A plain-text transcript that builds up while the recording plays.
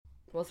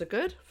Was it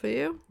good for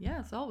you?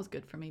 Yeah, it's always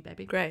good for me,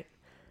 baby. Great.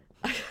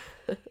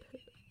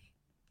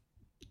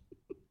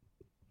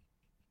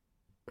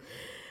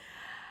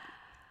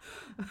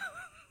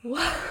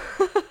 What?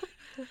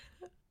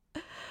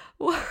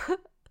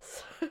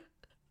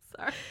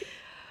 Sorry.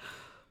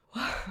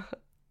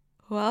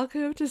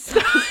 Welcome to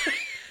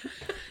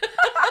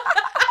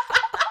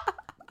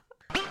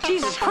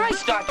Jesus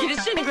Christ, Doc, you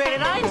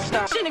disintegrated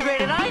Einstein.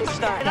 Disintegrated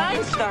Einstein.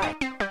 Einstein.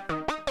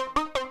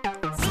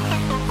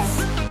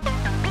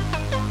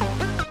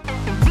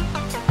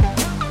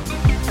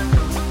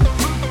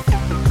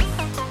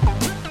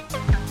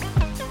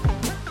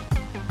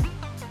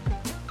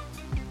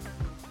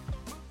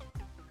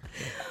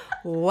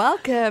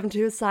 Welcome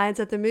to Science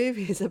at the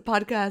Movies, a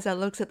podcast that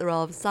looks at the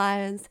role of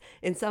science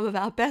in some of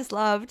our best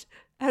loved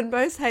and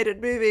most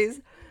hated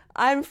movies.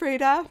 I'm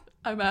Frida.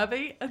 I'm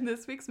Abby, and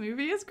this week's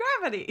movie is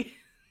Gravity.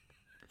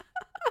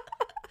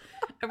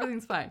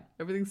 Everything's fine.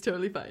 Everything's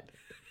totally fine.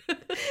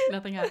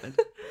 Nothing happened.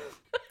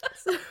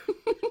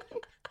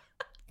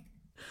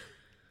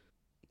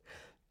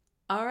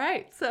 All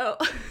right, so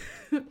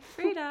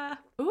Frida.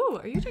 Ooh,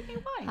 are you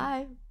drinking wine?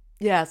 Hi.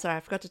 Yeah, sorry, I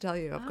forgot to tell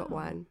you. I've got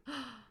wine.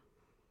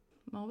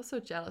 I'm always so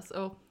jealous.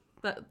 Oh,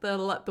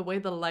 the way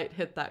the light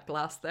hit that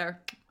glass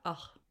there.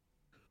 Oh,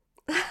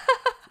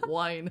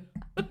 wine.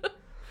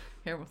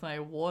 Here with my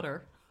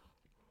water.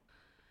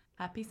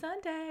 Happy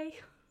Sunday.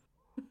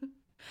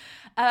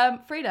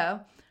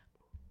 Frida,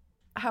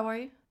 how are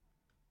you?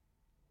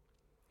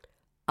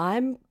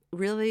 I'm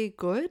really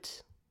good.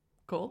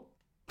 Cool.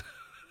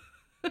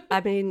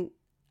 I mean,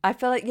 I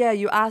feel like, yeah,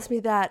 you asked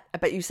me that,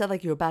 but you said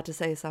like you were about to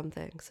say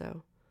something,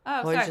 so.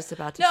 Oh, Or sorry. you're just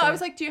about to no, say. I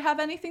was like, do you have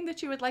anything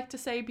that you would like to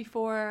say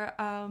before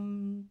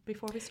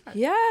we start?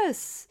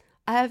 Yes,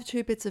 I have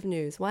two bits of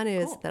news. One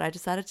is Cool. that I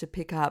decided to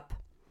pick up.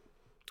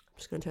 I'm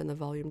just going to turn the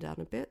volume down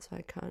a bit so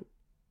I can't.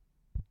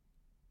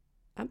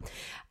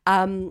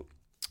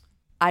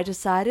 I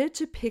decided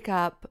to pick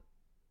up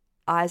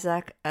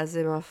Isaac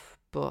Asimov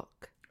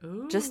book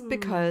Ooh. just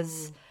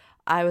because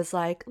I was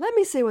like, let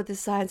me see what this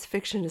science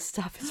fiction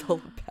stuff is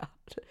all about.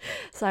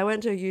 So I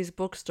went to a used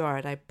bookstore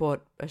and I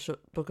bought a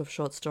book of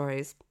short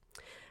stories,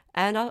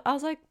 and I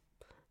was like,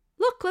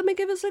 look, let me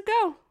give this a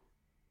go.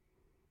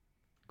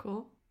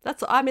 Cool.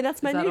 That's my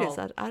that news.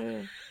 all? I don't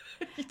know.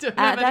 You don't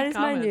have that any is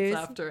my comments news.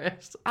 after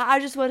it. I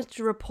just wanted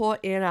to report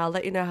in. I'll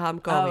let you know how I'm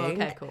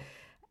going. Oh, okay, cool.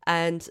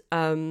 And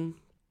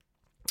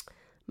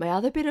my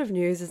other bit of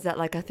news is that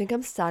like I think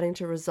I'm starting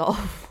to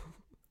resolve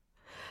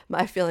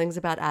my feelings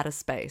about outer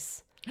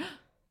space.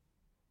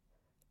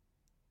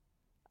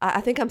 I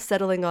think I'm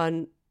settling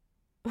on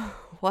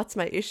what's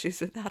my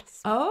issues with outer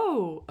space.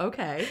 Oh,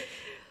 okay.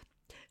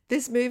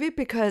 This movie,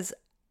 because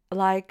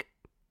like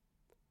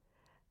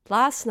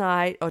last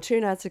night or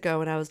 2 nights ago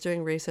when I was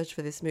doing research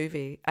for this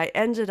movie, I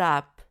ended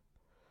up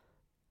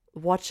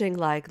watching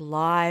like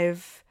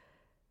live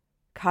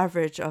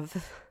coverage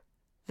of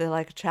the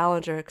like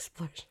Challenger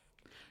explosion.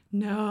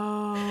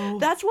 No.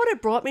 That's what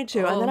it brought me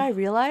to. And then Oh. I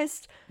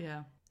realized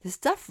Yeah. this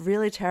stuff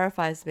really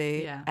terrifies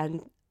me. Yeah.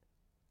 And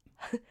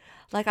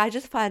like I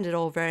just find it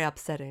all very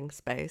upsetting,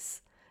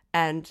 space.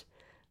 And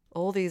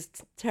all these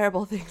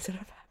terrible things that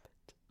have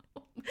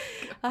happened.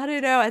 I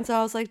don't know. And so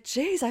I was like,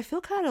 geez, I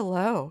feel kind of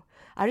low.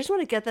 I just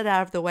want to get that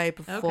out of the way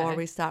before Okay.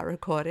 we start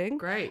recording.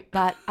 Great.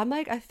 But I'm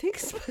like, I think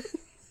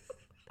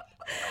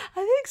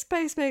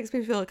space makes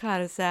me feel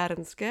kind of sad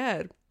and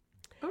scared.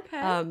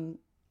 Okay.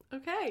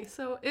 Okay.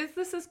 So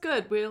this is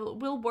good.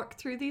 We'll work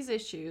through these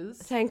issues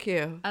Thank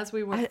you. as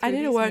we work through I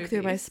need to these work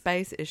through my movies.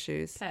 space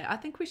issues. Okay, I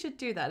think we should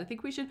do that. I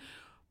think we should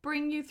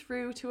bring you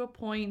through to a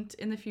point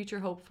in the future,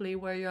 hopefully,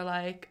 where you're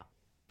like,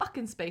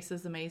 fucking space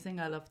is amazing.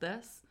 I love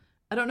this.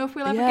 I don't know if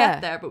we'll ever Yeah.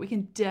 get there, but we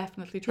can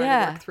definitely try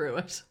Yeah. to work through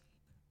it.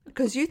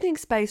 Because you think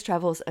space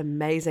travel is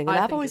amazing. And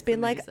I I've think always it's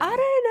been like, amazing.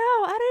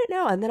 I don't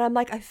know. And then I'm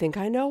like, I think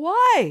I know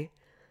why.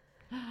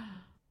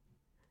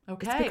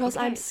 Okay. It's because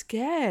I'm okay.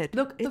 scared.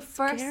 Look, the It's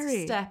first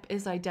scary. step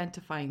is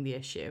identifying the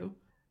issue,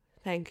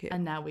 Thank you.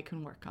 and now we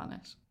can work on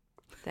it.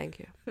 Thank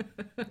you.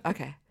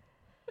 Okay.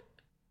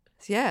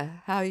 So yeah,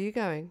 how are you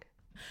going?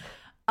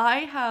 I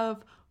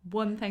have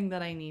one thing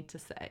that I need to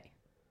say.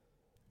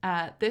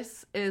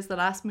 This is the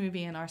last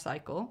movie in our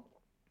cycle,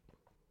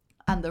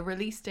 and the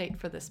release date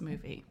for this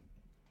movie.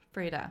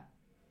 Frida,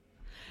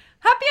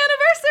 happy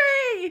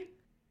anniversary!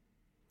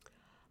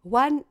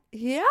 1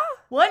 year?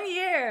 1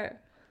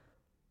 year.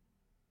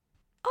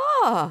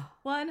 Oh,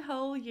 1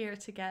 whole year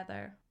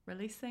together.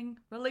 Releasing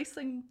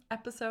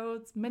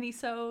episodes,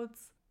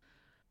 mini-sodes.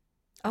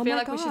 I feel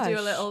like we should do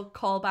a little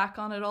callback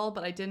on it all,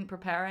 but I didn't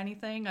prepare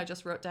anything. I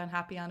just wrote down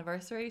happy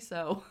anniversary,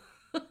 so...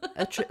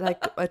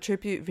 like a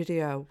tribute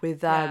video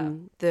with Yeah.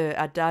 the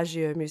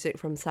Adagio music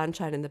from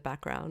Sunshine in the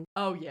background.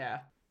 Oh, yeah.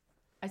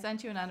 I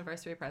sent you an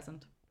anniversary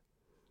present.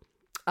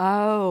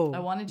 Oh, I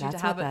wanted you to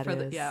that's have what it for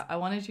that the is. I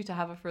wanted you to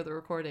have it for the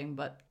recording,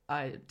 but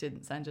I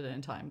didn't send it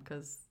in time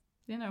because,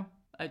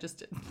 I just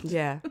didn't.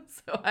 Yeah.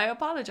 So I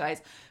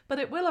apologize, but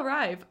it will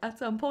arrive at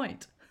some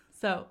point.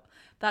 So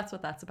that's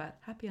what that's about.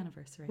 Happy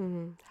anniversary.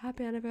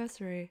 Happy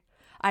anniversary.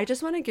 I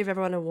just want to give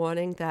everyone a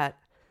warning that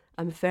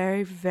I'm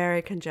very,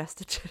 very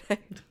congested today.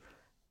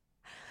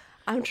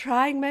 I'm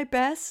trying my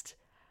best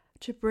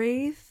to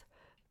breathe,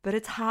 but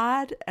it's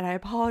hard, and I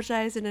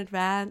apologize in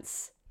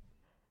advance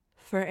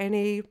for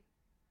any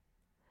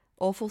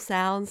awful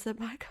sounds that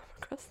might come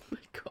across. Oh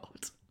my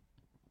God.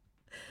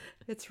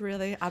 It's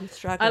really, I'm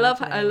struggling. I love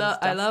today.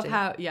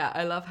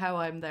 I love how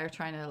I'm there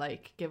trying to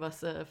like give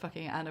us a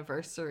fucking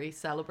anniversary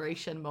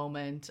celebration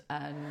moment,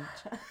 and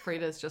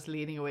Frida's just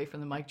leaning away from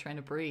the mic trying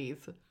to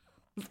breathe.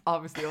 It's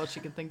obviously all she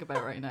can think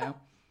about right now.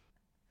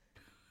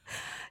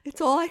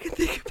 It's all I can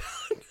think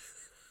about.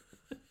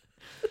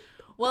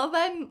 Well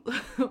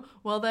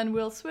then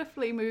we'll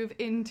swiftly move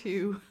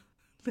into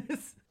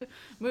this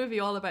movie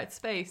all about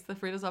space that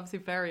Frida's obviously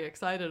very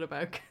excited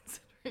about,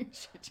 considering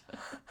she just...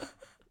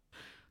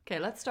 Okay,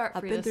 let's start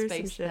I've been Frida's through some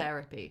space shit.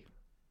 therapy.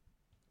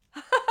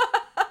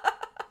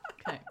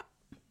 Okay.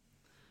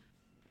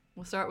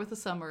 We'll start with a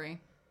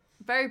summary.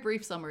 Very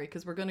brief summary,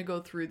 because we're going to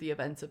go through the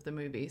events of the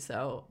movie,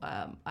 so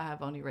I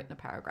have only written a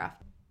paragraph.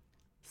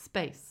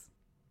 Space.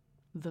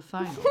 The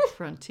final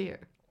frontier.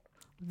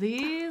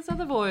 These are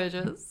the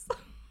voyages.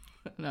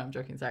 No, I'm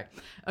joking, sorry.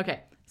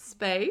 Okay,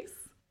 space.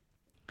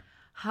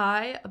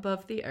 High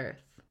above the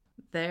earth,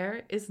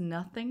 there is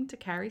nothing to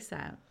carry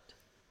sound.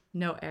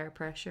 No air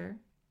pressure,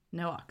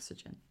 no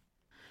oxygen.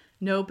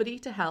 Nobody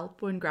to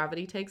help when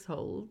gravity takes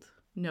hold.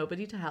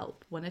 Nobody to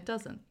help when it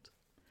doesn't.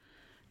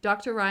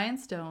 Dr. Ryan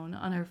Stone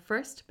on her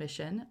first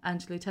mission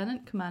and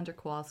Lieutenant Commander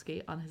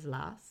Kowalski on his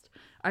last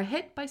are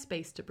hit by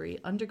space debris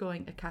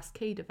undergoing a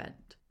cascade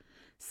event.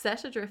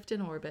 Set adrift in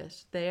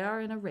orbit, they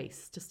are in a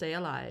race to stay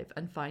alive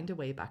and find a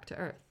way back to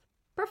Earth,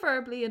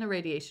 preferably in a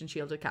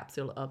radiation-shielded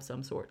capsule of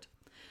some sort.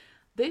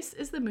 This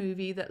is the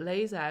movie that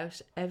lays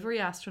out every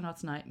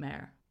astronaut's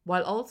nightmare,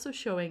 while also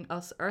showing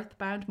us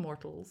earthbound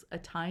mortals a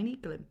tiny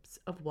glimpse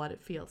of what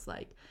it feels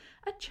like,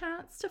 a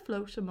chance to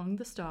float among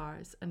the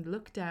stars and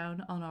look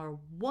down on our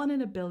 1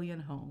 in a billion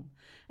home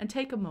and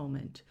take a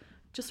moment,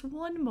 just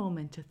one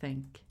moment, to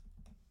think,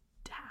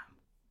 damn,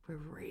 we're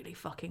really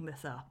fucking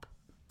this up.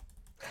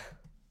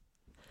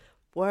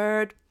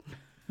 Word.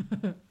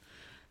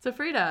 So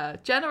Frida,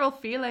 general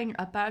feeling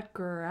about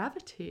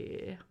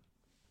gravity.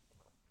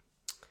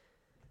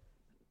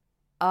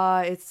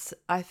 I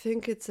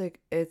think it's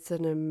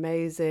an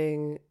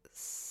amazing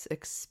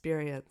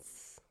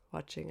experience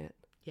watching it.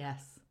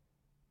 Yes.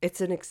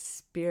 It's an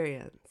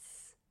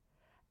experience,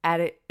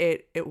 and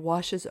it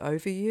washes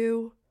over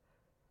you,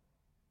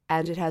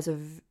 and it has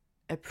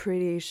a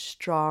pretty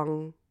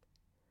strong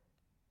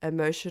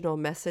emotional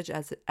message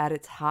at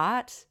its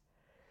heart,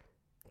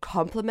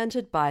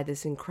 complemented by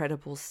this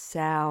incredible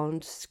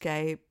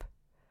soundscape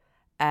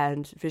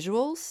and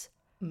visuals.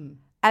 And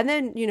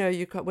then,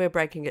 we're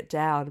breaking it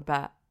down,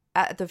 but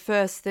at the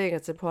first thing,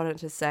 it's important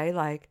to say,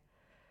 like,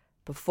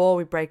 before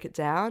we break it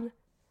down,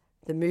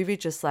 the movie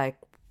just, like,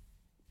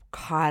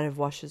 kind of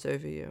washes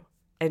over you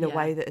in a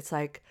way that it's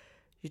like,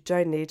 you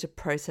don't need to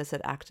process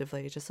it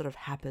actively. It just sort of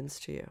happens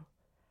to you.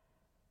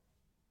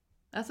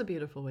 That's a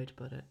beautiful way to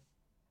put it.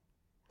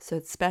 So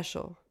it's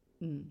special.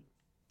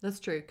 That's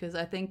true, because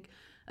I think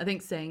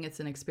saying it's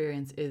an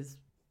experience is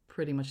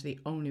pretty much the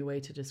only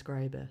way to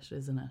describe it,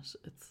 isn't it?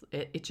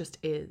 It just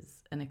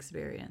is an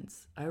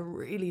experience. I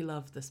really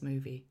love this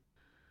movie.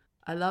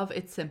 I love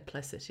its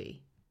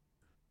simplicity.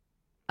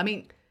 I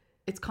mean,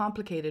 it's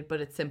complicated, but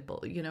it's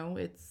simple.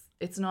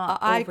 It's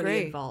not I overly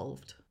agree.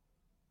 involved.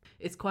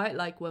 It's quite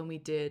like when we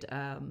did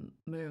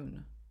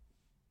Moon.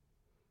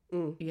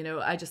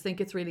 I just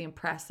think it's really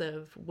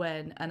impressive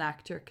when an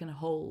actor can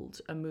hold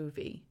a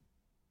movie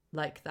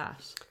like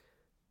that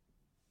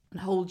and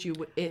hold you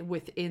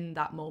within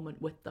that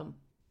moment with them.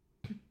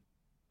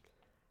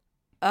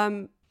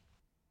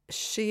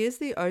 She is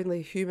the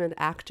only human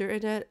actor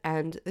in it,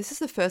 and this is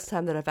the first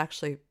time that I've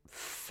actually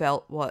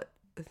felt what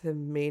the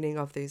meaning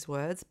of these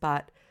words,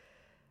 but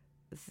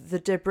the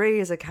debris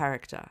is a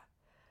character.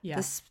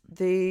 Yeah.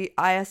 The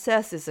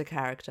ISS is a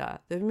character.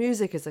 The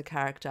music is a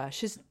character.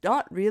 She's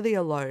not really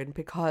alone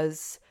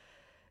because,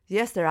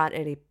 yes, there aren't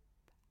any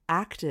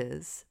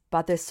actors,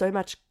 but there's so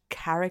much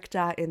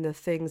character in the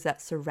things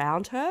that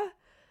surround her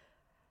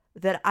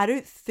that I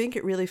don't think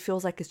it really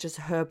feels like it's just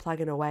her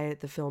plugging away at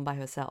the film by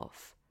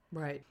herself.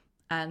 Right.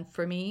 And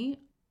for me,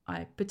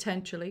 I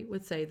potentially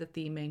would say that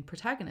the main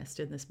protagonist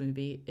in this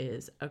movie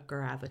is a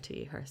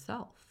gravity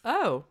herself.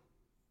 Oh,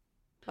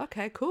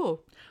 okay,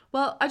 cool.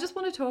 Well, I just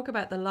want to talk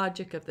about the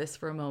logic of this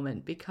for a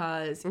moment,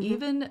 because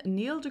even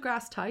Neil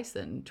deGrasse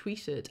Tyson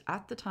tweeted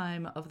at the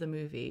time of the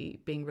movie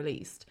being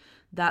released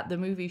that the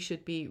movie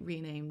should be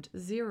renamed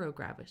Zero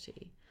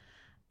Gravity.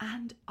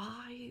 And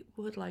I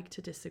would like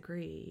to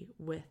disagree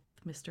with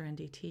Mr.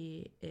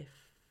 NDT if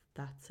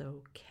that's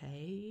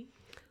okay.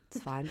 It's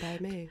fine by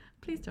me.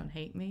 Please don't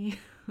hate me.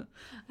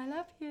 I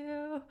love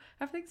you.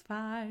 Everything's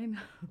fine.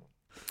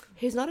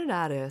 He's not an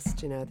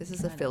artist, this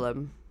is a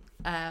film.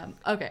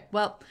 Okay,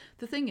 well,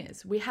 the thing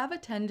is, we have a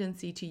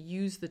tendency to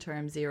use the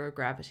term zero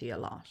gravity a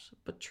lot,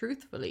 but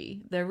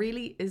truthfully, there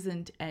really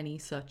isn't any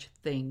such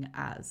thing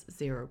as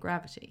zero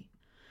gravity.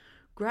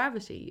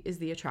 gravity is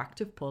the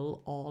attractive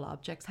pull all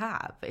objects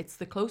have. It's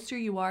the closer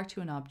you are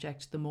to an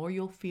object, the more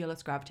you'll feel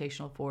its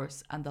gravitational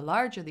force, and the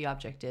larger the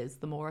object is,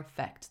 the more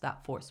effect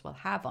that force will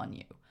have on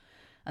you.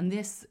 And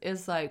this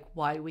is like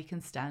why we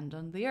can stand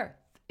on the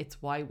earth.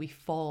 It's why we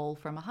fall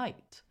from a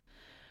height.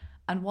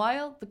 And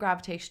while the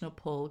gravitational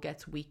pull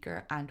gets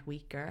weaker and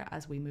weaker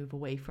as we move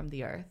away from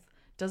the earth,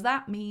 does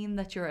that mean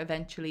that you're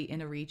eventually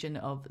in a region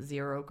of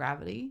zero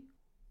gravity?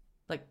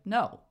 Like,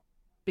 no.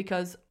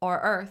 Because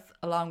our Earth,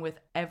 along with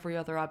every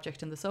other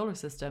object in the solar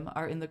system,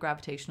 are in the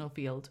gravitational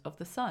field of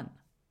the sun.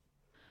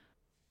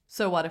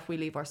 So what if we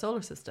leave our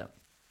solar system?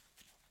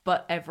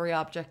 But every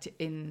object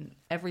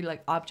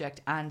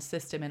and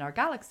system in our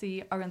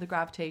galaxy are in the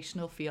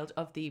gravitational field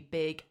of the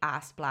big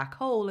ass black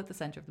hole at the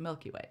center of the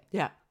Milky Way.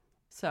 Yeah.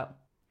 So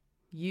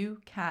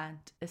you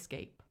can't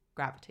escape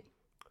gravity.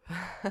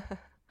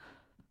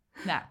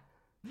 Now,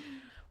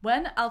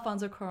 when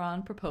Alfonso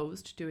Cuarón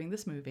proposed doing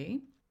this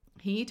movie,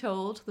 he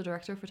told the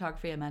director of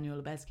photography,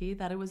 Emmanuel Lubezki,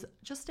 that it was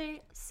just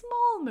a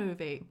small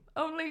movie.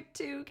 Only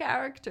 2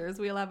 characters.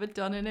 We'll have it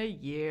done in a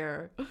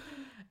year.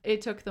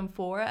 It took them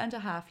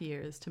 4.5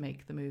 years to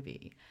make the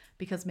movie,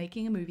 because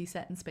making a movie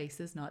set in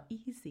space is not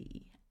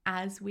easy,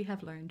 as we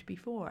have learned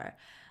before.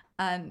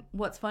 And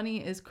what's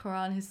funny is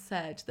Cuarón has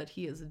said that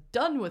he is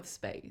done with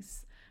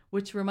space,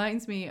 which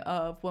reminds me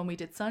of when we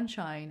did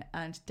Sunshine,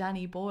 and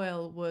Danny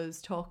Boyle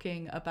was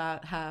talking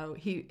about how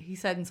he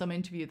said in some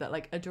interview that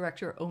like a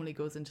director only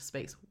goes into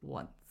space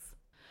once.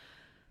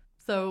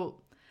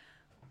 So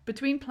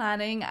between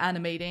planning,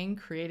 animating,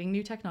 creating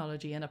new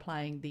technology, and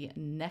applying the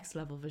next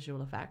level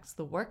visual effects,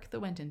 the work that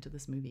went into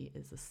this movie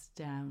is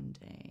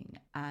astounding.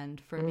 And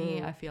for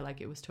me, I feel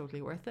like it was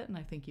totally worth it, and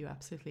I think you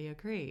absolutely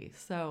agree.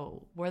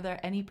 So were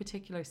there any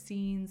particular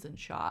scenes and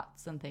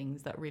shots and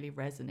things that really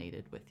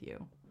resonated with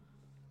you?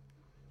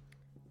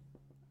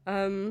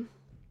 I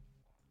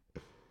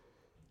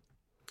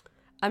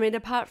mean,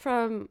 apart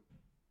from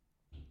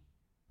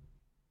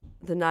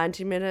the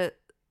 90-minute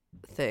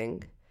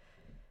thing,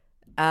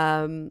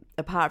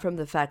 apart from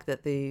the fact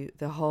that the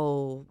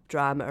whole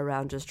drama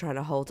around just trying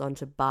to hold on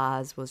to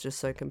bars was just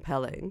so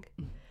compelling,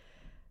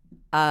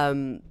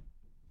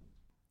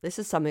 this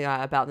is something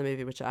about the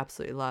movie which I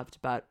absolutely loved,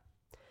 but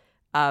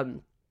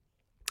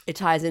it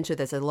ties into,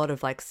 there's a lot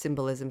of like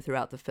symbolism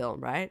throughout the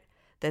film, right?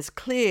 There's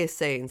clear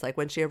scenes, like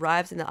when she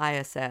arrives in the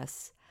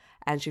ISS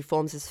and she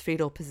forms this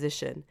fetal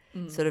position,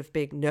 sort of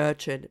being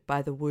nurtured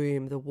by the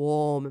womb, the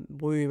warm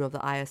womb of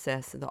the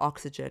ISS and the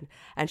oxygen.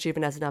 And she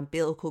even has an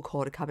umbilical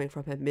cord coming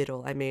from her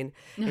middle. I mean,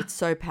 it's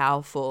so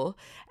powerful.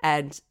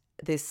 And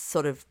this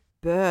sort of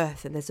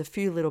birth, and there's a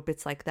few little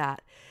bits like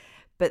that.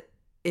 But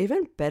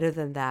even better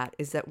than that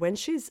is that when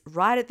she's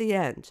right at the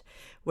end,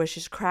 where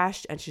she's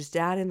crashed and she's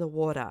down in the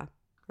water,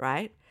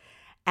 right?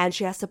 And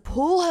she has to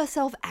pull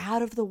herself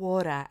out of the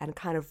water and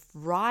kind of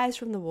rise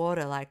from the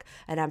water like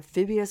an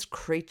amphibious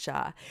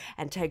creature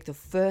and take the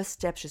first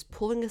step. She's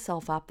pulling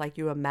herself up like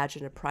you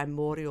imagine a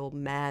primordial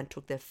man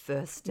took their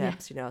first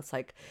steps. You know, it's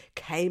like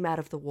came out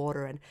of the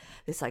water, and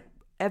this like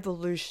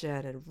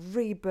evolution and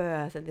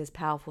rebirth and this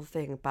powerful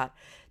thing. But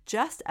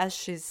just as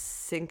she's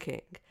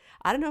sinking,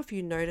 I don't know if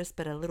you noticed,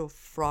 but a little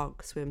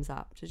frog swims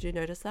up. Did you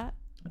notice that?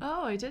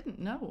 Oh, I didn't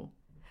know.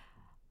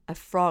 A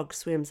frog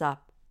swims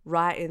up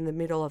right in the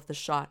middle of the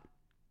shot.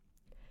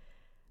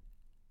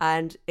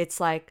 And it's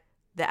like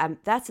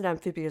that's an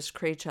amphibious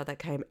creature that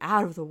came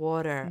out of the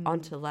water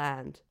onto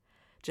land.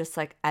 Just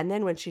like, and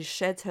then when she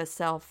sheds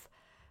herself,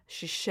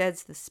 she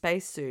sheds the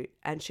spacesuit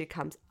and she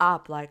comes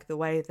up like the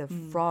way the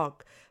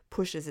frog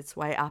pushes its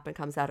way up and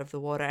comes out of the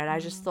water. And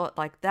I just thought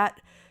like that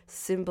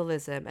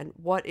symbolism and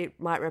what it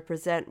might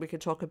represent, we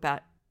can talk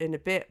about in a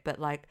bit, but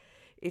like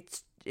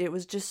it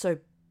was just so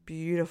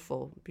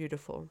beautiful.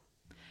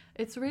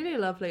 It's really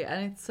lovely,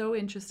 and it's so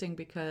interesting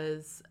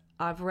because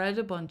I've read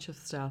a bunch of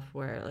stuff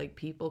where like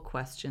people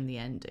question the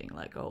ending,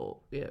 like,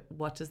 oh, yeah,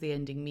 what does the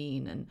ending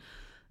mean? And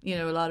you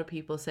know, a lot of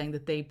people saying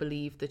that they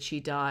believe that she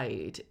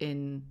died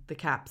in the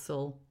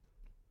capsule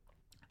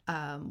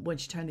when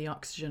she turned the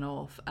oxygen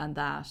off, and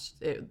that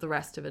the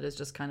rest of it is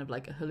just kind of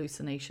like a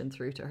hallucination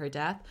through to her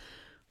death.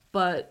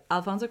 But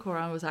Alfonso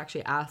Cuarón was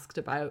actually asked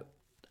about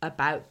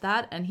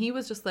that, and he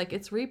was just like,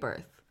 it's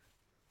rebirth.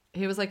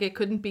 He was like, it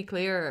couldn't be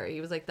clearer.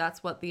 He was like,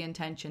 that's what the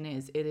intention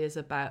is. It is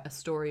about a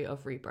story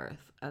of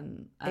rebirth.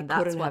 And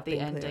that's what the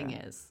ending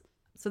is.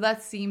 So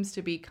that seems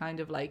to be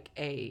kind of like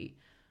a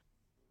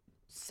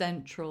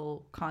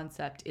central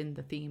concept in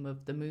the theme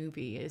of the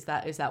movie. Is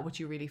that what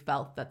you really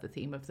felt that the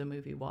theme of the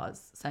movie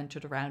was,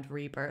 centered around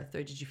rebirth?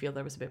 Or did you feel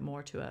there was a bit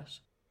more to it?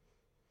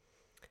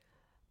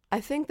 I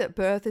think that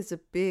birth is a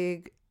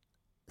big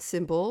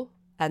symbol,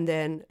 and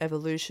then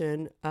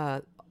evolution,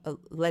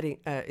 letting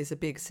is a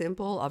big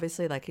symbol.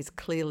 Obviously, like he's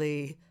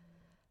clearly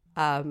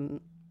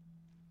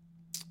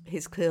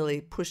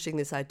pushing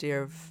this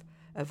idea of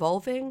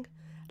evolving.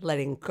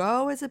 Letting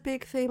go is a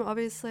big theme,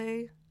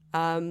 obviously.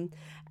 And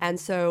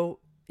so,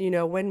 you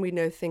know, when we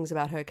know things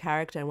about her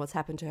character and what's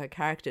happened to her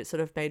character, it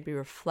sort of made me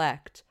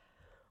reflect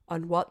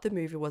on what the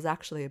movie was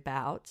actually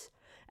about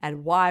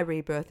and why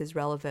rebirth is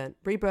relevant.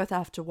 Rebirth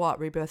after what?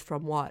 Rebirth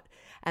from what?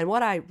 And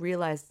what I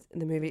realized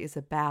the movie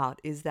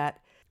is that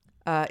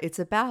it's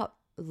about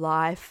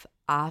life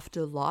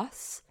after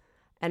loss.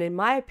 And in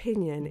my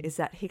opinion, is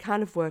that he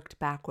kind of worked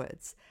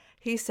backwards.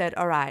 He said,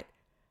 all right,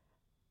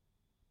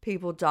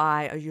 people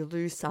die or you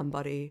lose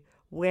somebody.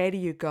 Where do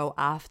you go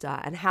after?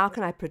 And how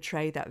can I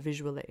portray that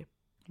visually?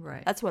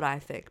 Right. That's what I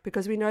think.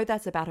 Because we know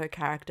that's about her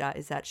character,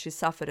 is that she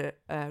suffered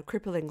a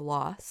crippling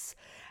loss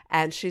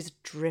and she's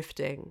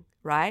drifting,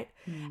 right?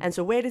 And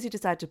so where does he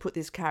decide to put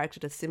this character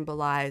to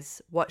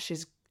symbolize what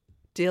she's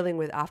dealing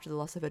with after the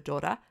loss of her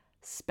daughter?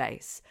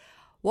 Space.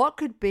 What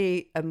could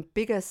be a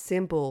bigger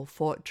symbol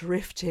for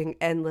drifting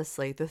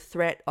endlessly? The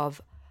threat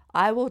of,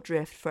 I will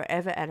drift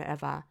forever and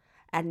ever,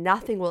 and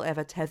nothing will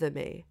ever tether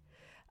me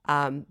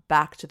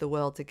back to the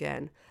world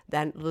again,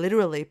 than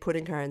literally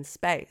putting her in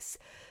space.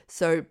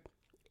 So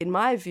in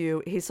my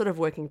view, he's sort of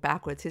working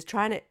backwards. He's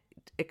trying to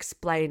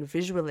explain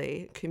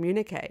visually,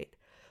 communicate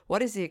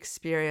what is the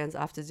experience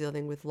after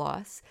dealing with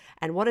loss,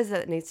 and what is it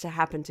that needs to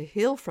happen to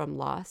heal from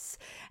loss,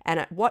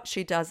 and what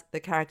she does, the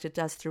character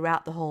does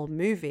throughout the whole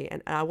movie.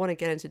 And I want to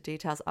get into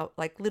details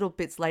like little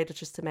bits later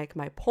just to make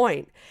my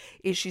point,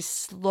 is she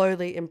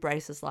slowly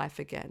embraces life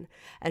again.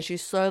 And she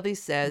slowly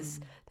says,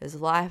 there's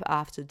life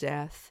after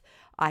death.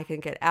 I can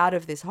get out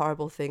of this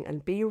horrible thing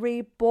and be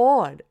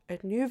reborn, a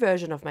new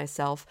version of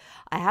myself.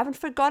 I haven't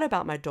forgot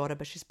about my daughter,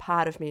 but she's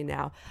part of me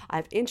now.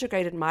 I've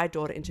integrated my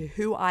daughter into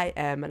who I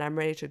am, and I'm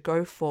ready to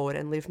go forward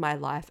and live my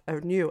life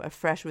anew,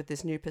 afresh, with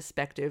this new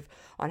perspective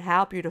on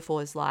how beautiful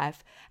is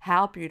life,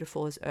 how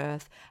beautiful is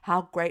earth,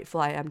 how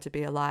grateful I am to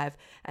be alive,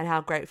 and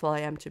how grateful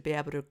I am to be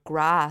able to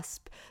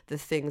grasp the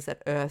things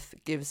that earth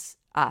gives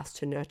us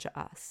to nurture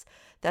us.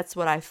 That's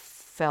what I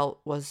felt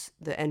was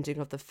the ending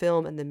of the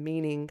film and the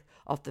meaning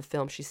of the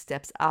film. She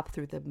steps up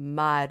through the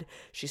mud,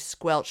 she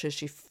squelches,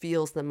 she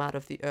feels the mud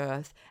of the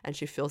earth, and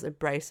she feels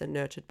embraced and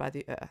nurtured by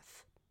the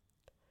earth.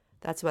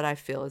 That's what I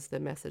feel is the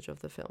message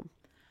of the film.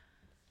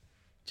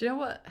 Do you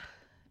know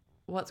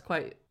what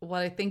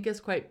I think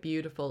is quite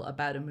beautiful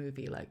about a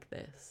movie like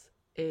this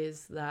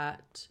is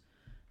that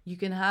you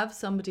can have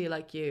somebody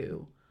like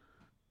you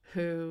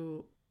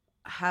who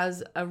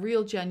has a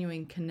real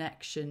genuine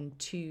connection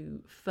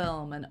to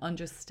film and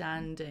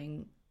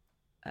understanding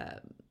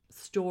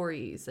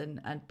stories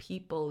and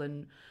people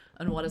and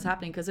what is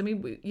happening. Because I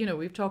mean,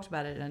 we've talked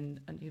about it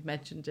and you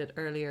mentioned it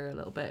earlier a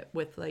little bit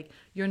with, like,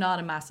 you're not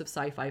a massive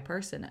sci-fi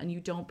person and you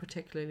don't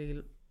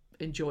particularly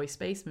enjoy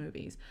space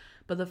movies,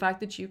 but the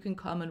fact that you can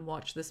come and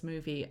watch this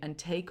movie and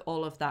take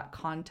all of that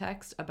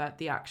context about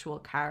the actual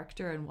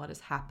character and what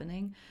is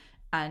happening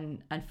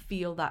and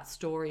feel that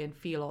story and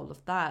feel all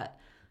of that.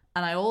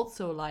 And I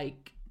also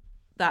like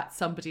that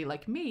somebody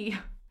like me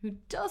who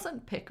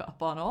doesn't pick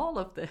up on all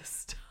of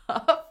this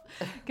stuff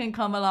can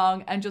come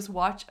along and just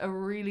watch a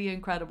really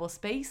incredible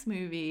space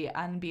movie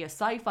and be a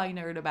sci-fi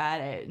nerd about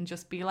it and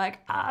just be like,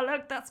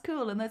 look, that's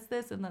cool, and that's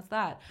this and that's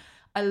that.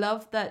 I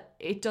love that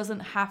it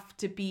doesn't have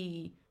to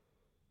be,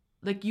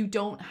 like, you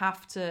don't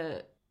have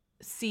to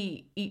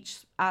see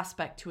each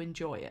aspect to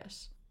enjoy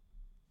it.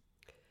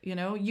 You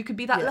know, you could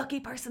be that lucky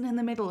person in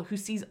the middle who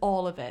sees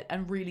all of it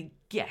and really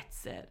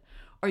gets it.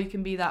 Or you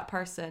can be that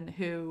person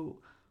who,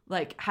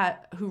 like,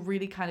 who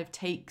really kind of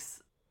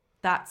takes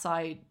that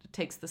side,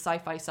 takes the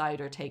sci-fi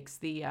side or takes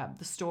the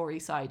story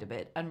side of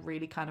it and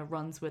really kind of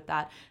runs with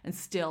that and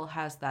still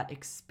has that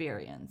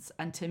experience.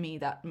 And to me,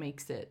 that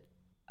makes it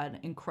an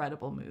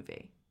incredible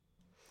movie.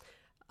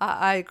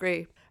 I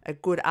agree. A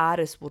good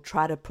artist will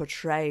try to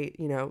portray,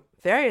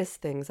 various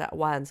things at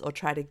once, or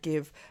try to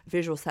give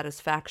visual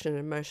satisfaction and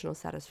emotional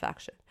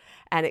satisfaction.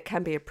 And it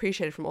can be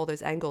appreciated from all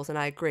those angles. And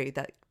I agree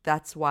that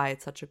that's why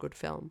it's such a good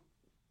film.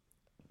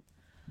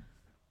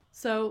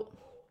 So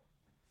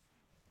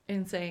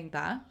in saying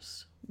that,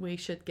 we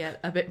should get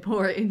a bit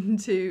more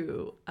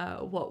into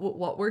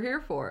what we're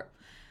here for,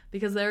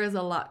 because there is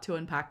a lot to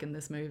unpack in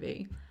this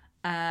movie.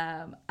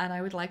 And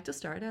I would like to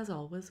start, as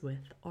always,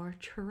 with our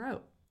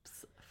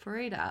tropes.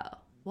 Farida,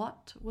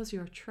 what was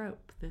your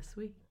trope this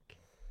week?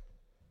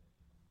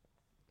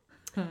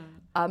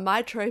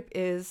 My trope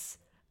is,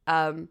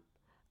 I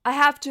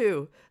have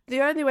to. The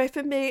only way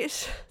for me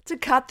is to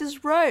cut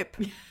this rope.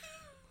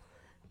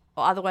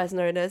 Or otherwise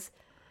known as,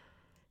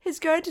 he's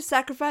going to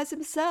sacrifice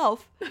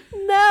himself.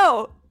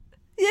 No,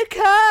 you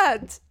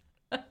can't.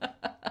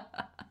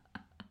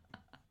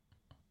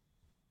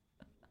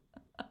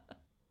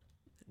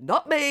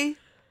 Not me.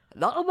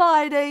 Not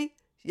Hermione.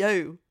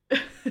 You.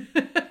 Yes.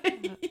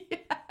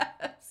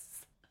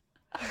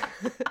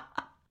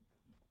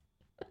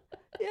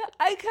 Yeah,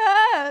 I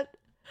can't.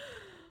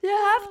 You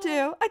have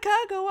to. I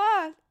can't go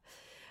on.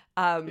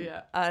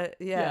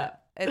 Yeah.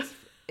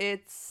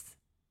 It's,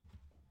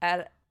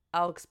 and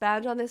I'll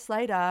expand on this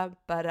later,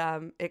 but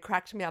it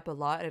cracked me up a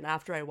lot. And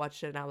after I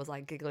watched it, and I was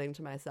like giggling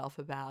to myself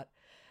about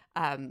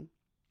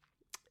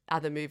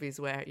other movies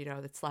where,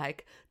 it's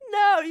like,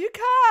 no, you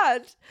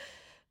can't.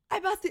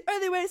 The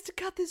only way is to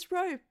cut this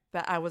rope.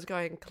 But I was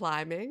going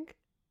climbing.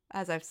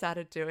 as I've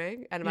started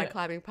doing, and my Yeah.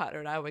 climbing partner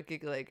and I were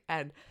giggling.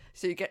 And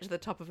so you get to the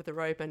top of the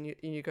rope and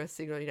you go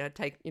signal,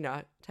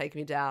 take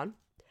me down.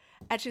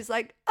 And she's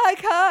like, I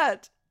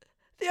can't.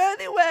 The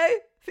only way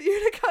for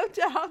you to come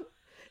down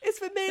is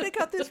for me to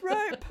cut this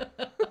rope.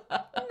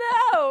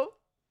 No.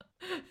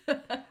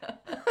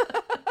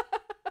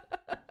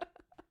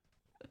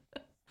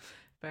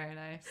 Very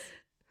nice.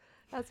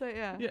 That's what,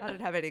 yeah. Yeah. I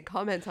don't have any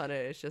comment on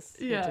it. It just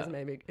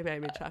made me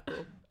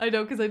chuckle. I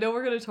know, because I know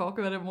we're going to talk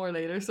about it more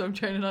later, so I'm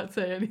trying to not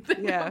say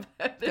anything. Yeah,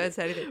 about it. don't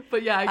say anything.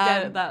 But yeah, I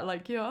get it, that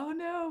like, oh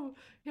no,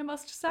 he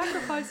must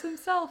sacrifice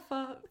himself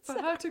for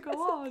her to go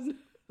on.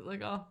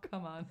 Like, oh,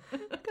 come on.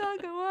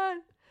 Can't go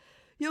on.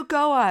 You'll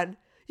go on.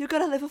 You're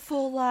gonna live a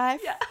full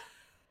life. Yeah.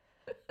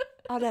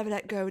 I'll never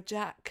let go,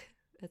 Jack,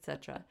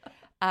 etc.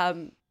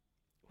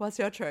 What's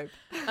your trope?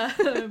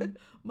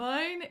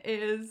 Mine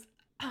is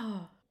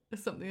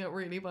something that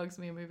really bugs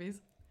me in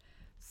movies.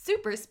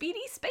 Super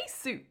speedy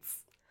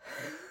spacesuits.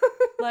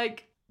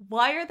 Like,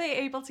 why are they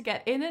able to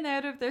get in and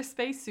out of their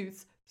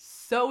spacesuits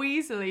so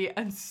easily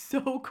and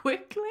so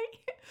quickly?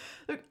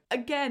 Look,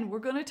 again, we're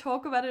going to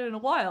talk about it in a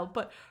while,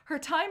 but her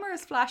timer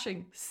is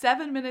flashing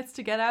 7 minutes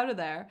to get out of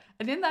there.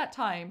 And in that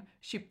time,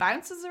 she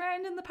bounces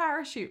around in the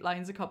parachute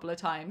lines a couple of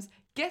times,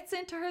 gets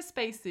into her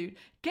spacesuit,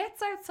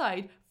 gets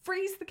outside,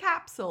 frees the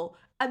capsule,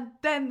 and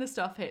then the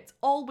stuff hits,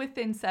 all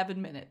within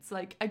 7 minutes.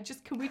 Like,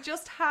 can we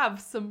just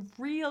have some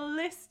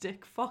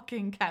realistic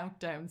fucking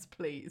countdowns,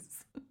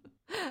 please?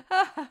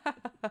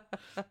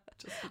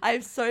 I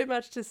have so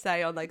much to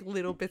say on like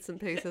little bits and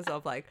pieces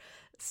of like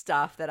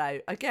stuff that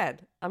I'm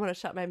gonna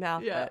shut my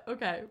mouth. Yeah, but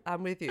okay.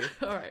 I'm with you.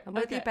 All right. I'm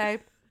with you, babe.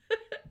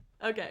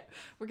 Okay,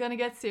 we're gonna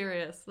get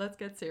serious. Let's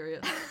get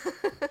serious.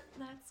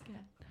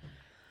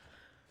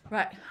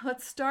 Right,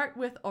 let's start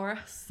with our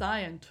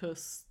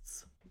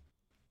scientists.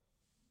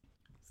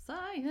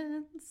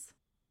 Scientists.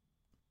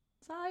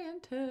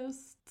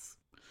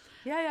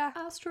 Yeah.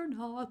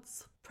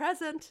 Astronauts.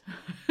 Present.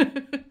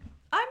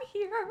 I'm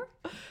here.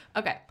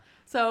 Okay,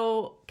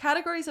 so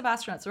categories of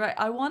astronauts. Right,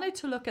 I wanted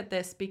to look at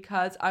this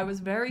because I was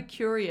very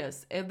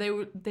curious. They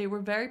were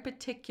very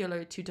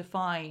particular to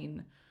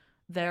define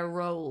their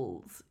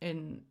roles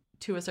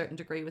to a certain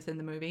degree within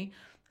the movie.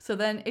 So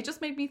then it just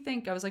made me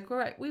think. I was like, all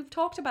right, we've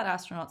talked about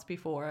astronauts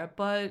before,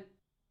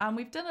 and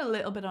we've done a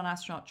little bit on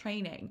astronaut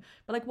training,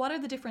 but like, what are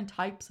the different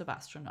types of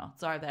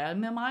astronauts are there?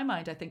 And in my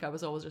mind, I think I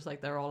was always just like,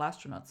 they're all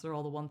astronauts. They're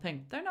all the one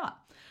thing. They're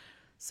not.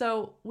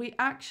 So we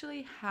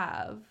actually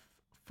have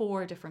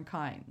 4 different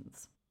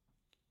kinds.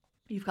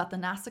 You've got the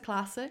NASA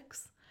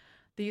Classics.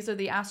 These are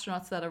the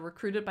astronauts that are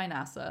recruited by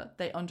NASA.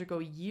 They undergo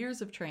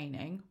years of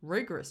training,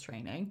 rigorous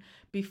training,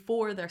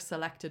 before they're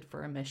selected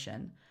for a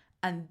mission.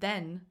 And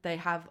then they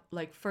have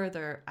like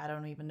further, I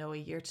don't even know, a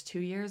year to 2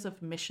 years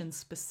of mission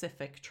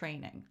specific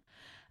training.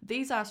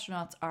 These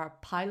astronauts are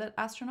pilot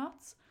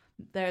astronauts.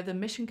 They're the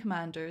mission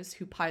commanders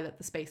who pilot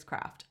the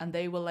spacecraft, and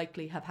they will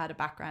likely have had a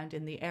background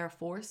in the Air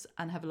Force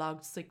and have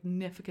logged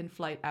significant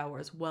flight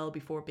hours well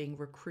before being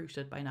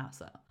recruited by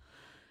NASA.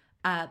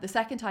 The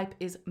second type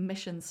is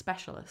mission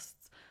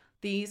specialists.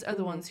 These are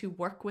the ones who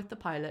work with the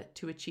pilot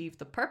to achieve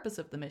the purpose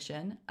of the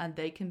mission, and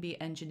they can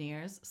be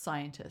engineers,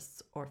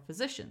 scientists, or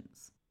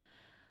physicians.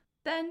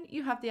 Then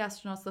you have the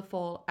astronauts that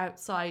fall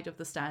outside of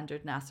the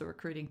standard NASA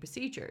recruiting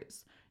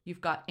procedures. You've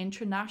got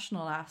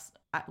international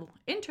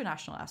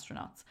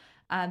astronauts,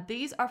 and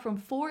these are from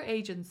 4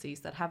 agencies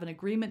that have an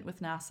agreement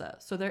with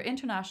NASA. So they're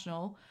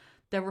international,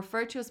 they're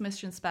referred to as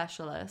mission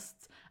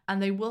specialists,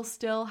 and they will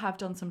still have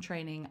done some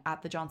training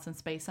at the Johnson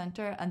Space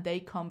Center, and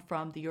they come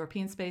from the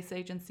European Space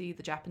Agency,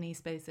 the Japanese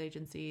Space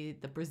Agency,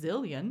 the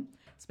Brazilian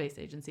Space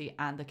Agency,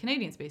 and the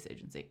Canadian Space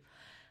Agency.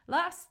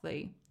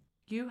 Lastly,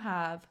 you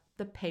have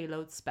the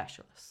payload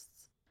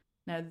specialists.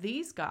 Now,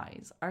 these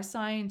guys are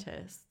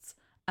scientists,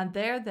 and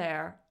they're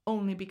there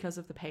only because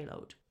of the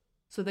payload.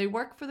 So they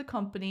work for the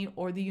company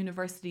or the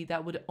university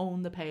that would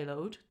own the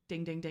payload.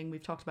 Ding, ding, ding.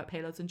 We've talked about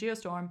payloads in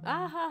Geostorm.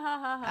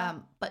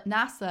 But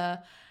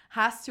NASA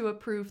has to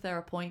approve their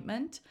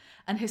appointment.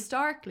 And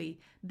historically,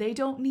 they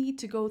don't need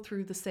to go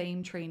through the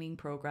same training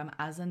program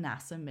as a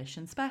NASA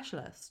mission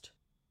specialist.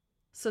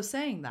 So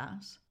saying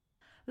that,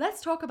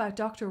 let's talk about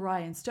Dr.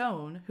 Ryan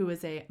Stone, who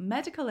is a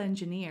medical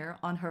engineer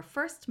on her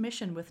first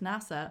mission with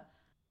NASA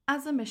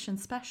as a mission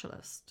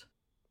specialist.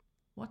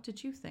 What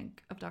did you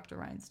think of Dr.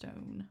 Ryan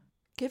Stone?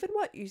 Given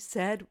what you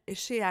said, is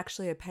she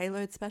actually a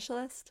payload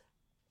specialist?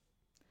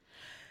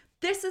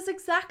 This is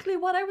exactly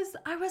what I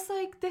was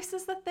like, this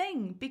is the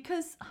thing,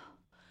 because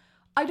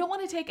I don't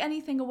want to take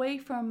anything away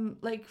from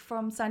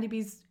Sandy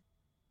B's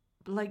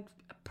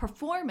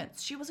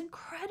performance. She was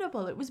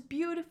incredible. It was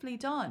beautifully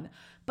done.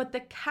 But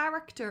the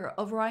character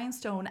of Ryan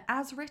Stone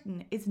as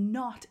written is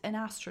not an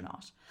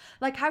astronaut.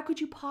 Like, how could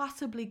you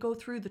possibly go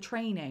through the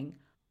training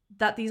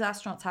that these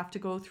astronauts have to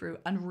go through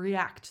and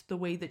react the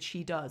way that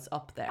she does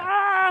up there?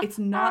 It's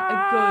not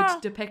a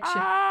good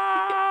depiction.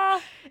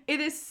 It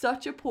is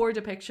such a poor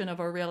depiction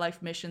of a real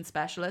life mission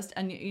specialist.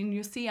 And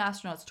you see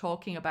astronauts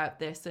talking about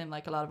this in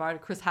like a lot of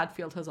articles. Chris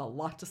Hadfield has a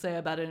lot to say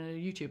about it in a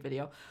YouTube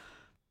video.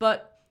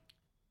 But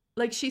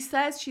Like, she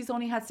says she's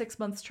only had 6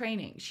 months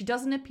training. She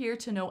doesn't appear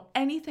to know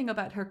anything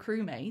about her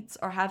crewmates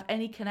or have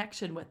any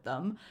connection with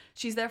them.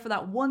 She's there for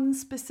that one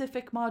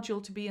specific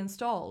module to be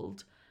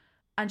installed.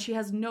 And she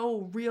has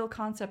no real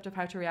concept of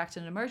how to react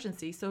in an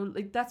emergency. So,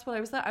 like, that's what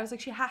I was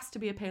like, she has to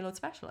be a payload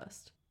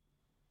specialist.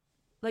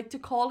 Like, to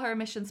call her a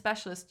mission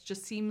specialist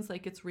just seems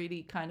like it's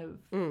really kind of...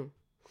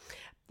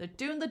 They're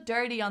doing the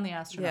dirty on the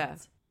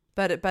astronauts.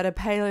 Yeah. But a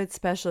payload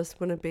specialist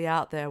wouldn't be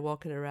out there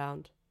walking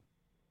around.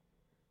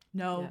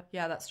 No,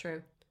 yeah, that's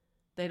true.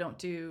 They don't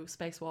do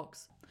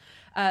spacewalks.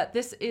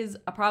 This is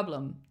a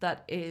problem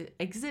that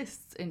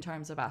exists in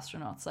terms of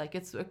astronauts. Like,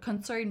 it's a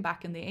concern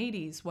back in the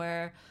 80s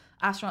where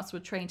astronauts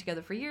would train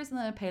together for years and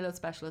then a payload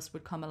specialist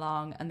would come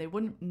along and they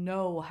wouldn't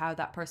know how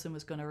that person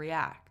was going to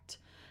react.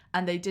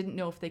 And they didn't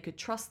know if they could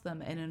trust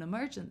them in an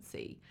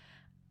emergency.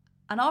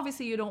 And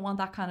obviously you don't want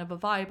that kind of a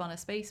vibe on a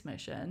space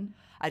mission.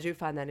 I do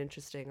find that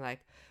interesting, like,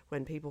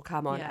 when people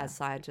come on as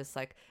scientists,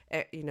 like,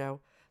 you know,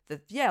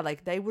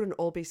 like, they wouldn't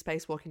all be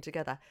spacewalking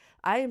together.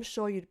 I am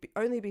sure you'd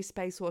only be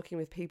spacewalking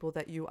with people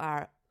that you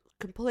are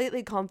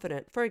completely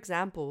confident. For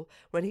example,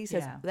 when he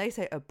says, they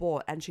say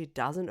abort and she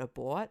doesn't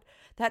abort,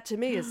 that to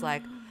me is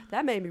like,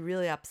 that made me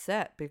really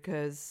upset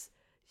because,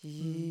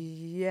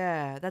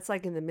 that's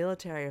like in the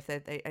military, if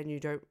they and you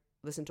don't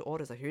listen to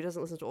orders. Like, who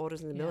doesn't listen to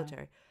orders in the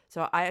military?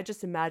 So I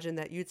just imagine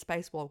that you'd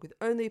spacewalk with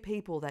only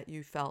people that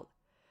you felt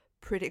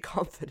pretty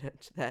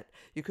confident that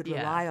you could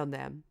rely on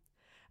them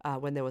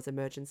when there was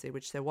emergency,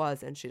 which there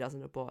was, and she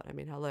doesn't abort. I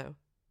mean, hello.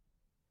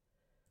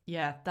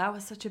 Yeah, that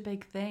was such a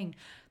big thing.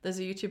 There's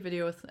a YouTube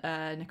video with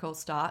Nicole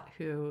Stott,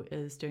 who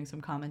is doing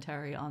some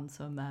commentary on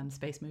some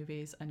space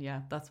movies. And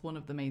yeah, that's one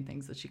of the main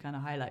things that she kind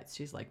of highlights.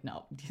 She's like,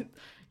 no,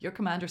 your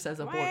commander says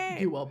abort,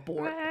 you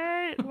abort.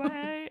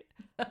 Wait.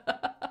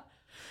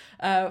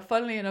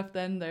 Funnily enough,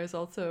 then there's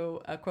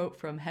also a quote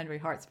from Henry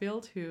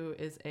Hartsfield, who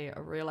is a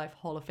real life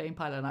Hall of Fame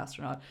pilot and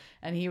astronaut.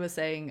 And he was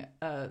saying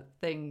a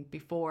thing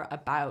before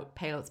about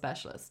payload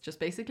specialists, just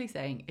basically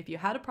saying, if you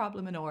had a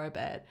problem in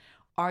orbit,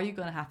 are you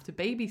going to have to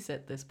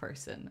babysit this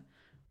person?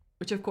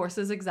 Which, of course,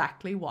 is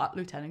exactly what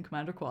Lieutenant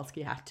Commander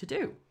Kowalski had to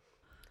do.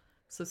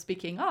 So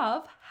speaking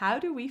of, how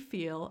do we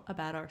feel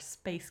about our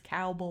space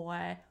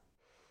cowboy?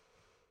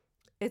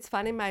 It's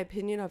funny, my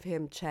opinion of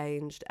him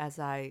changed as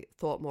I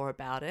thought more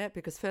about it,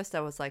 because first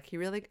I was like, he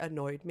really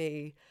annoyed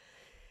me.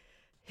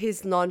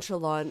 His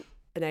nonchalant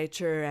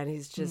nature, and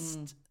he's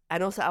just...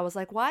 And also I was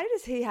like, why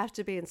does he have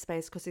to be in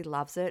space because he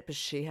loves it, but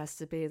she has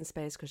to be in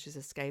space because she's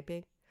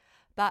escaping?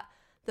 But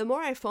the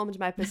more I formed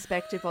my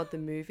perspective on the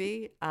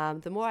movie,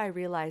 the more I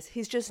realized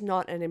he's just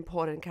not an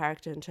important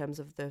character in terms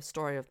of the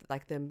story of,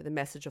 like, the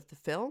message of the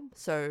film.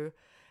 So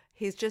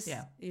he's just,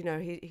 you know,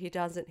 he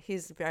doesn't...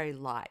 He's very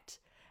light.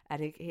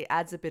 And he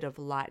adds a bit of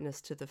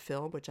lightness to the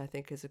film, which I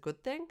think is a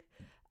good thing.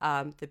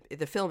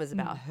 The film is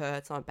about her,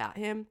 it's not about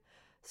him.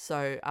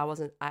 So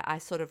I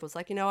sort of was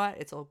like, you know what,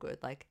 it's all good.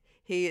 Like,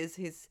 he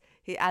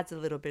adds a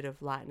little bit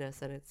of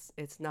lightness, and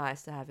it's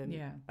nice to have him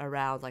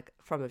around, like,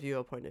 from a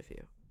viewer point of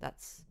view.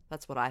 That's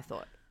what I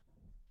thought.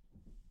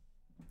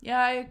 Yeah,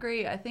 I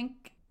agree. I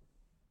think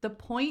the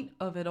point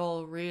of it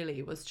all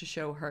really was to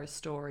show her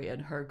story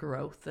and her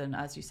growth, and,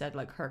 as you said,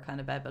 like, her kind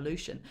of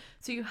evolution.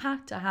 So you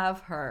had to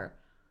have her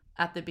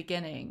at the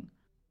beginning.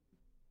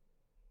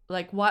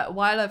 Like,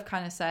 while I've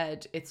kind of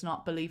said it's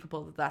not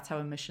believable that that's how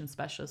a mission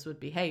specialist would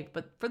behave,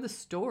 but for the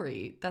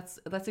story, that's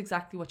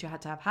exactly what you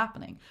had to have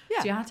happening.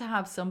 So you had to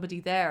have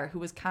somebody there who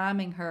was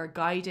calming her,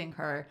 guiding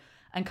her,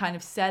 and kind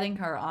of setting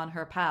her on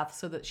her path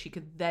so that she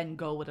could then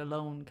go it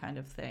alone, kind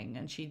of thing.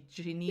 And she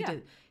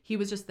needed... He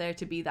was just there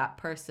to be that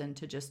person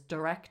to just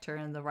direct her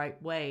in the right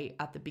way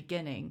at the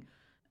beginning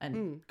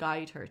and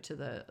guide her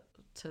to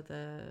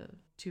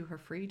her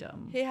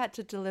freedom. He had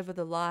to deliver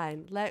the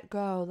line, let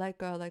go, let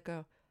go, let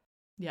go.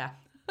 Yeah.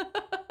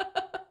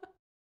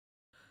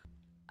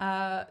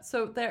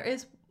 So there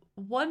is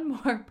one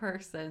more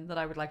person that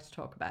I would like to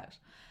talk about.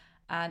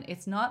 And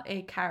it's not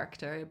a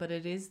character, but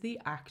it is the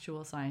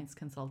actual science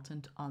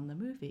consultant on the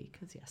movie.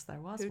 Because yes, there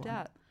was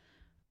one.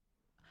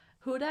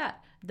 Who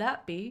dat?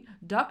 That be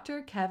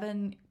Dr.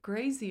 Kevin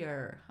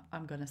Grazier.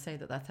 I'm going to say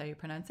that that's how you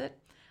pronounce it.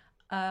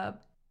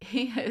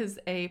 He is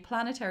a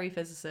planetary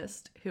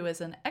physicist who is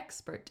an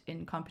expert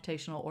in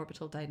computational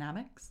orbital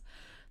dynamics,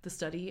 the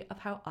study of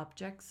how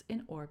objects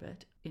in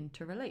orbit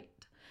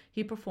interrelate.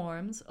 He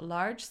performs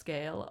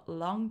large-scale,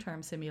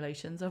 long-term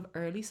simulations of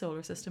early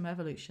solar system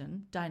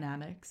evolution,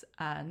 dynamics,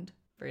 and,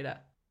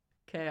 Frida,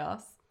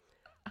 chaos.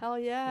 Hell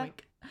yeah.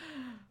 Wink.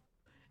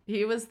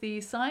 He was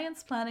the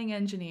science planning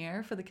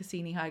engineer for the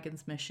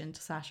Cassini-Huygens mission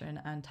to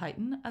Saturn and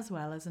Titan, as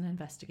well as an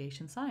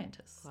investigation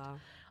scientist. Wow.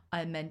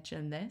 I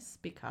mention this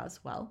because,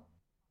 well,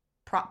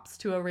 props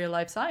to a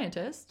real-life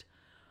scientist,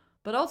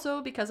 but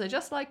also because I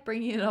just like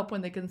bringing it up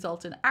when they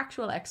consult an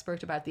actual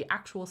expert about the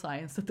actual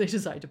science that they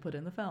decide to put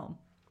in the film.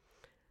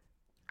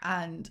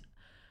 And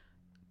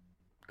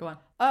go on.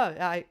 Oh,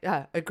 I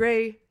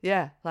agree.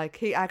 Yeah, like,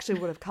 he actually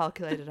would have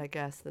calculated, I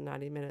guess, the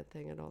 90-minute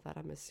thing and all that,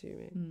 I'm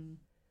assuming.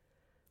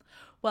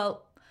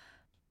 Well,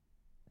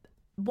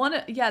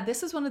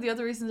 This is one of the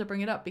other reasons I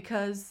bring it up,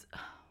 because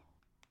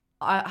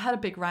I had a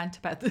big rant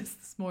about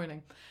this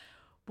morning.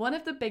 One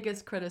of the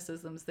biggest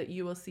criticisms that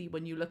you will see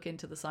when you look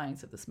into the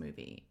science of this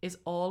movie is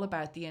all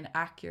about the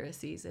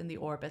inaccuracies in the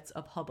orbits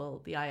of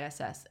Hubble, the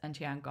ISS, and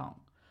Tiangong.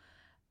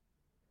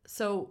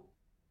 So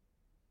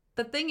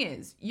the thing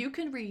is, you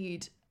can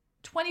read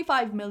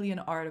 25 million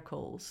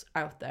articles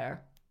out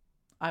there,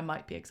 I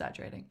might be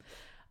exaggerating,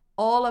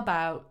 all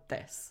about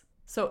this.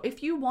 So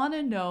if you want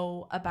to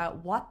know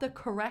about what the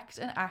correct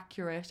and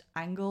accurate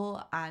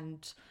angle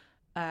and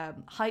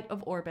height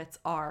of orbits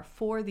are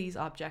for these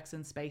objects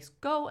in space,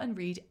 go and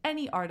read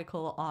any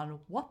article on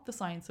what the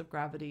science of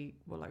gravity,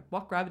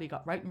 what gravity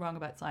got right and wrong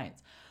about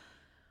science.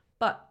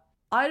 But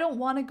I don't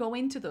want to go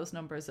into those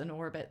numbers and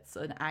orbits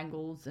and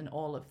angles and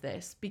all of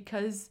this,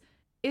 because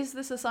is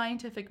this a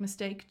scientific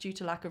mistake due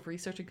to lack of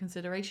research and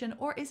consideration,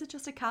 or is it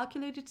just a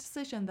calculated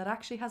decision that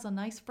actually has a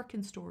nice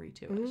freaking story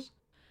to it?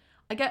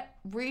 I get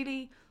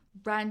really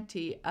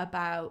ranty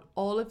about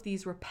all of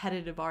these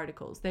repetitive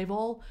articles. They've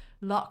all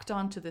locked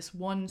onto this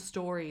one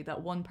story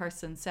that one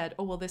person said,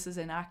 oh, well, this is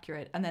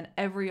inaccurate. And then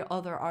every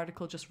other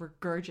article just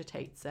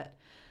regurgitates it.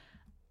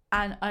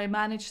 And I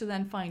managed to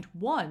then find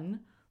one,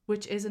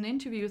 which is an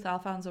interview with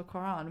Alfonso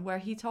Cuarón, where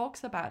he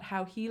talks about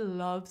how he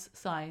loves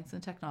science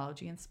and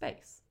technology in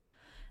space.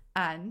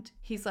 And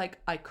he's like,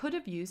 I could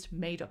have used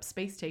made up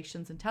space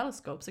stations and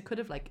telescopes. I could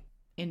have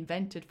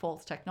invented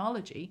false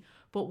technology,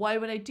 but why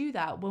would I do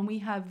that when we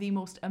have the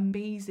most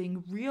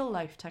amazing real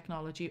life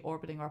technology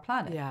orbiting our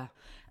planet? Yeah.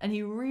 And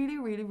he really,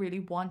 really, really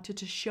wanted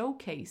to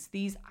showcase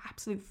these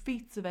absolute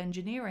feats of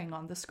engineering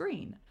on the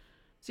screen.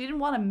 So he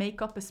didn't want to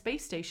make up a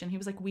space station. He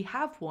was like, we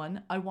have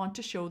one. I want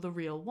to show the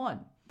real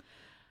one.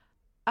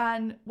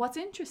 And what's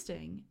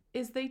interesting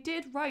is they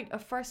did write a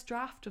first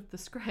draft of the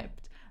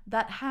script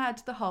that had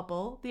the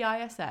Hubble, the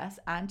ISS,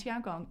 and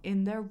Tiangong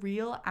in their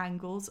real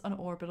angles and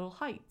orbital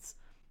heights.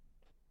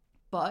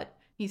 But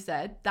he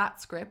said that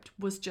script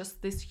was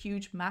just this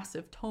huge,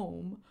 massive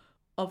tome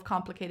of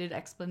complicated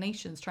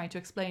explanations trying to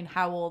explain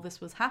how all this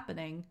was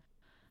happening.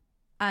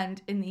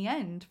 And in the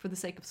end, for the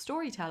sake of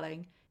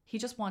storytelling, he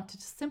just wanted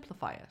to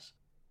simplify it.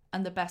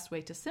 And the best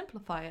way to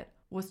simplify it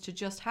was to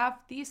just have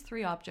these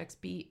three objects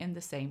be in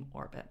the same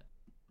orbit.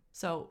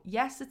 So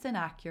yes, it's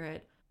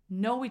inaccurate.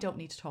 No, we don't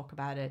need to talk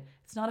about it.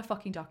 It's not a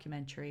fucking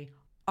documentary.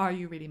 Are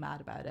you really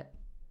mad about it?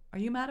 Are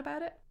you mad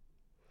about it?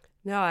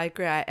 No, I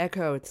agree. I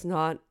echo. It's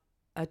not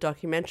a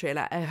documentary. And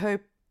I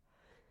hope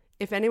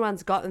if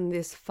anyone's gotten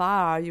this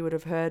far, you would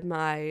have heard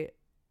my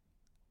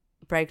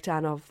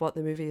breakdown of what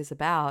the movie is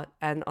about.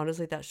 And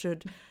honestly, that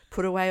should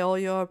put away all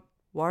your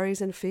worries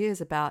and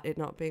fears about it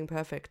not being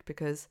perfect,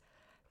 because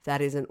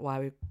that isn't why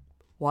we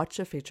watch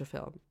a feature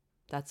film.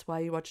 That's why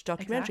you watch a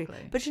documentary.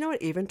 Exactly. But you know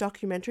what? Even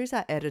documentaries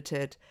are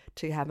edited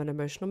to have an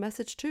emotional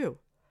message too.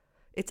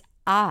 It's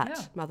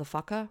art,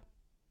 motherfucker.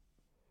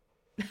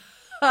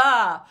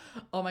 Oh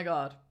my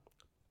God.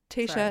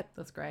 T-shirt. Sorry,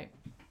 that's great.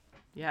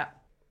 Yeah.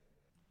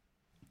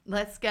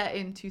 Let's get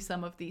into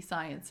some of the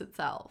science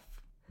itself.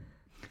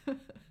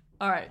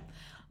 All right.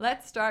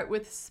 Let's start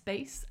with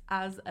space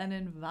as an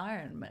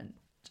environment.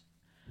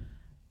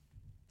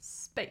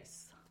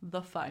 Space,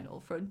 the final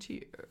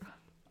frontier.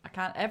 I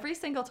can't, every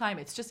single time,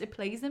 it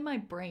plays in my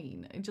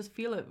brain. I just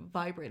feel it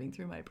vibrating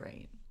through my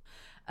brain.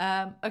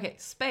 Okay,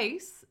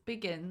 space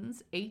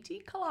begins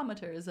 80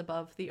 kilometers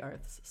above the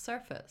Earth's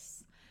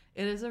surface.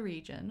 It is a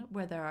region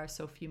where there are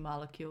so few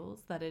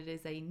molecules that it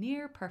is a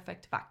near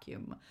perfect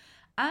vacuum.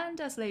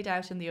 And as laid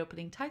out in the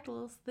opening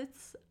titles,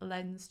 this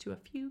lends to a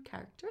few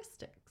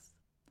characteristics.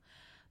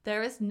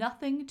 There is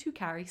nothing to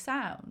carry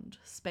sound.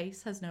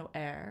 Space has no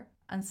air,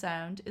 and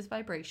sound is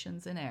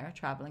vibrations in air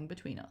traveling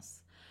between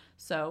us.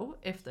 So,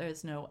 if there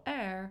is no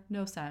air,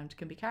 no sound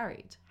can be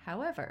carried.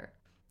 However,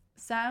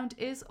 sound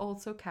is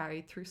also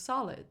carried through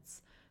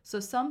solids. So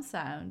some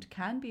sound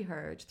can be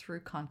heard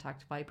through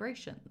contact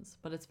vibrations,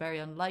 but it's very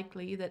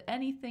unlikely that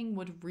anything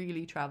would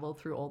really travel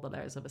through all the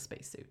layers of a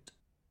spacesuit.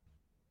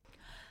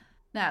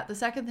 Now, the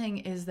second thing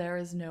is there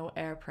is no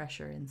air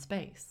pressure in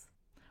space.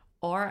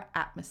 Our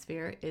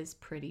atmosphere is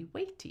pretty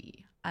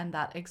weighty, and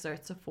that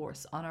exerts a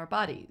force on our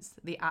bodies,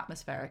 the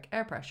atmospheric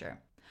air pressure.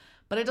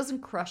 But it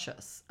doesn't crush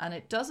us, and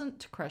it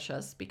doesn't crush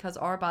us because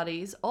our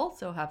bodies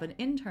also have an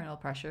internal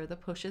pressure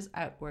that pushes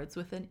outwards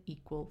with an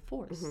equal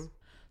force. Mm-hmm.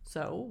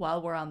 So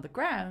while we're on the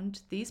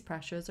ground, these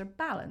pressures are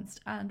balanced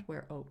and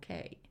we're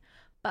okay.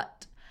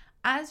 But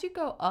as you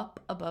go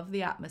up above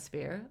the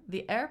atmosphere,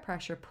 the air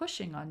pressure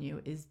pushing on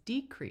you is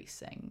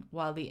decreasing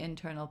while the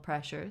internal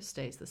pressure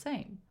stays the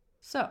same.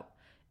 So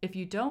if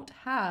you don't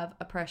have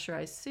a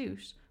pressurized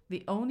suit,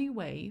 the only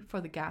way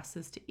for the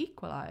gases to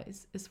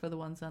equalize is for the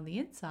ones on the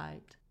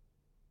inside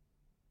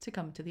to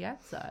come to the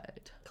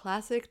outside.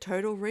 Classic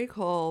Total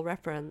Recall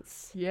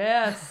reference.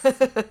 Yes.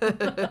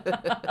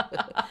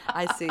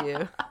 I see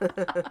you.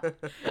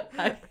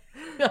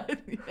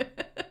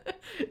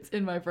 It's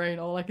in my brain.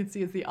 All I can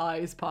see is the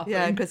eyes popping.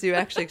 Yeah, because you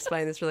actually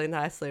explained this really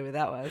nicely with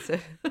that one. So.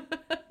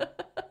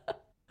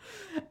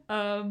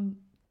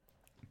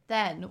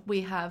 Then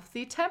we have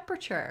the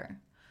temperature.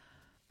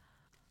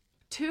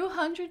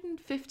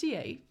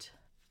 258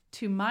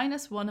 to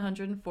minus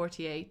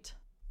 148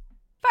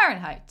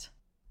 Fahrenheit.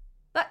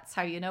 That's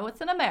how you know it's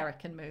an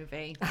American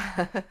movie.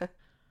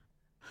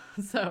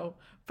 So,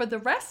 for the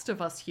rest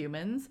of us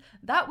humans,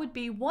 that would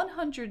be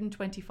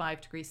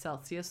 125 degrees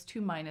Celsius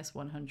to minus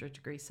 100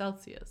 degrees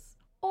Celsius.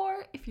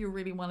 Or, if you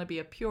really want to be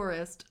a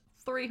purist,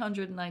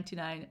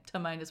 399 to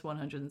minus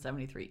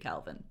 173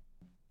 Kelvin.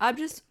 I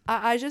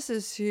just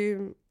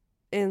assume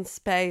in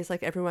space,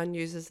 like, everyone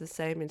uses the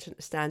same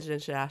standard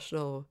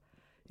international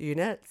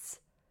units.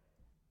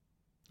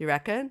 You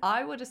reckon?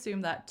 I would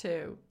assume that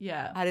too.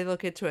 Yeah. How do you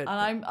look into it?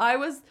 And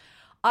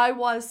I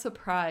was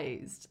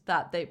surprised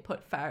that they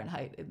put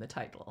Fahrenheit in the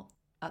title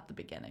at the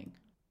beginning.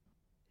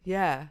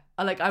 Yeah.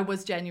 Like, I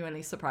was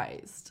genuinely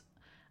surprised.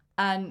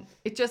 And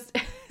it's just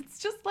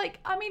like,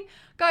 I mean,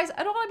 guys,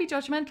 I don't want to be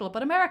judgmental,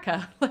 but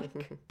America,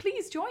 like,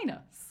 please join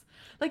us.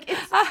 Like,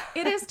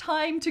 it is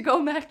time to go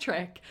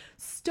metric.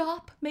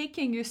 Stop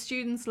making your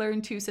students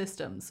learn two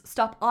systems.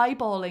 Stop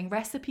eyeballing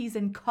recipes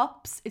in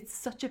cups. It's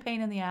such a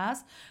pain in the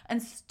ass. And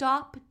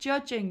stop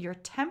judging your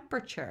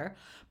temperature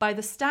by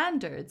the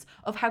standards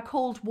of how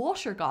cold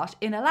water got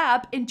in a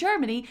lab in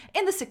Germany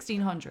in the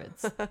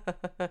 1600s.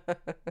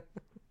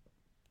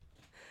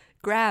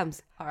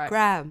 Grams. All right.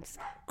 Grams.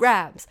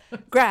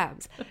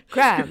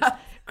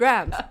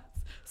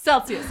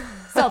 Celsius.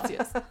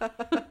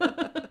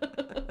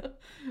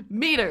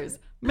 Meters.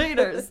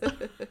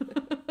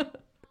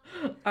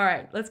 All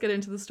right, let's get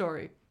into the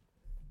story.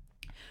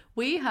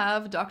 We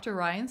have Dr.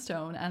 Ryan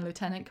Stone and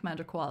Lieutenant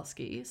Commander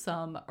Kowalski,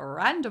 some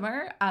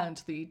randomer,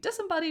 and the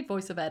disembodied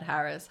voice of Ed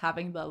Harris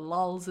having the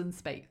lulls in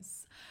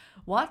space.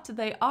 What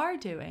they are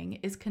doing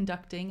is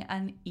conducting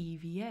an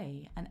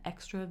EVA, an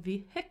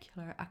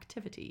extravehicular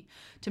activity,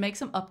 to make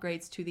some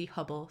upgrades to the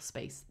Hubble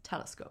Space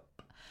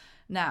Telescope.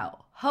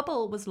 Now,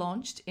 Hubble was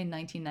launched in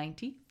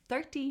 1990,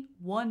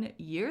 31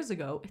 years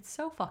ago. It's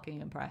so fucking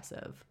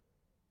impressive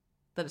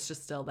that it's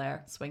just still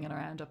there, swinging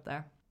around up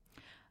there.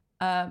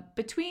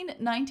 Between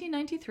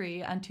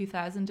 1993 and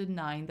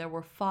 2009, there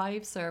were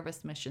 5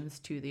 service missions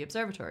to the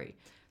observatory.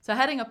 So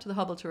heading up to the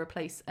Hubble to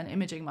replace an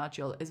imaging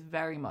module is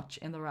very much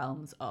in the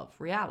realms of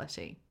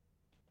reality.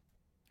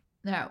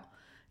 Now,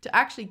 to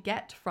actually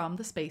get from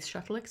the Space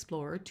Shuttle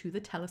Explorer to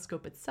the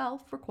telescope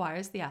itself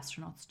requires the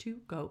astronauts to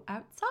go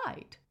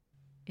outside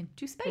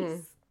into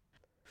space.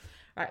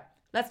 All right,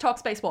 let's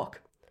talk spacewalk.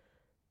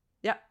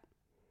 Yep.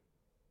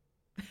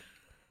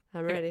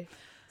 I'm ready.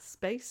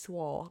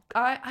 Spacewalk.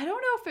 I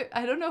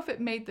don't know if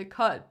it made the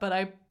cut, but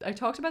I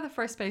talked about the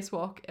first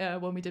spacewalk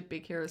when we did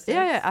Big Hero 6.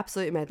 Yeah,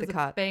 absolutely made the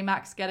cut.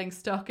 Baymax getting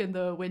stuck in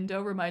the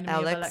window reminded me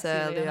of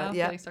Alexei Leonov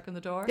getting stuck in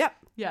the door. Yep.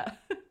 Yeah.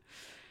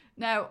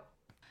 Now,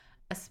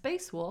 a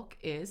spacewalk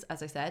is,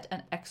 as I said,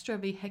 an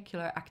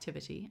extravehicular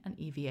activity, an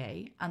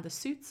EVA, and the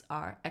suits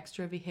are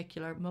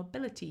extravehicular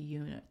mobility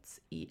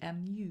units,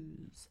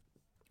 EMUs.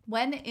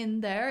 When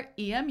in their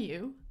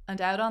EMU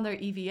and out on their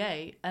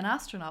EVA, an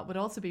astronaut would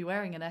also be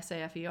wearing an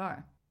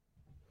SAFER.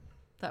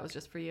 That was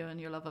just for you and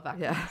your love of acronyms.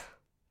 Yeah.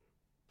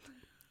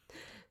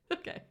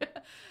 Okay.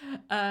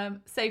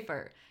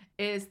 SAFER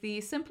is the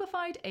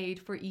Simplified Aid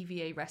for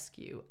EVA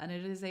Rescue, and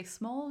it is a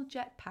small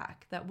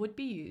jetpack that would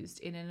be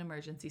used in an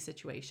emergency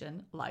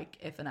situation, like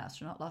if an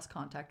astronaut lost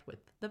contact with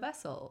the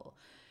vessel.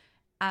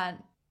 And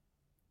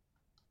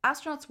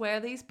astronauts wear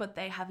these, but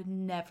they have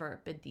never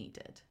been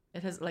needed.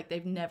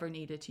 They've never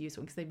needed to use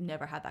one because they've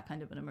never had that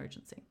kind of an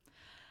emergency.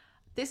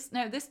 This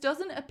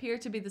doesn't appear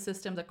to be the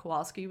system that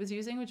Kowalski was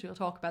using, which we'll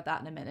talk about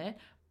that in a minute.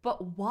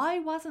 But why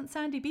wasn't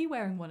Sandy B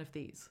wearing one of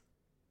these?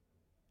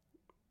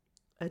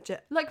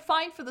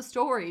 Fine for the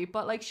story,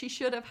 but she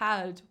should have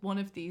had one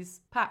of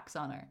these packs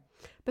on her.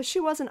 But she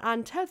wasn't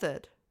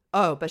untethered.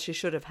 Oh, but she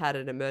should have had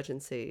an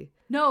emergency.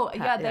 No,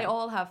 they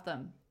all have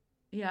them.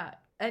 Yeah,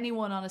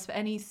 anyone on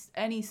any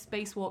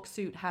spacewalk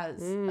suit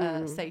has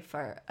a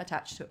SAFER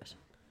attached to it.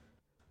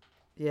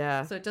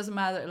 Yeah. So it doesn't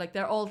matter.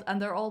 They're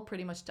all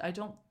pretty much. I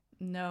don't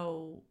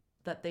know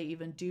that they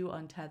even do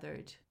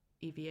untethered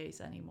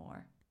EVAs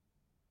anymore.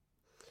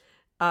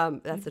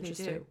 That's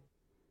interesting.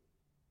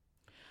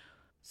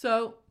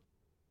 So,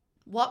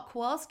 what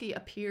Kowalski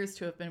appears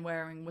to have been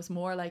wearing was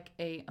more like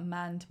a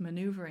manned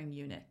maneuvering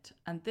unit,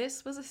 and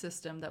this was a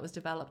system that was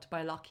developed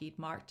by Lockheed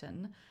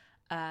Martin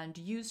and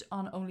used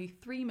on only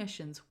 3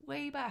 missions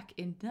way back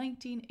in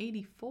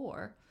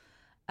 1984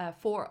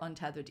 for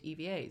untethered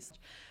EVAs.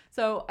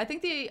 So I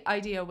think the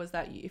idea was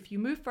that if you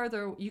move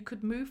further, you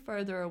could move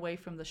further away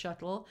from the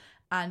shuttle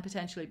and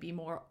potentially be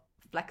more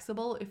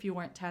flexible if you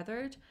weren't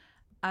tethered.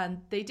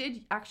 And they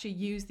did actually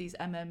use these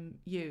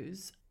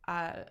MMUs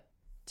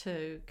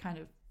to kind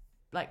of,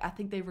 I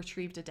think they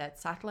retrieved a dead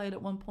satellite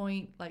at one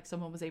point.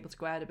 Someone was able to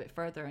go out a bit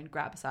further and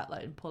grab a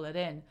satellite and pull it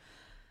in.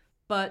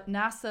 But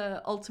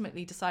NASA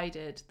ultimately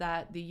decided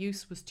that the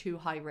use was too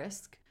high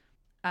risk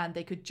and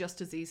they could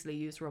just as easily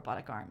use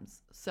robotic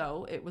arms.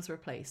 So it was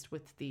replaced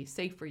with the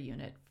SAFER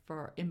unit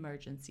for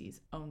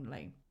emergencies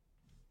only.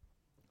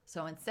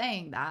 So in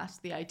saying that,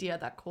 the idea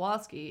that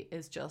Kowalski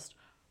is just,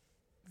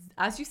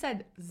 as you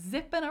said,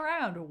 zipping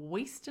around,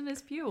 wasting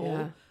his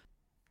fuel,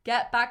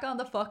 Get back on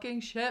the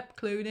fucking ship,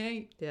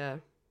 Clooney. Yeah.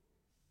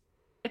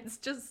 It's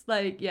just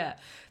like, yeah,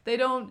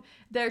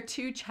 they're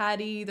too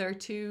chatty, they're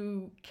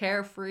too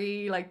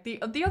carefree. Like the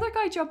other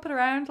guy jumping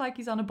around like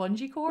he's on a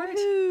bungee cord. Woohoo,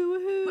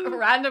 A woohoo.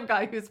 random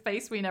guy whose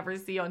face we never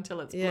see until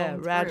it's Yeah,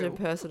 blown random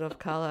through. person of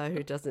color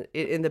who doesn't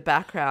in the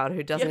background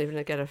who doesn't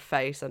even get a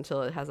face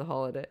until it has a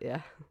hole in it.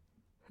 Yeah.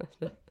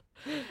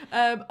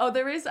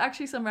 There is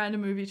actually some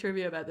random movie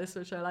trivia about this,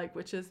 which I like,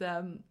 which is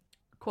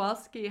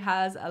Kowalski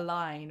has a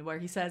line where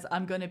he says,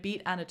 "I'm going to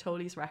beat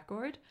Anatoly's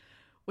record,"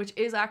 which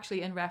is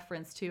actually in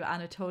reference to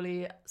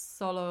Anatoly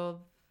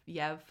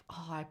Solovyev.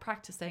 Oh, I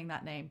practice saying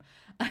that name.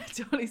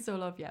 Anatoly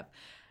Solovyev,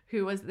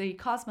 who was the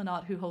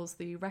cosmonaut who holds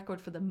the record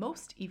for the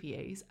most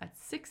EVAs at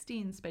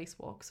 16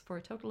 spacewalks for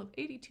a total of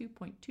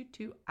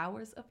 82.22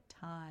 hours of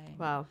time.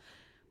 Wow.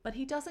 But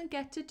he doesn't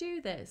get to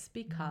do this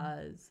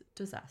because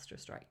disaster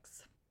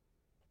strikes.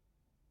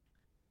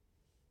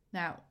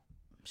 Now,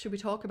 should we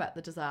talk about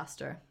the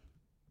disaster?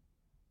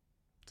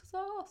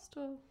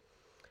 Disaster.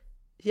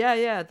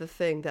 Yeah, the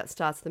thing that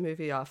starts the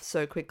movie off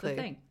so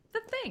quickly. The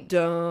thing.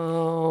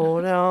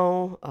 Don't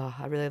know. Oh,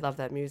 I really love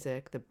that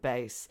music. The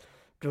bass.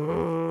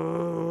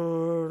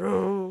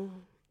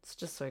 It's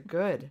just so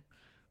good.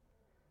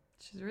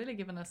 She's really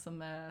given us some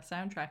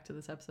soundtrack to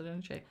this episode,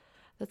 isn't she?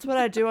 That's what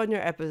I do on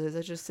your episodes.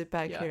 I just sit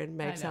back Yeah, here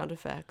and I make know. sound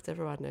effects.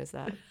 Everyone knows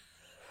that.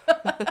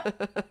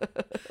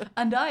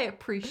 And I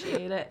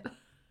appreciate it.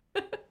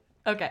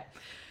 Okay.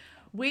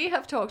 We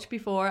have talked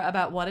before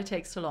about what it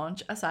takes to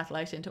launch a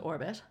satellite into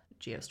orbit.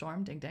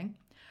 Geostorm, ding ding.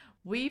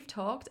 We've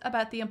talked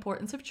about the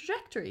importance of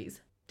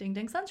trajectories. Ding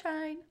ding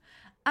sunshine.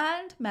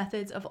 And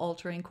methods of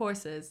altering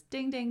courses.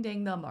 Ding ding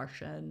ding the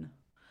Martian.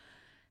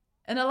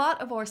 In a lot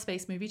of our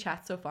space movie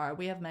chats so far,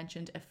 we have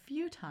mentioned a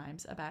few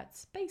times about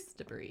space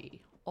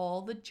debris,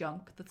 all the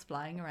junk that's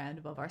flying around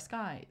above our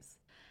skies.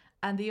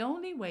 And the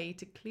only way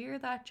to clear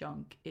that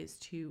junk is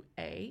to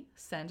A,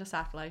 send a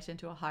satellite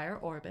into a higher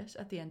orbit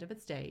at the end of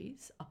its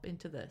days, up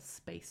into the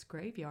space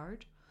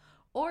graveyard,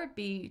 or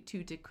B,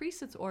 to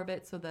decrease its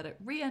orbit so that it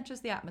re-enters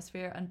the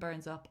atmosphere and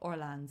burns up or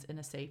lands in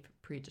a safe,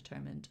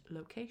 predetermined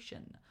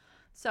location.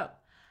 So,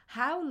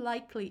 how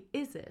likely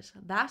is it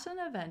that an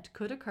event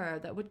could occur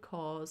that would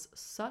cause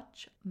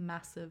such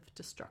massive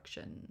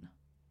destruction?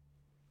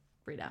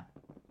 Frida.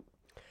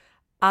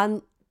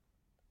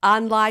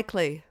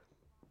 Unlikely.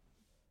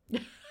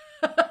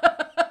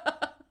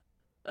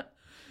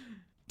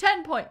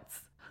 10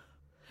 points.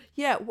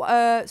 Yeah,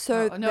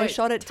 so Oh, no, they wait.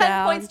 shot it 10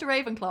 down. points to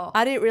Ravenclaw.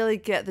 I didn't really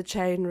get the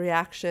chain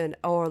reaction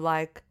or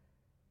like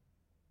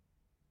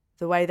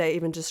the way they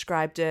even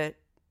described it,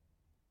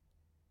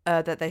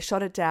 that they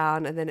shot it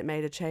down and then it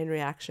made a chain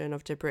reaction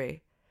of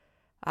debris.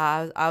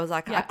 I was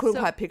like, I Yeah, couldn't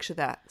so- quite picture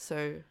that.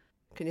 So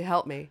can you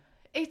help me?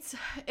 It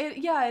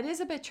is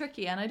a bit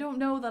tricky, and I don't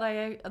know that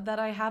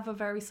I have a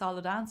very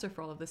solid answer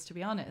for all of this, to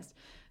be honest.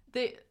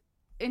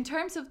 In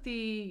terms of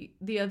the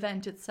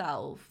event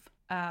itself,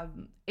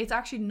 it's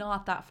actually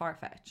not that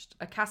far-fetched.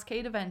 A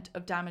cascade event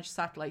of damaged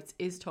satellites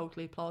is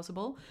totally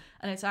plausible,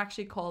 and it's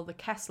actually called the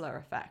Kessler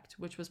effect,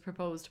 which was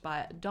proposed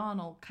by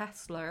Donald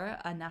Kessler,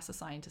 a NASA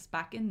scientist,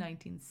 back in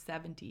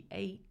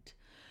 1978.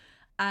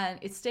 And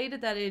it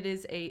stated that it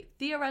is a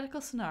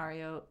theoretical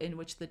scenario in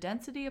which the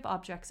density of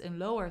objects in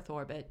low Earth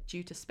orbit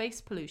due to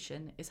space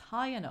pollution is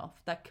high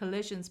enough that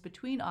collisions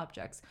between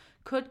objects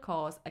could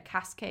cause a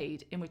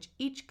cascade in which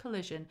each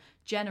collision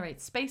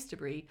generates space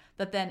debris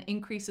that then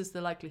increases the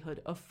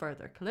likelihood of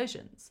further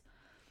collisions.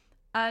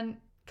 And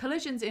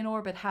collisions in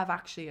orbit have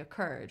actually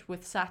occurred,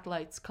 with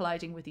satellites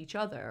colliding with each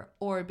other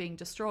or being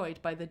destroyed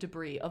by the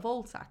debris of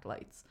old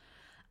satellites.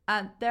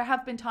 And there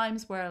have been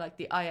times where, like,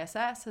 the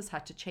ISS has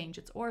had to change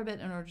its orbit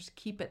in order to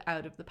keep it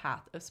out of the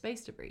path of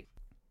space debris.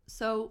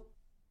 So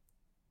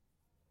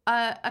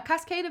a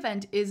cascade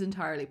event is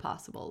entirely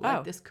possible.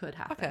 Like, this could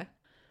happen. Okay.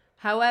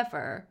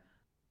 However,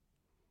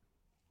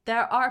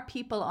 there are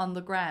people on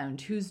the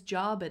ground whose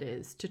job it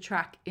is to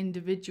track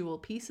individual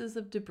pieces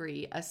of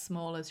debris as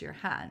small as your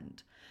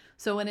hand.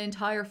 So an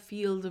entire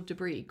field of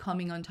debris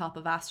coming on top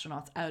of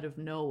astronauts out of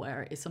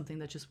nowhere is something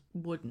that just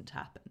wouldn't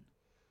happen.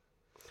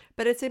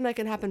 But it seemed like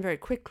it happened very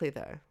quickly,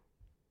 though.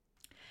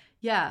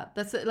 Yeah,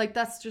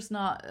 that's just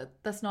not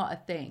a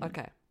thing.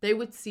 Okay. They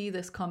would see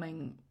this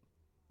coming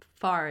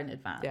far in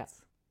advance. Yeah.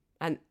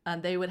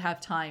 And they would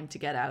have time to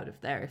get out of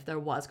there if there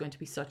was going to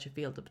be such a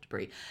field of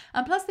debris.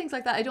 And plus things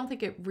like that, I don't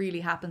think it really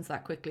happens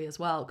that quickly as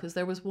well, because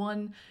there was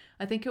one,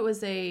 I think it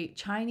was a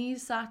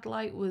Chinese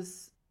satellite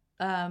was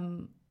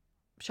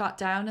shot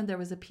down, and there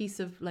was a piece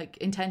of, like,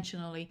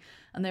 intentionally,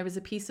 and there was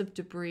a piece of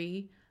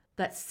debris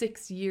that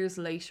 6 years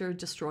later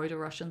destroyed a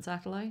Russian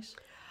satellite.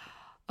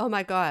 Oh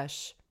my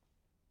gosh.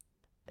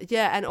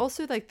 Yeah, and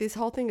also, like, this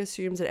whole thing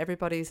assumes that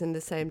everybody's in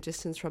the same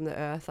distance from the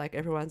Earth, like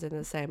everyone's in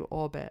the same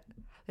orbit.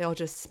 They're all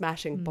just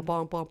smashing bong,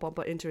 bong, bong,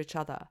 bong into each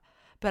other.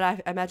 But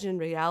I imagine in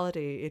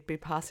reality, it'd be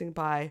passing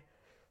by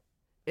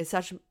in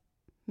such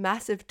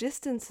massive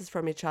distances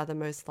from each other,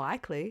 most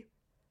likely.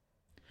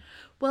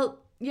 Well,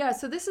 yeah,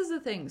 so this is the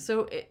thing.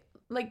 So,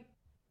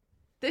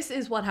 this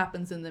is what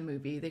happens in the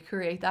movie. They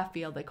create that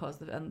field,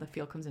 and the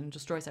field comes in and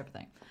destroys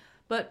everything.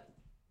 But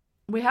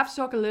we have to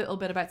talk a little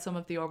bit about some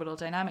of the orbital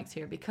dynamics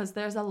here, because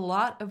there's a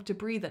lot of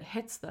debris that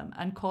hits them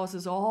and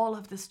causes all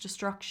of this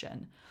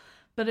destruction.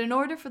 But in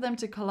order for them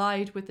to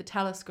collide with the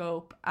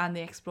telescope and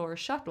the Explorer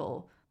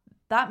shuttle,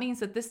 that means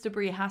that this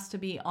debris has to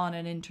be on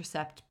an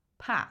intercept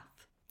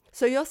path.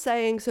 So you're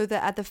saying that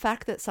at the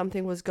fact that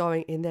something was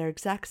going in their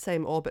exact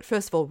same orbit,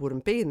 first of all, it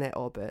wouldn't be in their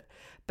orbit,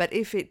 but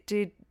if it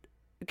did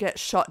get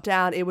shot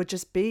down, it would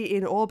just be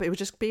in orbit. It would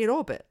just be in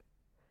orbit.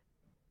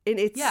 In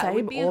its same it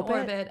would be orbit. in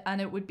orbit, and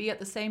it would be at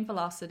the same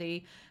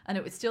velocity, and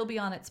it would still be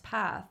on its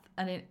path,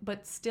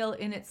 but still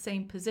in its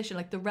same position.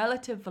 Like the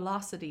relative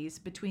velocities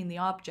between the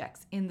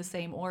objects in the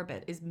same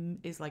orbit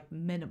is like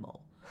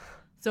minimal,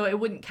 so it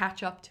wouldn't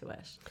catch up to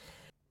it.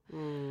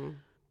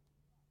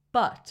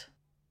 But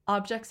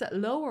objects at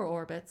lower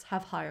orbits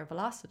have higher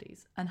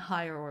velocities, and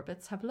higher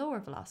orbits have lower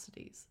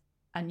velocities,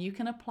 and you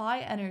can apply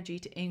energy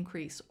to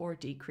increase or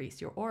decrease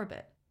your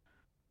orbit.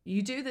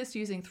 You do this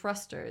using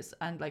thrusters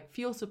and like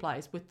fuel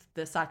supplies with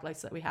the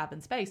satellites that we have in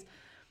space.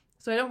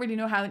 So I don't really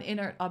know how an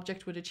inert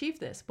object would achieve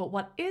this, but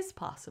what is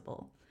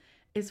possible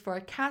is for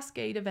a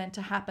cascade event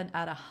to happen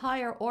at a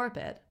higher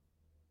orbit,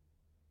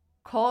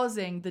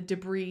 causing the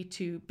debris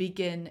to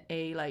begin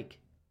a like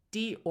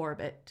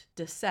deorbit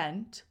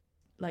descent,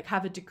 like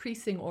have a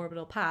decreasing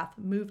orbital path,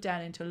 move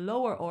down into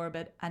lower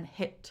orbit and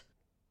hit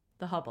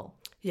the Hubble.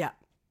 Yeah.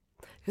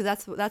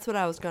 Because that's what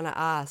I was going to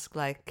ask.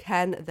 Like,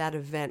 can that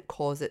event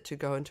cause it to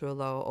go into a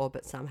lower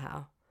orbit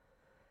somehow?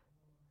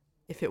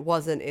 If it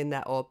wasn't in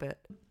that orbit.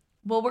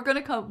 Well, we're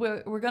going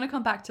to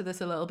come back to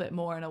this a little bit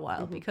more in a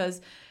while,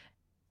 because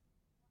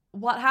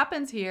what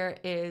happens here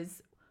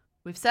is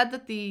we've said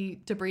that the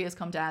debris has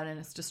come down and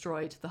it's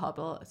destroyed the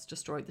Hubble, it's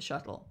destroyed the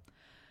shuttle.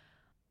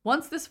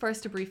 Once this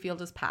first debris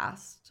field is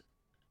passed,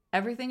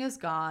 everything is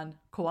gone.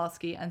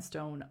 Kowalski and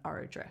Stone are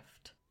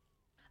adrift.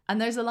 And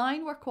there's a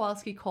line where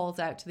Kowalski calls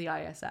out to the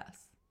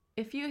ISS,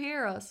 "If you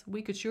hear us,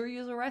 we could sure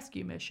use a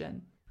rescue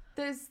mission."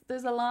 There's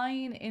a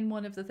line in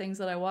one of the things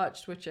that I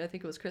watched, which I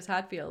think it was Chris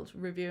Hadfield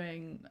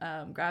reviewing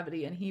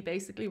Gravity, and he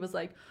basically was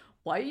like,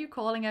 "Why are you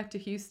calling out to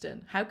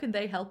Houston? How can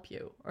they help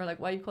you?" Or like,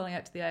 "Why are you calling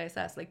out to the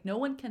ISS? Like, no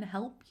one can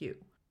help you."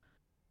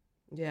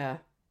 Yeah.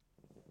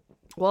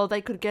 Well,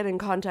 they could get in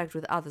contact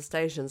with other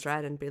stations,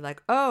 right? And be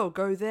like, "Oh,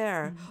 go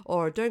there,"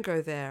 or "Don't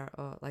go there,"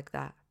 or like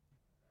that.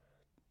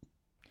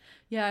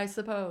 Yeah, I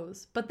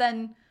suppose. But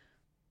then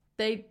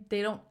they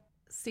don't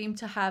seem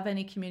to have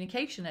any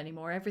communication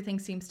anymore. Everything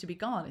seems to be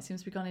gone. It seems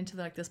to be gone into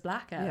like this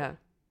blackout. Yeah.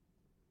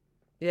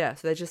 Yeah,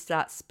 so they just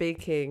start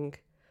speaking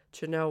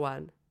to no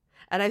one.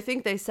 And I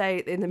think they say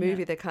in the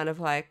movie, they're kind of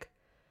like,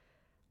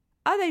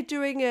 are they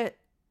doing it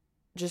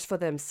just for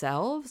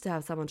themselves to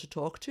have someone to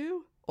talk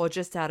to? Or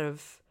just out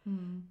of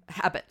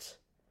habit?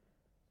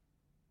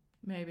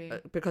 Maybe.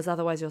 Because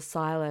otherwise you're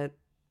silent.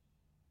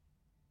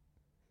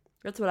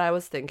 That's what I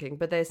was thinking.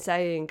 But they're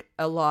saying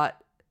a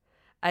lot.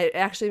 It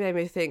actually made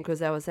me think, because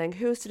they were saying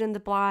Houston in the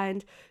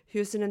blind,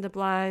 Houston in the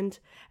blind.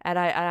 And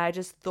I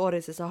just thought,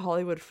 is this a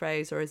Hollywood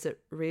phrase or is it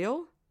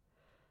real?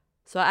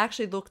 So I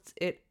actually looked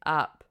it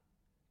up.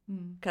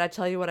 Can I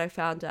tell you what I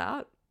found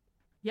out?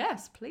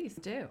 Yes, please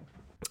do.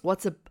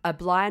 What's a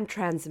blind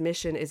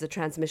transmission is a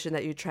transmission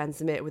that you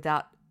transmit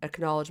without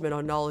acknowledgement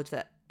or knowledge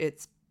that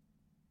it's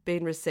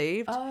been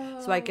received.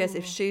 So I guess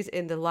if she's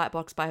in the light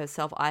box by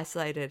herself,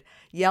 isolated,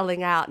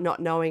 yelling out, not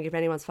knowing if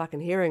anyone's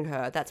fucking hearing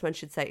her, that's when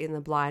she'd say in the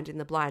blind.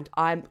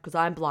 Because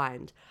I'm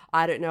blind.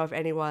 I don't know if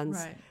anyone's,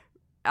 Right.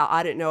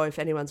 I don't know if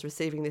anyone's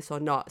receiving this or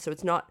not. So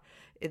it's not,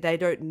 they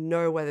don't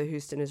know whether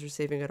Houston is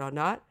receiving it or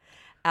not.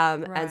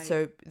 And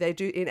so they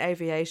do in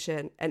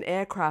aviation, an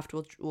aircraft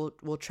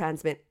will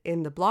transmit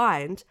in the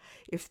blind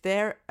if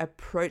they're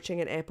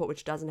approaching an airport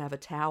which doesn't have a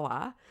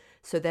tower.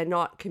 So they're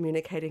not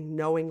communicating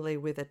knowingly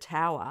with a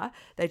tower.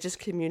 They're just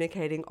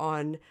communicating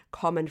on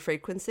common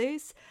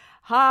frequencies.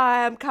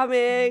 Hi, I'm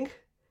coming.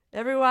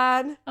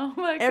 Everyone. Oh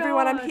my God.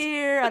 Everyone, I'm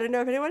here. I don't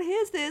know if anyone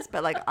hears this,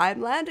 but like I'm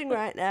landing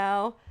right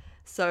now.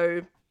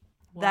 So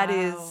that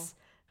is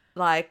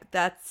like,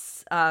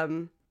 that's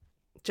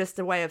just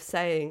a way of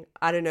saying,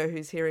 I don't know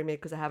who's hearing me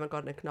because I haven't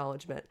got an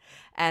acknowledgement.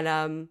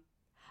 And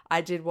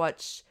I did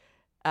watch...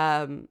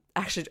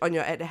 actually on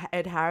your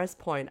Ed Harris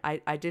point,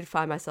 I did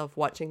find myself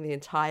watching the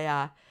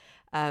entire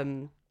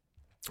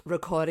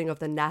recording of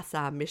the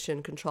NASA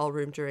mission control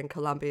room during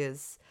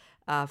Columbia's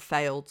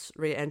failed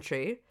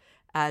re-entry,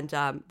 and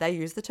they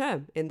used the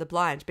term in the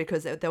blind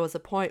because there was a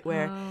point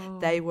where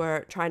they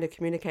were trying to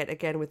communicate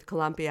again with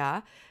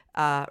Columbia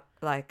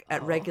like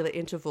at regular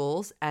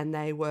intervals, and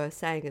they were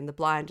saying in the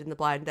blind.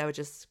 They were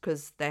just,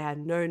 because they had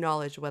no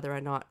knowledge whether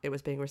or not it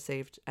was being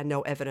received and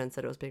no evidence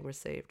that it was being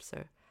received.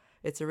 So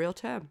it's a real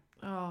term.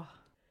 Oh,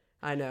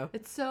 I know.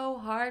 it's so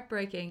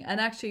heartbreaking. And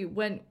actually,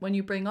 when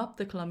you bring up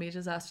the Columbia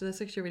disaster,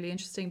 that's actually really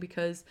interesting,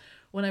 because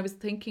when I was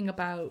thinking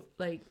about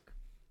like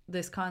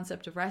this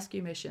concept of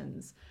rescue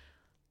missions,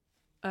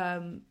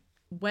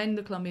 when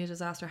the Columbia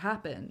disaster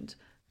happened,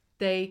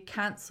 they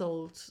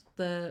cancelled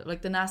the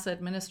NASA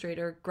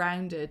administrator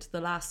grounded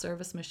the last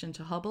service mission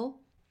to Hubble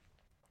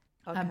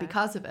And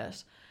because of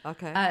it,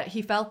 Okay.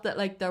 he felt that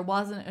like there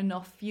wasn't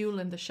enough fuel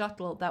in the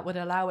shuttle that would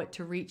allow it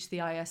to reach the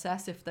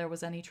ISS if there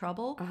was any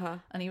trouble.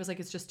 And he was like,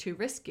 it's just too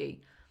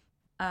risky.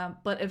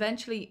 But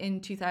eventually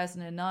in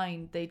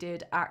 2009, they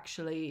did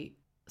actually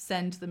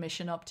send the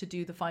mission up to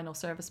do the final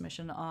service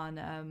mission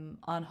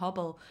on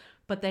Hubble.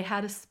 But they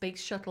had a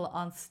space shuttle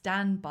on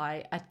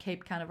standby at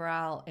Cape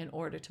Canaveral in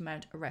order to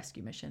mount a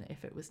rescue mission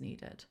if it was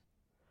needed.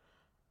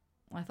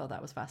 I thought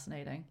that was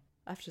fascinating.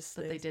 I've just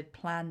That they sneezed. did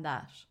plan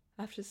that.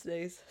 I have to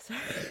sneeze. Sorry.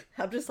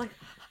 I'm just like,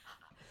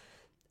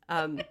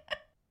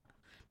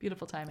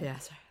 Beautiful timing. yeah.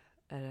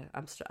 Sorry.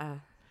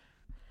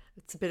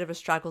 It's a bit of a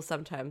struggle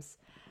sometimes,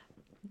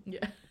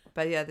 Yeah.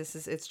 but yeah,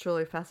 it's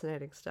truly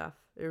fascinating stuff.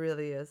 It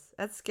really is.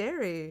 That's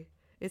scary.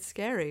 It's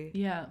scary.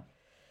 Yeah.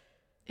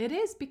 It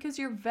is, because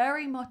you're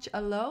very much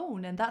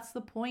alone, and that's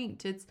the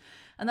point.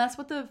 And that's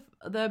what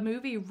the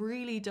movie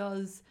really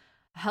does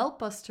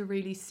help us to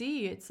really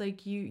see. It's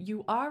like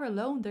you are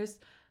alone. There's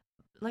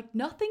like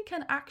nothing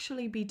can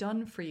actually be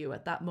done for you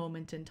at that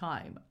moment in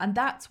time. And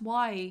that's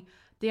why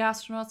the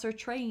astronauts are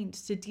trained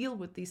to deal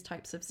with these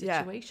types of Yeah.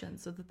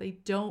 situations, so that they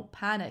don't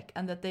panic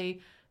and that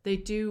they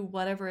do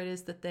whatever it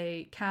is that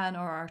they can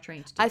or are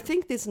trained to do. I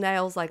think this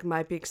nails like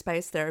my big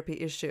space therapy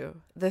issue.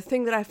 The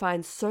thing that I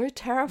find so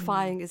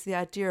terrifying is the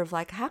idea of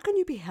like, how can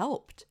you be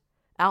helped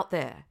out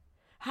there?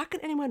 How can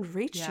anyone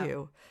reach Yeah.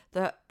 you?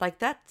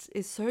 That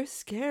is so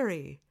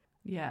scary.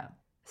 Yeah.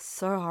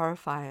 So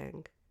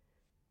horrifying.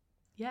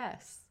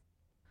 Yes.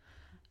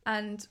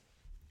 And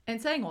in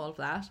saying all of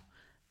that,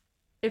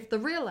 if the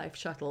real life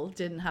shuttle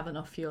didn't have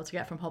enough fuel to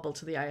get from Hubble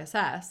to the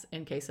ISS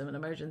in case of an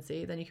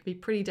emergency, then you could be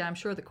pretty damn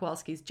sure that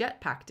Kowalski's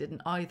jetpack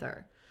didn't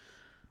either.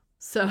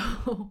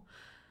 So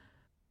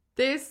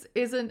this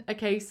isn't a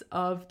case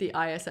of the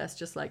ISS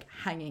just like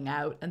hanging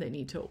out and they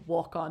need to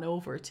walk on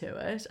over to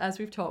it, as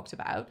we've talked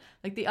about.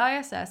 Like the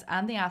ISS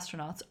and the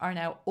astronauts are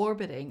now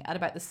orbiting at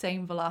about the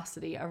same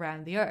velocity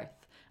around the Earth.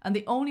 And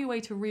the only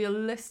way to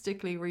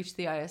realistically reach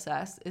the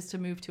ISS is to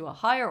move to a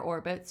higher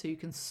orbit so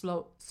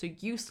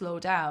you slow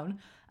down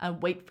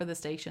and wait for the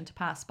station to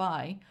pass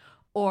by,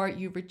 or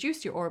you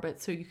reduce your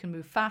orbit so you can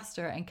move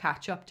faster and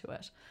catch up to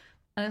it.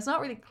 And it's not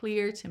really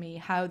clear to me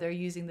how they're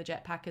using the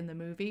jetpack in the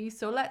movie,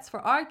 so let's, for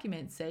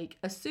argument's sake,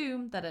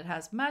 assume that it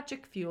has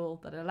magic fuel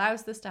that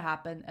allows this to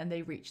happen and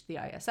they reach the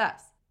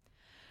ISS.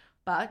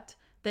 But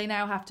they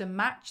now have to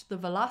match the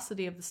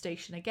velocity of the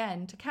station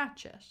again to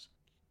catch it.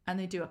 And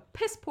they do a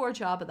piss poor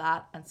job of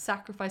that and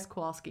sacrifice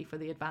Kowalski for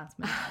the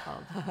advancement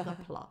of the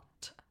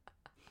plot.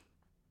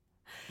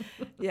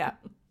 Yeah.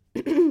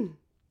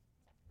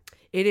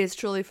 It is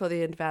truly for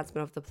the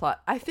advancement of the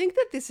plot. I think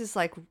that this is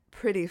like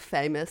pretty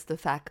famous, the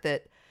fact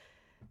that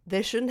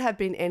there shouldn't have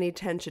been any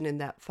tension in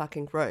that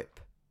fucking rope.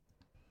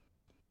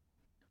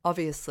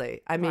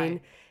 Obviously. I mean,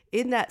 Right.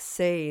 in that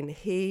scene,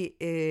 he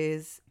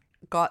is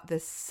got the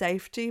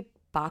safety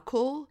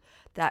buckle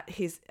that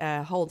he's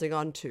holding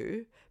on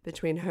to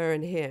between her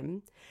and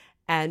him,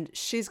 and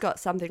she's got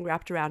something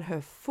wrapped around her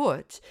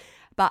foot,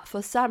 but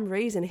for some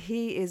reason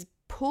he is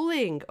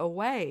pulling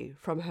away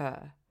from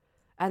her.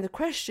 And the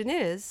question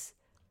is,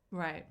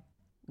 Right.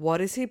 what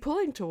is he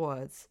pulling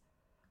towards?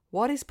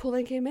 What is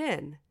pulling him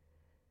in?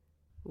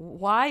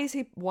 Why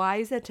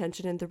is there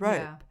tension in the rope?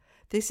 Yeah.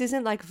 This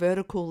isn't like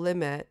Vertical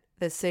Limit,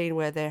 the scene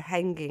where they're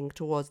hanging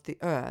towards the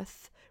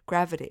earth,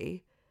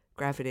 gravity,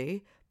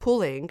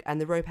 pulling,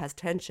 and the rope has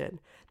tension.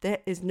 There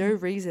is no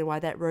reason why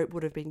that rope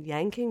would have been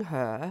yanking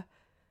her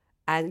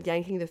and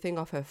yanking the thing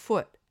off her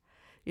foot.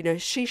 You know,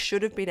 she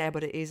should have been able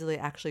to easily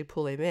actually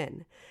pull him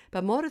in.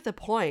 But more to the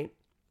point,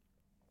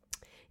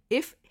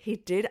 if he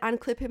did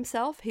unclip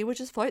himself, he would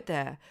just float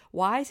there.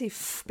 Why is he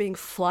being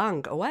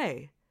flung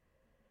away?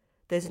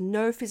 There's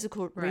no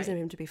physical reason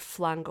for him to be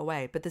flung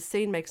away. But the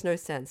scene makes no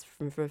sense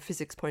from a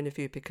physics point of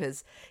view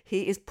because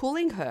he is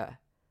pulling her.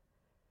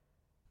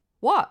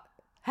 What?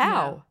 How?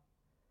 Yeah.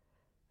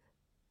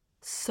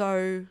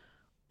 So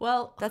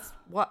Well, that's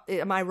what.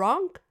 Am I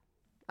wrong?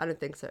 I don't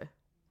think so.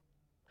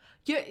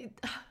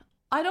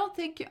 I don't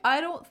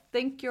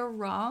think you're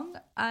wrong,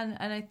 and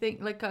I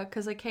think like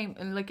because I came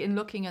like in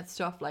looking at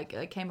stuff, like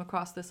I came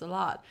across this a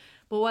lot.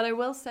 But what I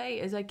will say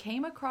is I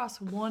came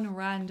across one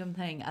random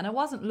thing, and I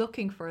wasn't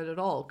looking for it at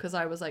all because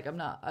I was like, I'm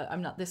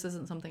not. This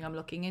isn't something I'm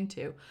looking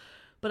into.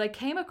 But I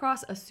came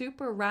across a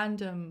super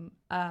random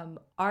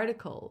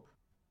article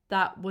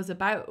that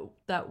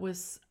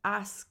was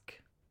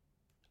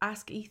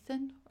Ask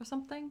Ethan or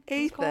something. it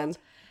was Ethan. called.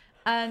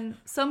 And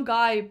some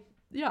guy,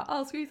 yeah,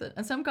 Ask Ethan.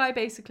 And some guy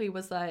basically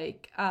was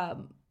like,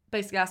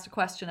 basically asked a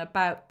question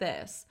about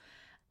this.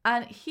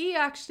 And he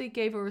actually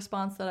gave a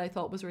response that I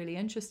thought was really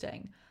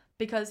interesting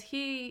because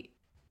he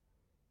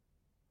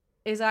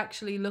is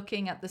actually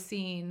looking at the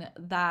scene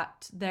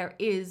that there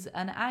is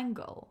an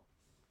angle.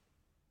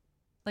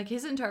 Like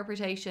his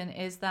interpretation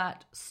is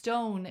that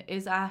Stone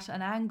is at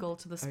an angle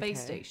to the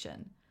space Okay.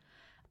 station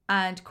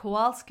and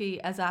Kowalski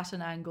is at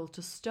an angle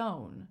to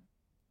Stone.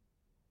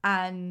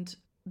 And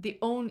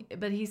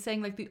but he's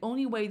saying like the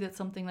only way that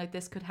something like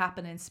this could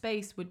happen in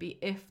space would be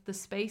if the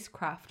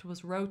spacecraft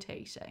was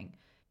rotating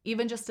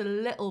even just a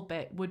little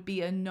bit, would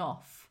be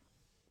enough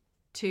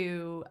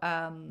to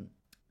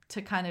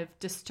kind of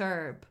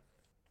disturb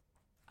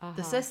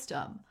the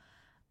system.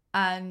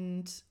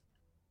 And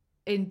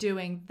in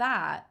doing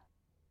that,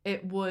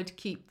 it would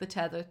keep the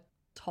tether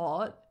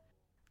taut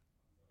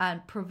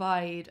and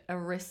provide a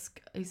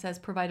risk, he says,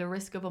 provide a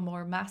risk of a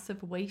more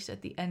massive weight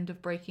at the end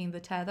of breaking the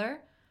tether.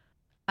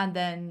 And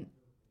then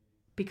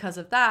because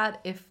of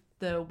that, if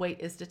the weight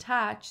is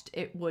detached,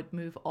 it would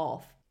move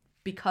off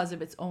because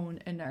of its own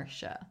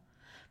inertia.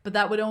 But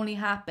that would only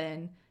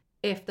happen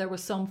if there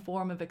was some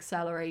form of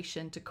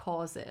acceleration to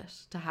cause it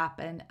to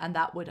happen, and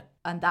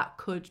that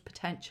could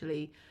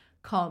potentially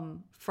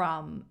come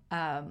from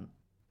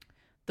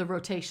the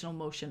rotational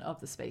motion of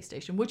the space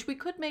station, which we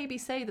could maybe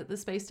say that the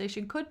space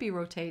station could be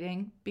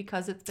rotating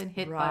because it's been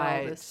hit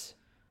by all this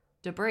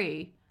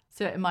debris.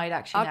 So it might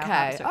actually now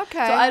have a start.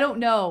 Okay. So I don't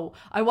know.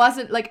 I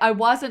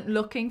wasn't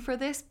looking for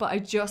this, but I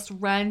just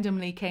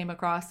randomly came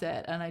across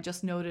it and I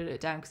just noted it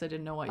down because I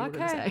didn't know what you were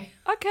going to say.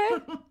 Okay.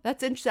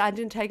 That's interesting. I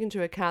didn't take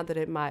into account that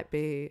it might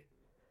be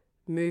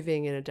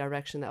moving in a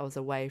direction that was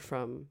away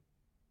from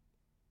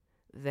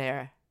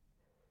their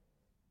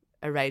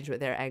arrangement,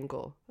 their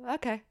angle.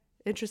 Okay.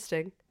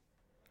 Interesting.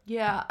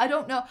 Yeah, I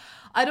don't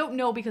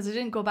know because I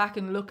didn't go back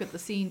and look at the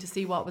scene to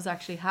see what was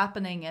actually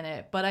happening in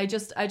it. But I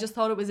just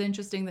thought it was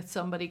interesting that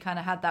somebody kind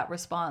of had that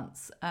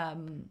response,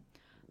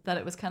 that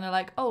it was kind of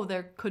like, oh,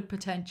 there could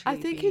potentially. I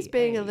think he's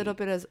being a little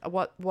bit as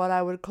what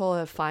I would call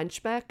a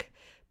Feinschmeck,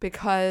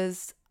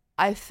 because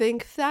I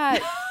think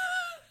that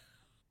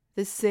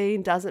the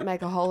scene doesn't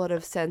make a whole lot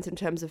of sense in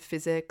terms of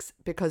physics,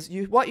 because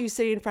what you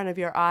see in front of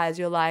your eyes,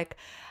 you're like,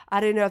 I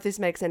don't know if this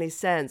makes any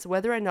sense.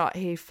 Whether or not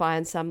he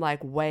finds some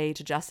like way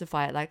to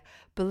justify it, like,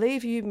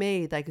 believe you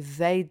me, like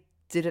they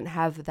didn't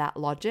have that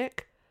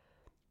logic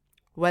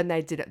when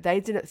they did it. They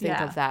didn't think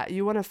of that.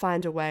 You want to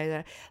find a way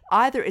that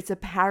either it's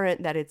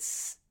apparent that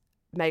it's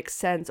makes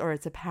sense or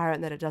it's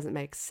apparent that it doesn't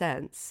make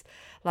sense.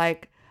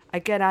 Like,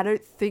 again, I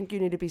don't think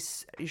you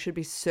should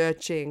be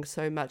searching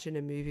so much in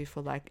a movie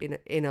for like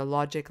in a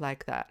logic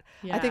like that.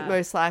 I think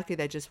most likely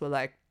they just were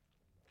like,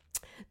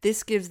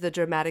 this gives the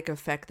dramatic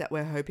effect that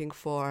we're hoping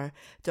for.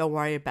 Don't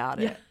worry about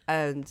it.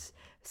 And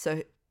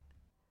so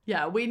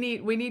we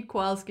need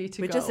Kowalski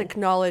to we go. just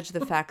acknowledge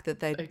the fact that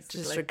they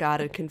Basically.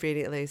 disregarded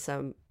conveniently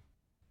some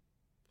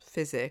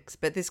physics.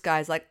 But this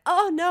guy's like,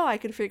 oh no, I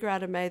can figure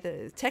out a way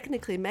that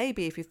technically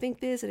maybe if you think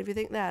this and if you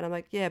think that. I'm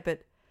like, yeah,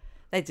 but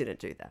they didn't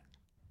do that.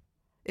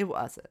 It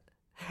wasn't.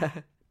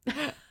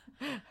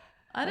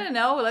 I don't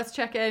know. Let's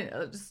check in.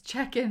 Just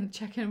check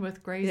in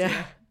with Gracie.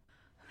 Yeah.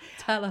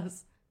 Tell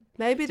us.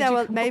 Maybe Did they you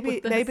were come up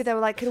with maybe this? they were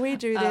like, can we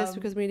do this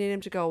because we need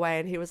him to go away?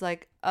 And he was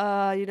like,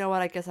 you know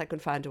what? I guess I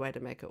could find a way to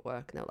make it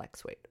work. And they were like,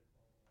 sweet.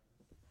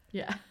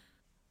 Yeah.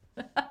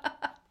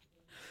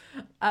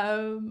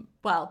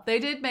 Well, they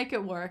did make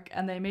it work,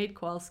 and they made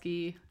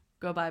Kowalski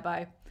go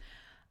bye-bye.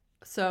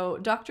 So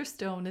Dr.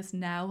 Stone is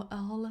now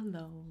all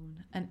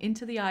alone, and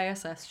into the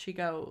ISS she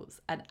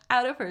goes, and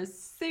out of her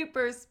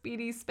super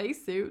speedy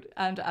spacesuit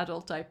and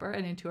adult diaper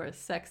and into her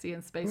sexy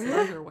and space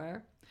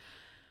underwear.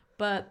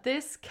 But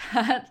this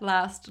can't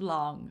last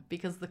long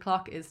because the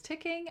clock is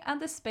ticking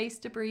and the space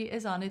debris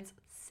is on its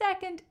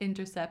second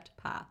intercept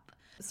path.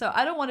 So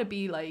I don't want to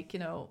be like,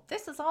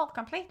 this is all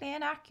completely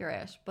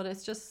inaccurate, but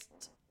it's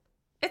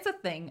a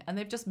thing, and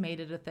they've just made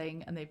it a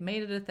thing, and they've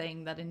made it a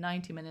thing that in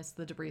 90 minutes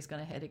the debris is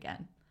going to hit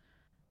again.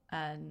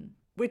 And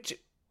Which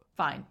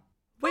fine.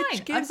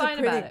 gives a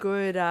pretty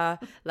good,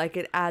 like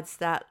it adds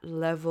that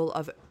level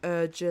of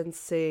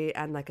urgency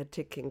and like a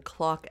ticking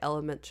clock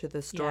element to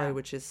the story,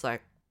 which is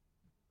like,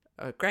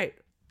 great.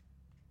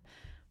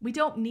 We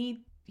don't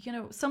need,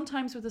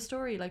 sometimes with a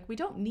story, like we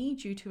don't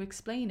need you to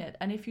explain it.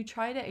 And if you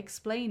try to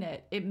explain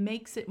it, it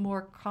makes it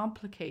more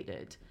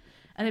complicated.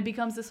 And it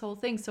becomes this whole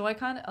thing. So I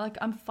kind of like,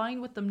 I'm fine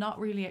with them not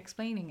really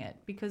explaining it,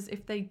 because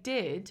if they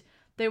did,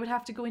 they would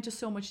have to go into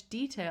so much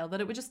detail that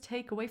it would just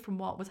take away from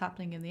what was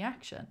happening in the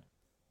action.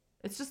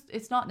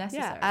 It's not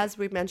necessary. Yeah, as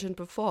we mentioned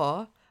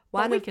before,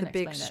 one we of the can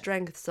big explain it.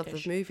 strengths of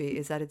the movie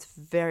is that it's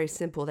very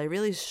simple. They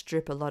really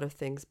strip a lot of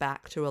things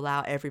back to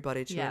allow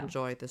everybody to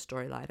enjoy the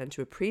storyline and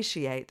to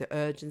appreciate the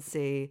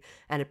urgency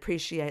and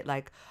appreciate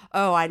like,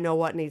 oh, I know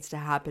what needs to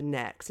happen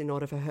next in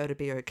order for her to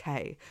be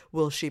okay.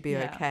 Will she be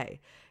okay?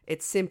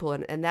 It's simple,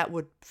 and that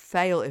would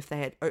fail if they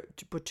had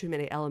put too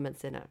many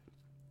elements in it.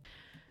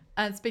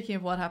 And speaking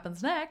of what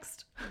happens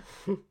next,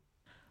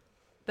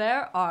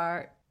 there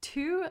are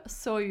 2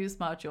 Soyuz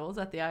modules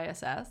at the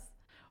ISS.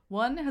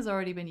 One has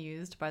already been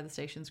used by the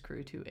station's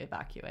crew to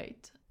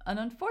evacuate. And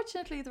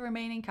unfortunately, the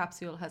remaining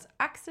capsule has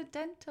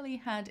accidentally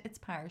had its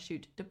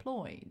parachute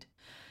deployed.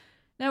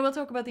 Now, we'll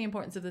talk about the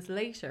importance of this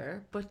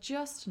later, but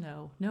just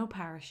know no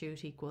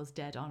parachute equals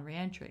dead on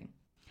re-entry.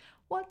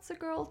 What's a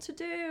girl to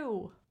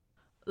do?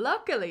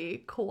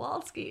 Luckily,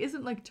 Kowalski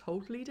isn't like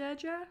totally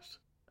dead yet.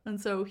 And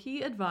so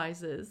he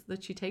advises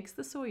that she takes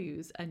the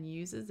Soyuz and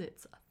uses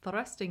its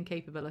thrusting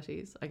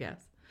capabilities, I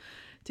guess,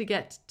 to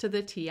get to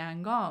the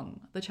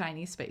Tiangong, the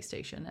Chinese space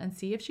station, and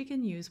see if she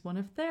can use one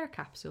of their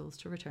capsules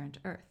to return to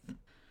Earth.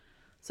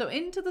 So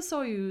into the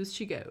Soyuz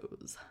she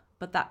goes.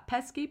 But that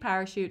pesky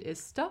parachute is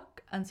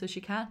stuck, and so she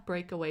can't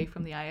break away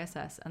from the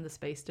ISS, and the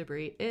space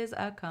debris is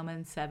a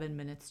common 7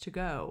 minutes to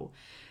go.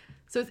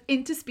 So it's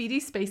into Speedy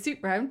Spacesuit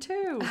round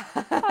 2.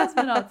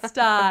 Cosmonaut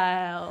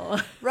style.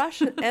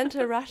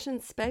 Enter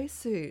Russian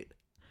spacesuit.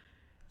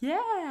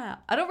 Yeah.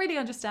 I don't really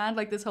understand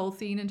like this whole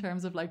scene in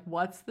terms of like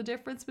what's the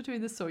difference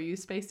between the Soyuz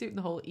spacesuit and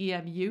the whole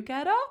EMU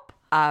getup.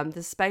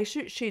 The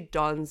spacesuit she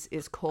dons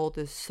is called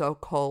the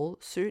Sokol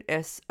suit,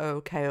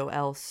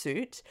 Sokol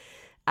suit.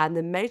 And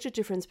the major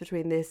difference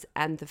between this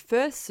and the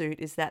first suit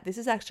is that this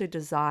is actually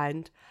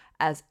designed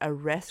as a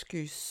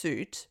rescue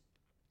suit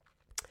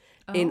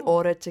in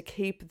order to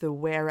keep the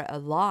wearer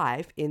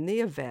alive in the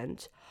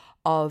event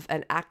of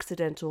an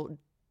accidental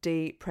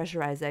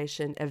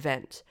depressurization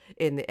event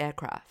in the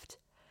aircraft.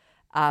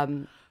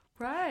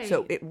 Right.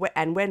 So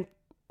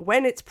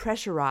when it's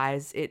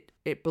pressurized,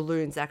 it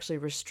balloons actually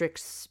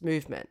restricts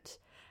movement.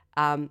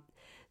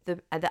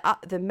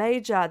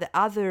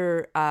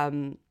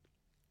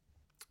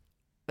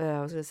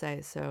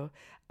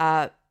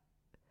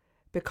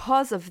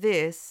 Because of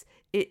this,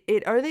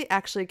 it only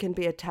actually can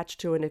be attached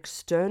to an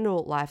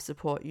external life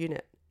support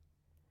unit.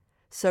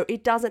 So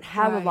it doesn't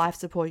have a life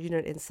support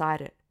unit inside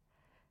it.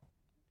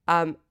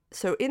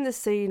 So in the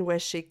scene where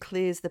she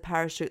clears the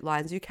parachute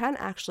lines, you can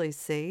actually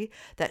see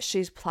that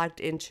she's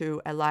plugged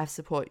into a life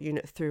support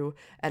unit through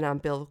an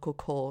umbilical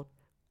cord,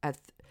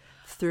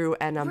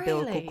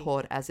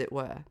 cord, as it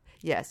were.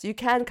 Yes, you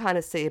can kind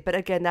of see it, but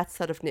again, that's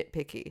sort of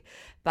nitpicky.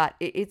 But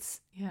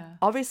it's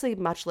obviously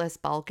much less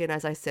bulky, and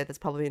as I said, that's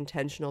probably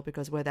intentional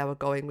because where they were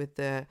going with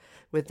the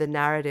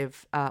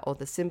narrative or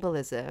the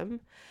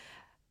symbolism.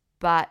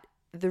 But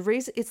the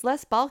reason it's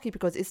less bulky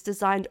because it's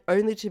designed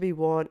only to be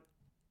worn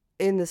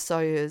in the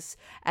Soyuz,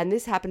 and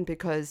this happened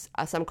because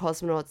some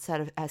cosmonauts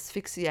had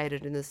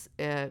asphyxiated in this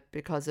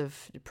because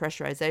of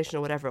pressurization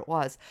or whatever it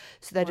was.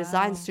 So they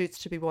designed suits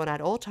to be worn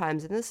at all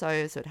times in the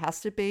Soyuz. So it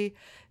has to be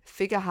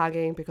figure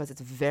hugging because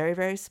it's very,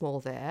 very small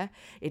there.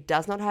 It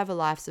does not have a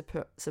life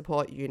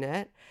support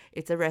unit.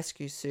 It's a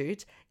rescue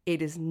suit.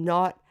 It is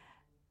not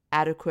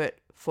adequate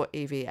for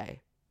EVA.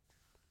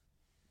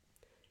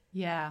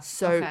 Yeah.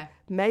 So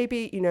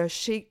maybe,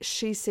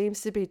 she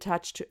seems to be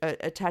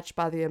attached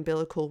by the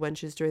umbilical when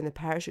she's doing the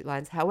parachute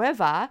lines.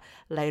 However,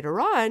 later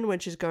on, when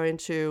she's going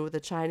to the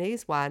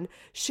Chinese one,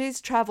 she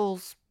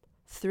travels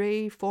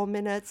 3-4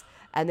 minutes,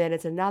 and then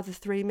it's another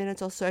 3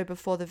 minutes or so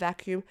before the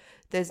vacuum.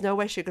 There's no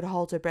way she could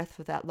hold her breath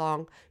for that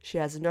long. She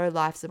has no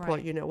life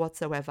support unit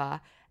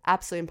whatsoever.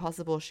 Absolutely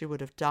impossible. She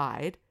would have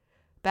died.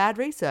 Bad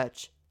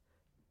research.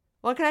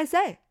 What can I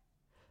say?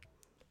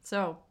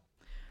 So,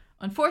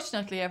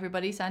 unfortunately,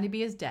 everybody, Sandy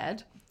B is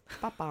dead.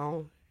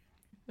 Ba-bow.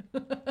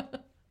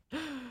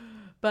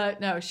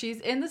 But no, she's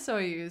in the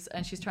Soyuz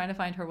and she's trying to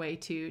find her way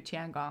to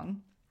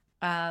Tiangong.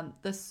 The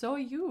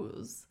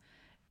Soyuz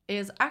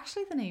is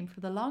actually the name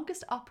for the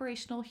longest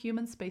operational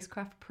human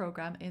spacecraft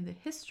program in the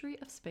history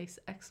of space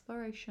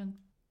exploration.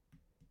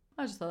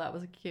 I just thought that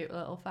was a cute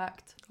little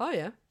fact. Oh,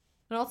 yeah.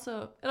 It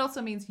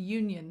also means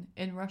union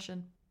in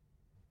Russian.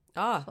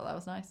 I thought that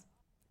was nice.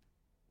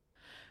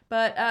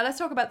 But let's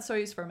talk about the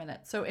Soyuz for a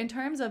minute. So in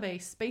terms of a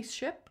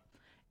spaceship,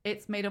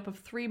 it's made up of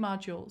 3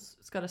 modules.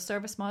 It's got a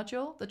service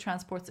module that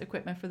transports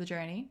equipment for the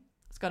journey.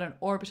 It's got an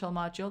orbital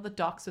module that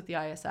docks with the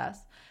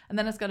ISS. And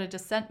then it's got a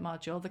descent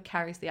module that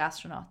carries the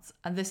astronauts.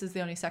 And this is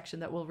the only section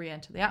that will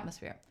re-enter the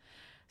atmosphere.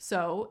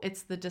 So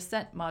it's the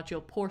descent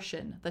module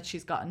portion that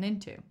she's gotten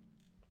into.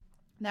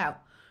 Now,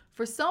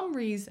 for some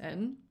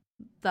reason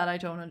that I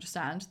don't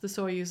understand, the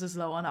Soyuz is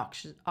low on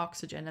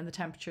oxygen and the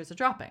temperatures are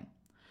dropping.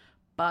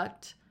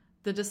 But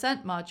the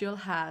descent module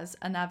has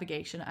a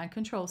navigation and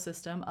control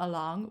system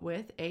along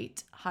with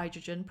 8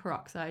 hydrogen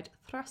peroxide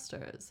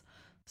thrusters.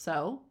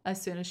 So,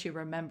 as soon as she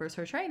remembers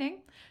her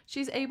training,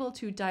 she's able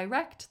to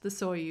direct the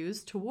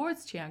Soyuz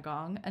towards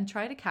Tiangong and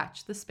try to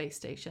catch the space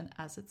station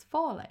as it's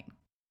falling.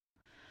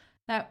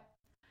 Now,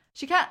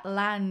 she can't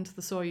land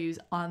the Soyuz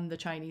on the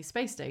Chinese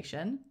space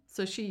station,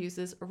 so she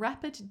uses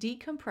rapid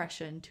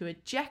decompression to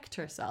eject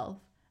herself.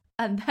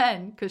 And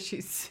then, because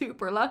she's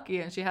super lucky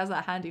and she has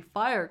that handy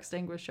fire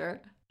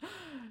extinguisher,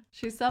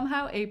 she's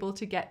somehow able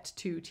to get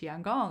to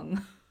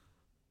Tiangong.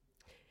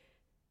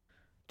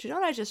 Do you know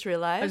what I just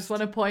realized? I just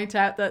want to point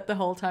out that the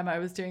whole time I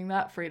was doing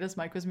that, Frida's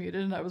mic was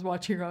muted and I was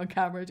watching her on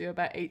camera do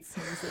about 8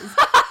 sneezes.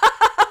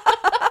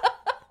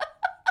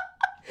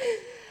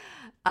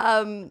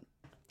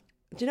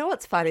 Do you know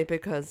what's funny?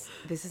 Because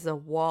this is a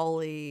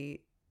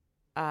Wall-E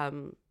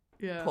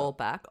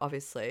callback,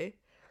 obviously.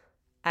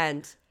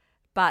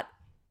 But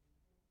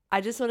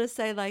I just want to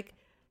say, like,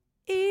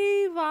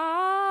 Eva.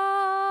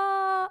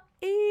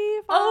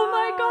 Oh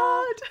my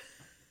God.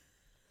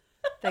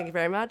 Thank you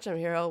very much. I'm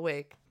here all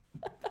week.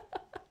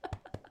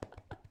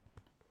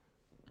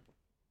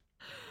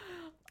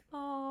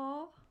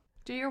 Aww.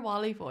 Do your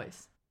Wall-E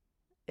voice.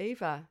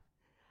 Eva.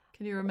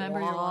 Can you remember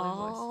your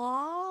Wall-E voice?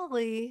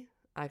 Wall-E.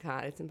 I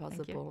can't. It's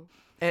impossible.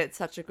 It's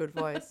such a good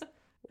voice.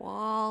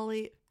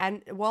 Wall-E.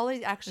 And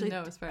Wall-E actually...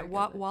 No, it's very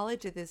good. Wall-E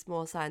did this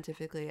more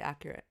scientifically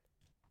accurate.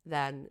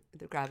 than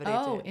the gravity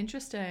Oh, do.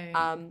 interesting.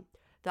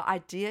 The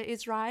idea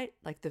is right,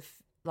 like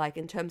like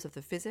in terms of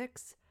the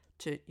physics,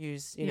 to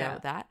use Yeah.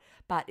 that,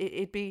 but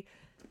it'd be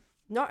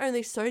not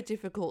only so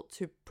difficult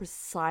to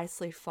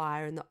precisely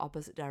fire in the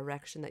opposite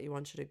direction that you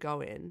wanted to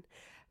go in,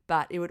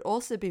 but it would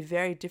also be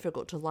very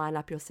difficult to line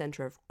up your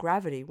center of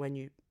gravity when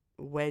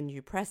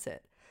you press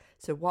it.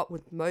 So what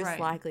would most Right.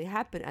 likely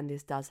happen, and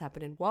this does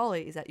happen in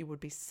WALL-E, is that you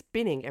would be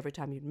spinning every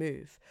time you'd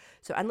move.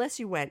 So unless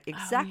you went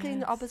exactly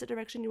in the yes. opposite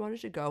direction you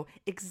wanted to go,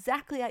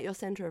 exactly at your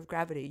center of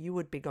gravity, you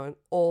would be going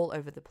all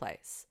over the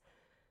place.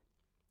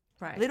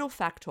 Right. Little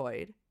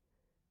factoid,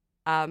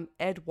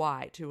 Ed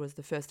White, who was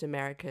the first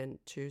American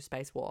to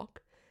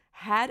spacewalk,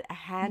 had a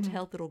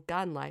handheld little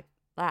gun like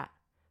that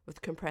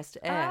with compressed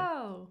air.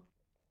 Oh.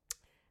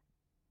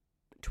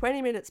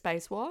 20-minute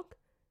spacewalk,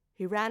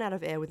 he ran out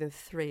of air within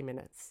 3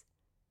 minutes.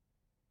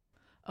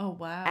 Oh,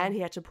 wow. And he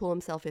had to pull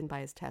himself in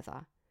by his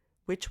tether,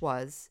 which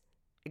was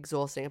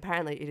exhausting.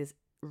 Apparently, it is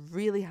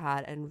really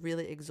hard and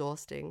really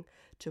exhausting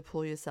to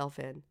pull yourself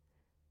in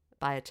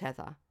by a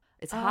tether.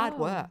 It's hard Oh.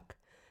 work.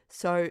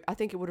 So I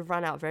think it would have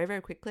run out very,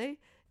 very quickly.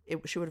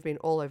 She would have been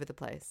all over the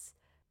place.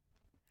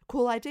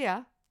 Cool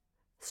idea.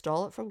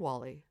 Stole it from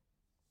WALL-E.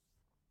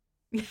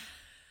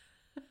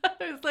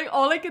 It's like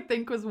all I could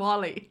think was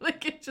Wally.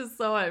 Like it just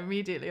saw it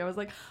immediately. I was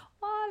like,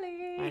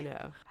 Wally. I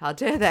know. How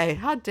dare they?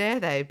 How dare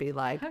they be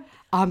like,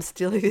 I'm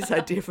stealing this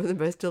idea from the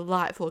most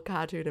delightful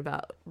cartoon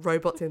about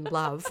robots in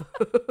love.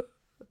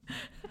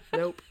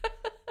 Nope.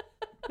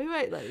 We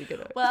won't let you get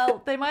it.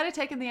 Well, they might have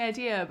taken the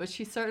idea, but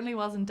she certainly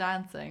wasn't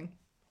dancing.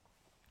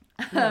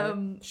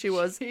 She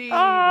was. she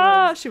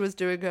She was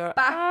doing her.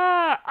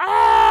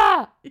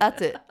 Ba-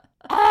 That's it.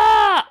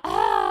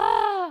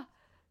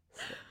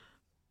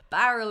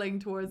 barreling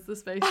towards the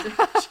space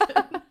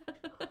station.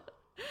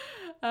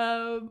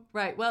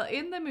 Right. Well,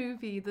 in the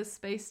movie, the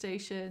space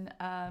station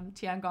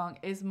Tiangong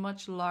is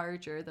much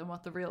larger than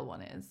what the real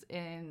one is.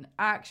 In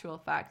actual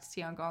fact,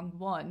 Tiangong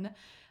 1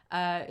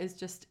 is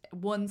just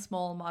one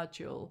small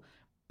module.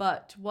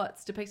 But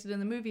what's depicted in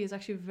the movie is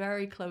actually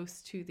very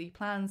close to the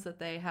plans that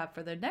they have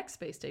for their next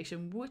space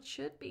station, which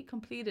should be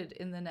completed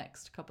in the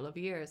next couple of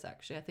years,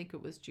 actually. I think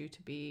it was due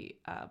to be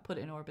put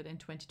in orbit in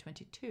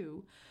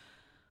 2022.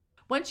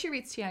 Once she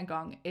reaches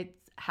Tiangong, it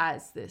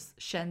has this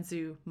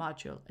Shenzhou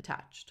module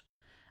attached.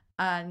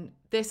 And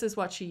this is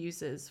what she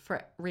uses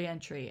for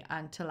re-entry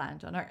and to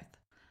land on Earth.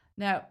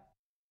 Now,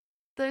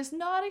 there's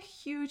not a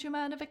huge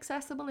amount of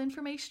accessible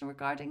information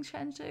regarding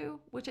Shenzhou,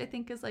 which I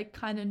think is like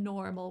kind of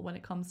normal when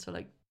it comes to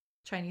like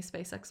Chinese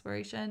space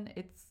exploration.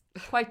 It's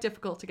quite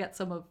difficult to get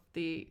some of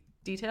the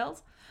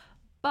details.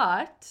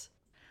 But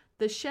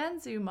the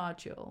Shenzhou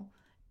module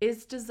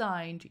is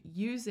designed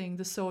using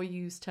the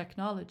Soyuz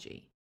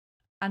technology.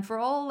 And for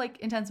all like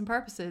intents and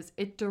purposes,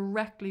 it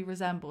directly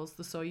resembles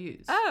the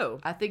Soyuz.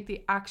 Oh. I think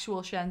the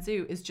actual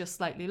Shenzhou is just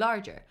slightly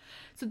larger.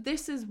 So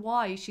this is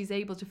why she's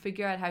able to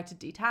figure out how to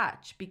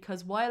detach,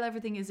 because while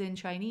everything is in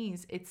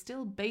Chinese, it's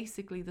still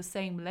basically the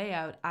same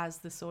layout as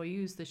the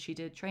Soyuz that she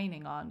did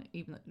training on,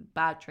 even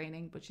bad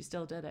training, but she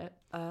still did it.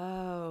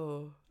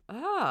 Oh.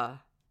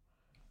 Ah.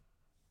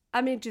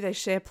 I mean, do they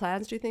share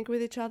plans, do you think,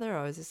 with each other,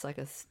 or is this like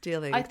a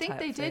stealing I think type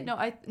they thing? did.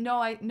 I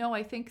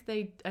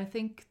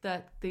think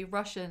that the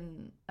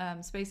Russian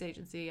space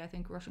agency, I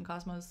think Russian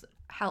Cosmos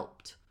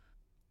helped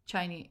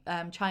China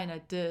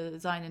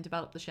design and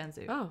develop the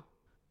Shenzhou. Oh,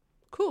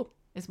 cool.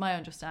 Is my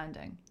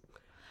understanding.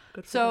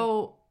 Good for them.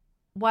 So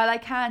while I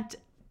can't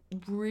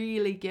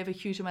really give a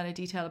huge amount of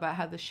detail about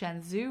how the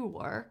Shenzhou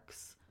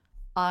works,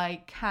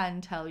 I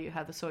can tell you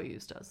how the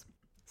Soyuz does.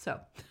 So,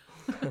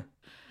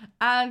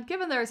 and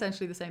given they're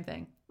essentially the same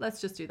thing, let's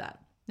just do that.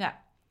 Now,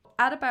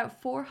 at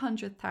about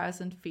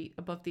 400,000 feet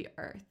above the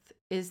Earth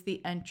is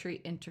the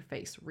entry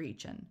interface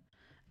region.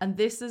 And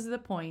this is the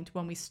point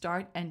when we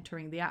start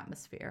entering the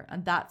atmosphere,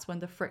 and that's when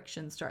the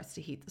friction starts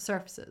to heat the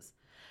surfaces.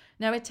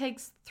 Now, it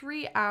takes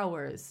 3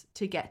 hours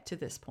to get to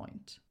this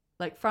point,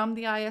 like from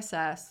the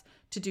ISS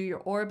to do your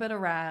orbit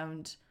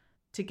around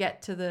to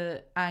get to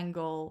the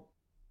angle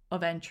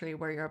of entry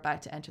where you're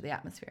about to enter the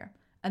atmosphere.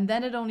 And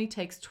then it only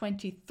takes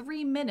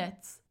 23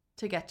 minutes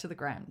to get to the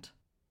ground.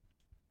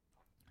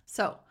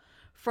 So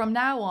from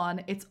now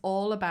on, it's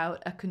all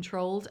about a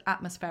controlled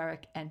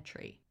atmospheric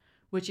entry,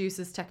 which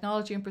uses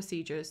technology and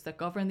procedures that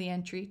govern the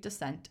entry,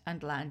 descent,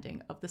 and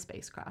landing of the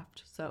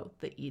spacecraft. So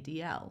the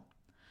EDL.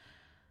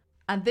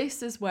 And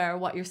this is where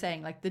what you're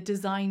saying, like the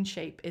design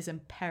shape is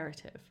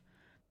imperative,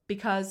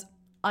 because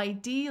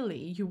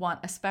ideally you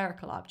want a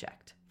spherical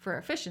object for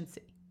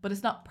efficiency, but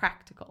it's not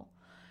practical.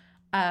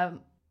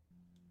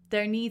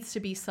 There needs to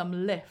be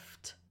some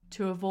lift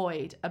to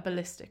avoid a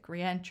ballistic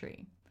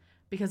re-entry,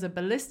 because a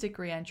ballistic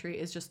re-entry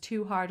is just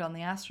too hard on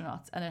the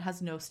astronauts and it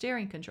has no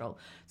steering control.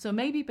 So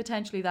maybe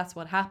potentially that's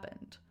what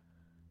happened.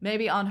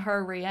 Maybe on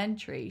her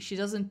re-entry, she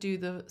doesn't do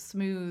the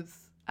smooth,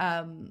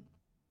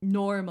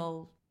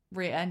 normal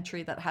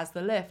re-entry that has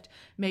the lift.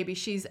 Maybe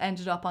she's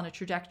ended up on a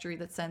trajectory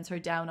that sends her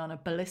down on a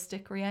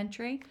ballistic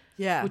re-entry,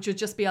 Yeah. which would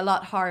just be a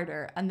lot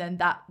harder, and then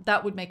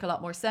that would make a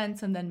lot more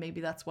sense. And then maybe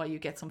that's why you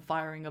get some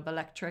firing of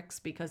electrics,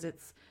 because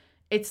it's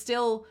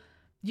still,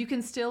 you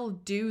can still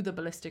do the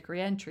ballistic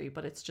re-entry,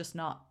 but it's just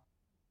not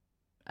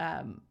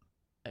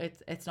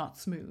it's not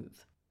smooth,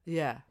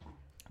 Yeah.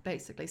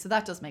 basically. So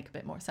that does make a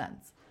bit more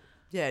sense.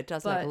 Yeah, it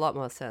does make But a lot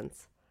more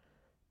sense.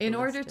 in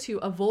order to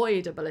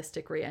avoid a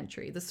ballistic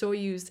re-entry, the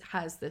Soyuz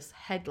has this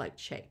headlight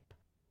shape,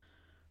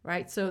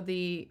 right? So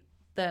the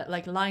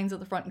like lines at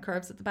the front and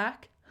curves at the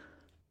back.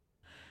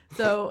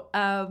 So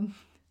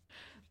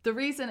the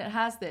reason it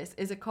has this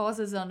is it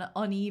causes an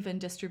uneven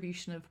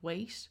distribution of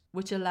weight,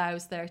 which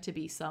allows there to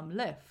be some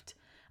lift.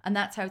 And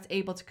that's how it's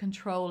able to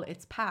control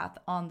its path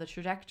on the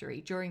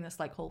trajectory during this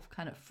like whole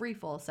kind of free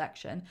fall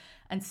section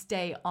and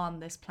stay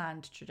on this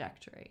planned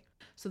trajectory.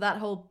 So that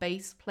whole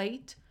base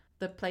plate,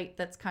 the plate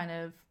that's kind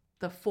of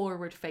the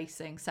forward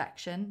facing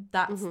section,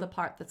 that's the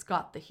part that's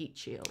got the heat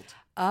shield.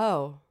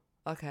 Oh,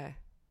 okay.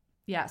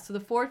 Yeah, so the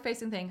forward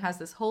facing thing has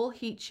this whole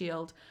heat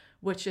shield,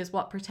 which is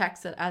what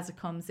protects it as it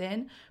comes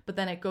in, but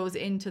then it goes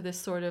into this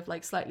sort of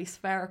like slightly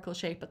spherical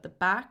shape at the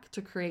back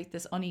to create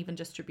this uneven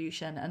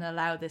distribution and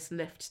allow this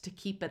lift to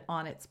keep it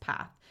on its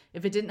path.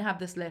 If it didn't have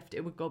this lift,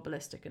 it would go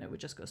ballistic and it would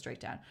just go straight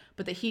down.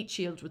 But the heat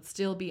shield would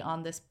still be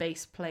on this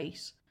base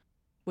plate,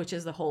 which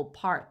is the whole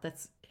part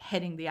that's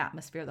hitting the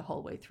atmosphere the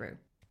whole way through.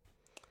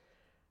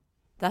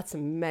 That's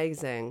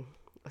amazing.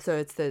 So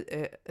it's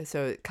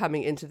so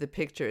coming into the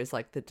picture is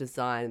like the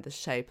design, the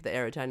shape, the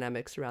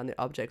aerodynamics around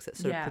the objects that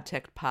sort of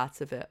protect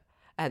parts of it,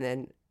 and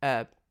then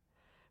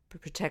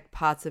protect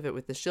parts of it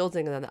with the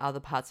shielding, and then the other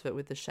parts of it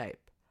with the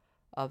shape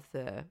of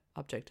the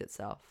object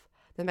itself.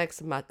 That makes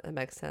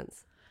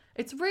sense.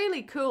 It's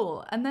really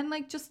cool. And then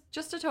like just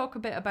to talk a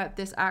bit about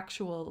this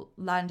actual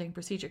landing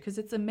procedure, because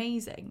it's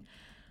amazing.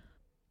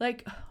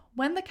 Like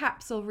when the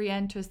capsule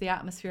re-enters the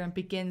atmosphere and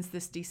begins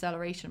this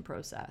deceleration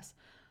process,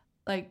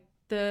 like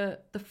the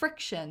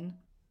friction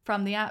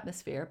from the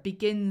atmosphere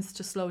begins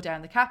to slow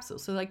down the capsule.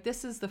 So like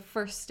this is the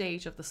first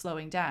stage of the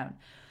slowing down.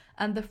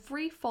 And the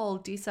free fall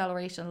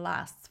deceleration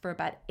lasts for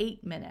about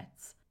 8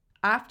 minutes,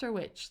 after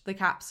which the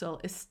capsule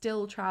is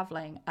still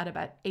traveling at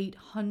about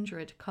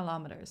 800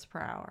 kilometers per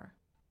hour.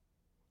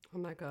 Oh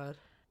my God.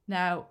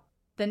 Now,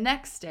 the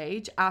next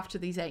stage after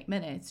these 8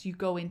 minutes, you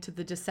go into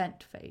the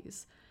descent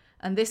phase.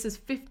 And this is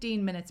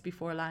 15 minutes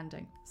before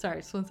landing.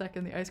 Sorry, just 1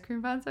 second. The ice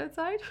cream van's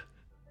outside.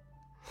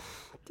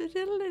 Can you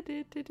hear it?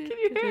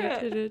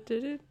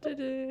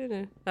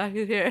 I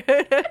can hear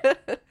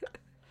it.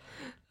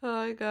 Oh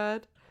my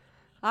God.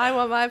 I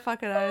want my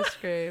fucking ice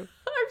cream.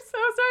 I'm so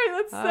sorry.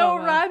 That's so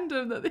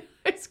random that the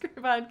ice cream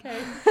van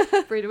came.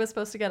 Frida was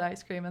supposed to get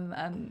ice cream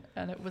and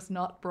it was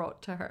not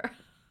brought to her.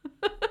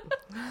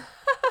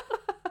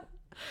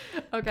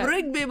 Okay.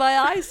 Bring me my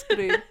ice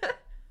cream.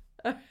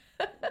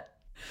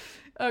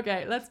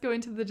 Okay, let's go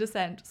into the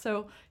descent.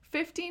 So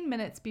 15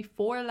 minutes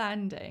before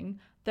landing,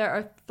 there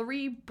are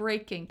 3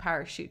 braking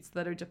parachutes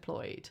that are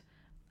deployed.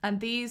 And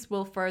these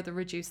will further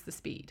reduce the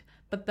speed.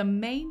 But the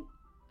main...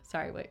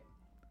 Sorry, wait.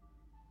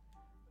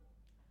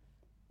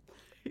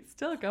 He's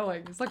still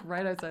going. He's like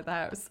right outside the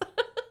house.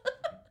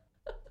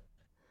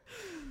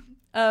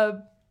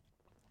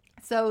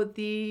 So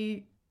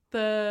the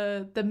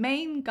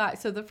main guy,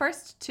 so the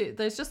first 2,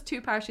 there's just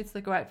 2 parachutes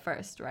that go out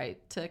first, right,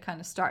 to kind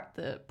of start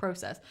the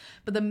process.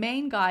 But the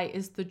main guy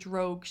is the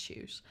drogue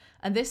chute.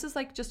 And this is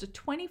like just a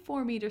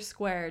 24 meter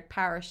squared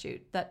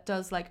parachute that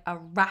does like a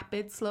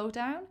rapid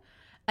slowdown.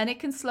 And it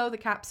can slow the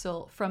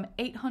capsule from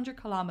 800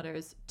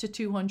 kilometers to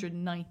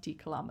 290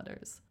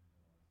 kilometers,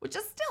 which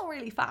is still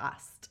really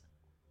fast.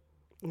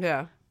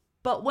 Yeah.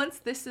 But once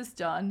this is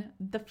done,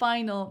 the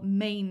final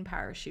main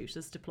parachute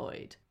is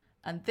deployed.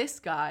 And this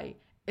guy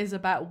is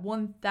about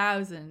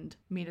 1,000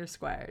 meters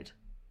squared.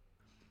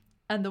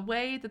 And the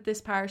way that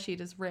this parachute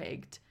is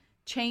rigged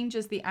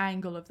changes the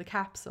angle of the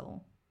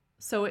capsule.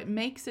 So it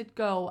makes it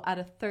go at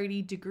a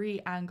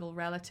 30-degree angle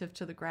relative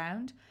to the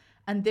ground.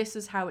 And this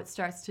is how it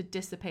starts to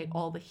dissipate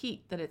all the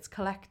heat that it's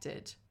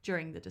collected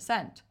during the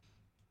descent.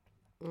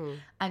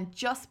 And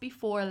just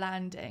before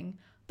landing,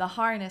 the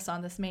harness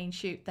on this main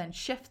chute then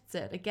shifts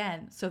it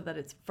again so that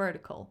it's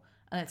vertical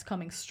and it's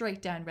coming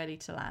straight down ready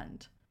to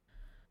land.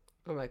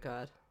 Oh my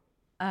God.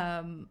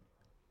 And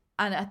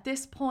at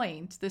this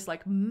point, this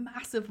like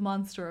massive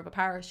monster of a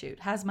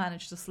parachute has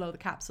managed to slow the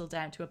capsule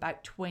down to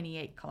about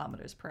 28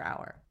 kilometers per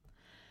hour,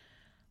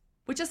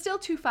 which is still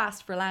too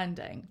fast for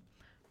landing.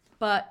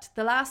 But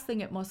the last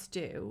thing it must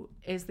do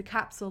is the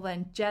capsule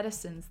then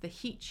jettisons the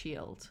heat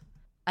shield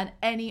and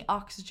any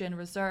oxygen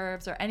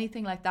reserves or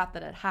anything like that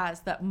that it has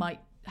that might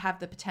have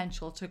the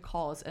potential to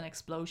cause an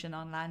explosion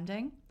on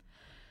landing.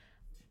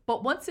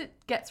 But once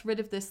it gets rid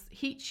of this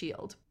heat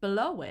shield,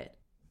 below it,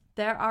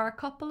 there are a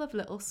couple of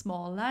little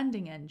small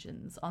landing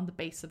engines on the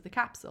base of the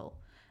capsule.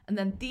 And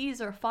then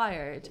these are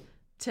fired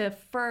to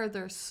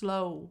further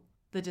slow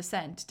the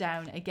descent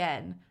down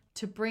again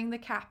to bring the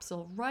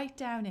capsule right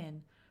down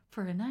in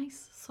for a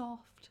nice,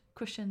 soft,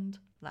 cushioned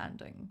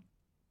landing.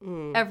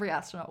 Every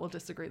astronaut will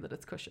disagree that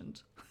it's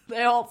cushioned.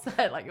 They all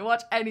said, like, you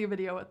watch any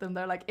video with them,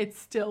 they're like, it's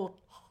still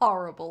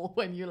horrible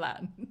when you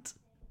land.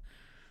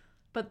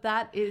 But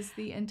that is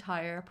the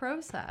entire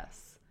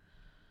process.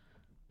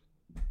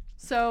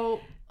 So,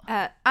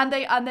 and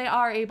they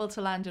are able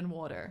to land in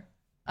water,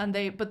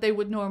 but they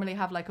would normally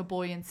have like a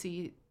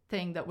buoyancy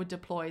thing that would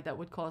deploy that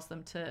would cause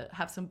them to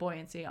have some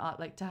buoyancy,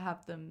 like to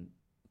have them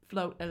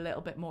float a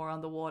little bit more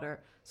on the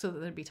water so that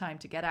there'd be time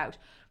to get out.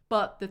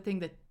 But the thing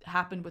that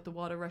happened with the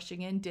water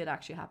rushing in did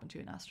actually happen to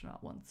an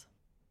astronaut once.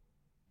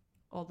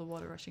 All the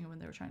water rushing in when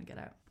they were trying to get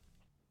out.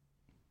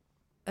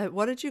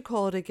 What did you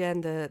call it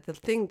again? The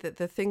thing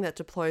that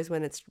deploys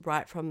when it's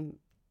right from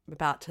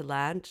about to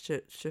land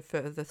to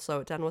further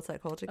slow it down. What's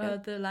that called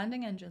again? The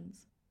landing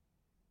engines.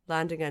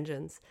 Landing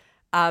engines.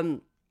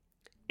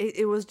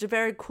 It was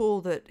very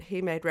cool that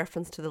he made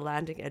reference to the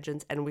landing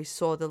engines, and we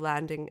saw the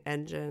landing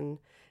engine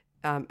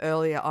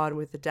earlier on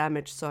with the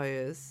damaged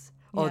Soyuz.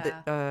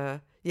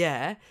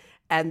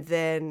 And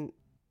then,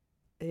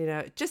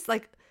 just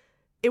like,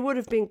 it would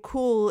have been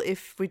cool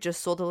if we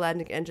just saw the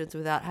landing engines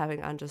without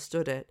having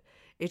understood it.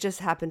 It just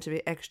happened to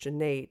be extra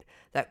neat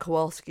that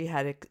Kowalski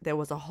there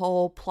was a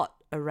whole plot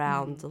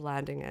around the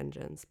landing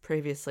engines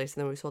previously.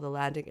 So then we saw the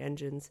landing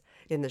engines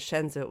in the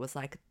Shenzhou. It was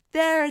like,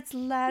 there, it's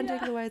landing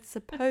the way it's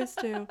supposed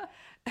to.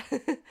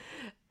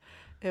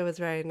 It was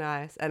very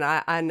nice.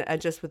 And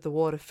just with the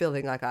water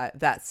filling,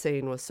 that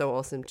scene was so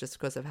awesome just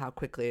because of how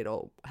quickly it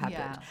all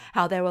happened. Yeah.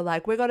 How they were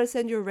like, we're going to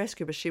send you a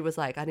rescue. But she was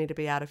like, I need to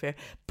be out of here.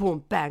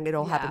 Boom, bang. It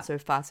all happened so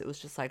fast. It was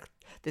just like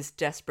this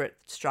desperate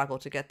struggle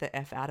to get the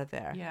F out of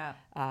there. Yeah.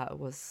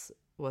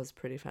 Was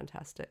pretty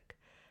fantastic.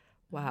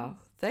 Wow.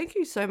 Thank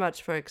you so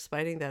much for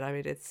explaining that. I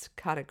mean, it's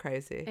kind of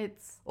crazy.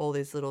 It's all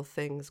these little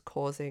things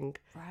causing,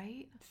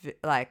 right?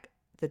 Like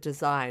the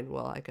design.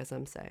 Well, I guess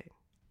I'm saying.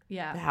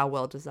 Yeah. How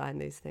well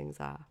designed these things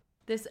are.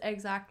 This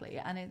exactly,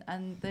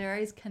 and there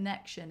is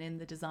connection in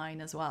the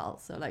design as well.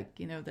 So like,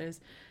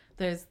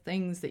 there's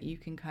things that you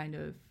can kind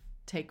of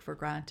take for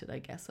granted, I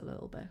guess, a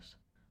little bit.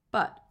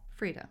 But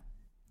Frida,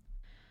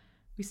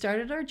 we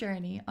started our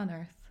journey on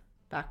Earth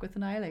back with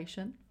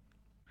Annihilation.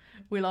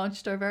 We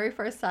launched our very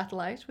first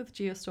satellite with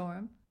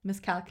Geostorm,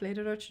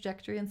 miscalculated our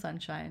trajectory in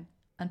Sunshine,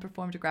 and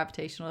performed a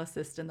gravitational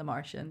assist in The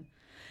Martian.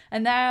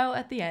 And now,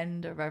 at the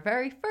end of our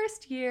very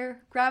first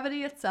year,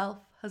 gravity itself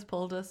has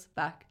pulled us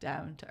back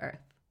down to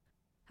Earth.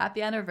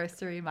 Happy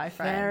anniversary, my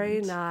friend.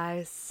 Very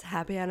nice.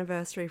 Happy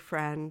anniversary,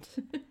 friend.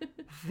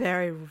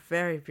 Very,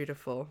 very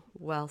beautiful.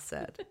 Well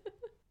said.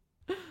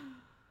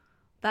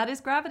 That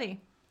is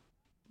gravity.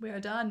 We are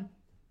done.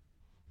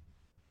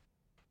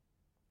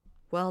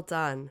 Well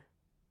done.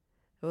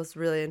 It was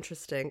really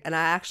interesting. And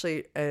I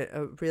actually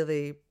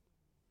really,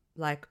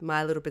 like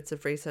my little bits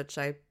of research,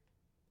 I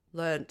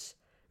learnt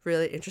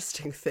really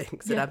interesting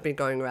things that I've been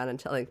going around and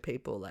telling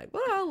people, like,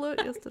 what I learned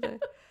yesterday.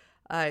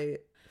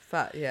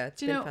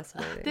 It's been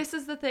fascinating. This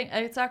is the thing.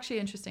 It's actually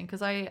interesting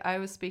because I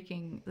was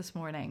speaking this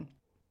morning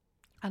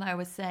and I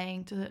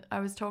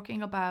was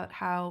talking about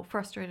how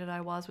frustrated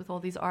I was with all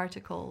these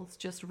articles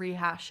just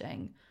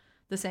rehashing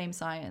the same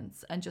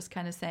science and just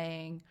kind of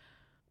saying,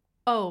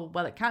 oh,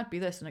 well, it can't be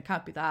this and it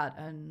can't be that.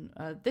 And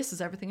this is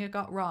everything it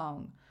got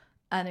wrong.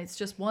 And it's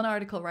just one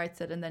article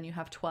writes it and then you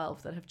have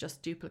 12 that have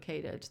just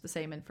duplicated the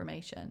same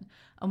information.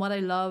 And what I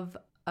love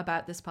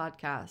about this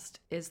podcast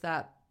is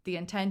that the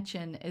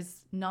intention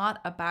is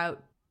not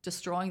about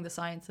destroying the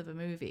science of a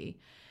movie.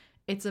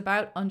 It's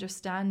about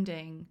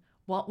understanding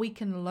what we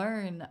can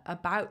learn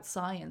about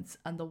science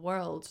and the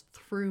world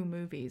through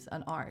movies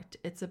and art.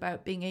 It's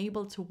about being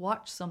able to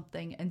watch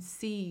something and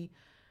see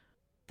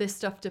this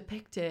stuff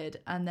depicted,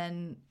 and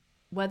then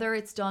whether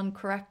it's done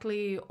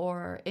correctly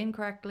or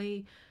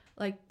incorrectly,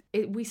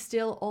 we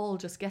still all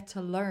just get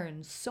to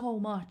learn so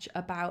much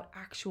about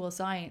actual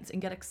science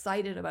and get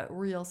excited about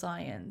real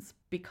science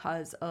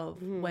because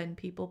of when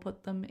people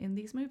put them in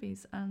these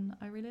movies. And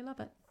I really love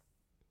it.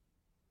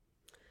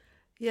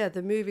 Yeah,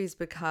 the movies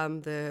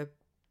become they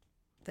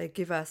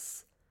give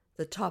us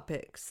the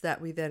topics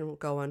that we then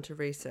go on to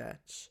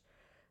research.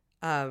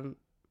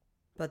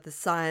 But the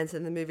science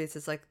in the movies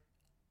is like,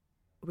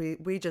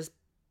 we just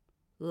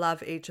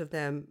love each of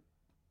them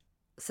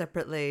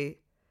separately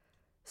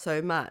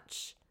so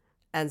much.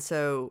 And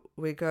so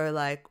we go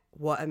like,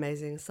 what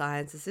amazing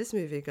science is this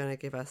movie going to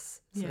give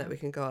us so that we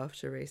can go off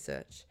to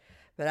research.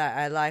 But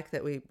I like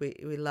that we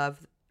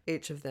love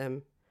each of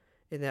them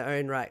in their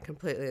own right,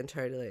 completely and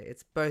totally.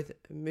 It's both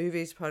a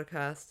movies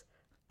podcast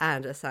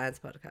and a science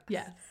podcast.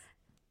 Yes.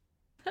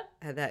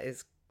 And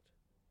that's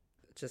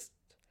just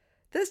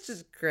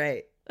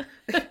great.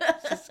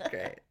 It's just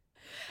great.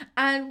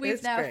 And we've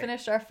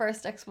finished our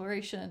first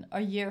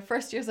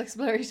year's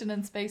exploration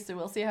in space, so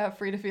we'll see how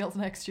Frida feels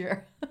next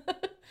year.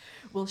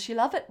 Will she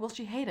love it? Will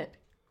she hate it?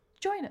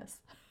 Join us.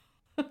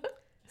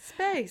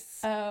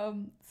 Space.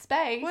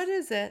 Space. What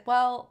is it?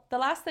 Well, the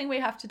last thing we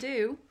have to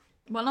do,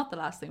 well, not the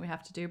last thing we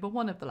have to do, but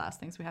one of the last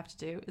things we have to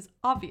do is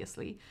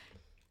obviously,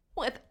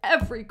 with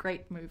every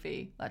great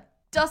movie, that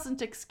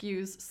doesn't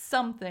excuse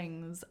some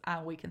things,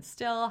 and we can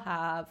still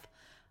have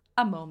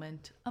a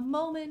moment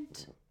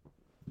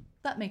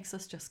that makes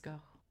us just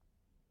go,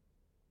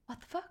 what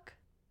the fuck?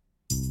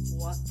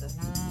 What the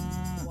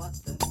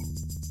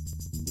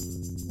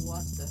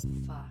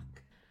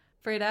fuck?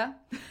 Frida,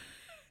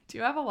 do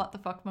you have a what the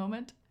fuck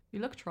moment? You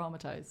look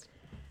traumatized.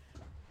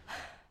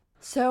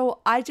 So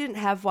I didn't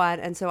have one,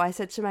 and so I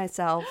said to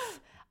myself,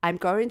 I'm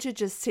going to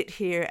just sit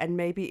here and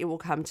maybe it will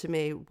come to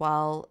me.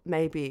 Well,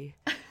 maybe.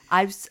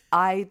 I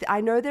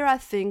know there are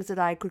things that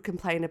I could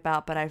complain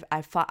about, but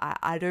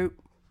I don't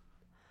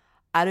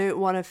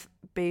want to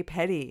be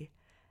petty.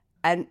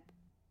 And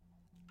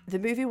the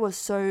movie was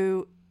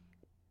so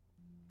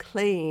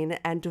clean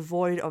and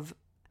devoid of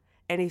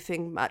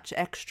anything much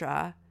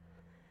extra.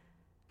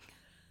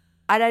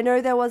 And I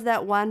know there was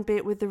that one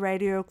bit with the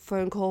radio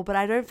phone call, but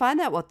I don't find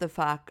that what the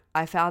fuck.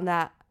 I found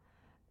that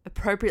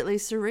appropriately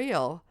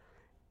surreal.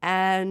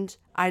 And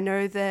I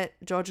know that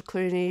George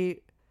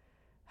Clooney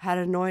had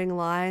annoying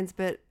lines,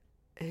 but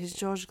he's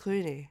George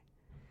Clooney.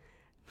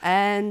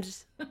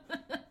 And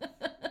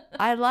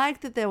I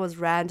liked that there was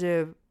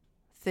random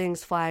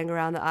things flying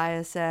around the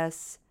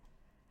ISS.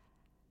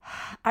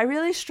 I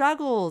really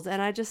struggled,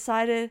 and I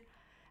decided,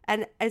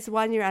 and it's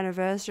 1 year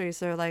anniversary,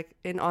 so like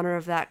in honor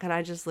of that, can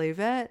I just leave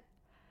it?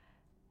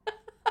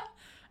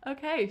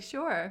 Okay,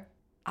 sure.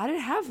 I don't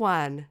have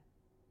one.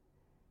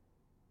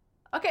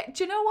 Okay,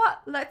 do you know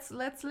what?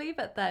 Let's leave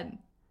it then.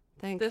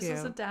 Thank This you.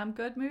 is a damn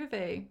good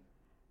movie.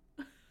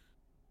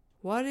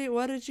 What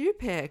did you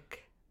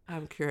pick?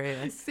 I'm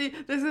curious. See,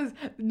 this is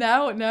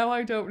now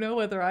I don't know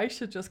whether I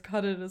should just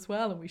cut it as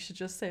well, and we should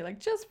just say like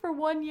just for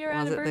 1 year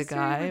Was it the anniversary,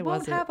 guy? we Was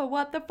won't it have a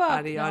what the fuck.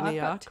 Adi No, I've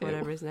got Aniak, two.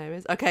 whatever his name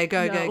is. Okay,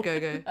 go.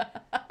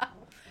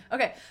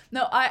 Okay,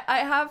 no, I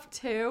have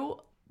two,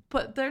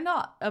 but they're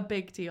not a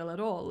big deal at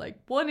all. Like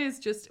one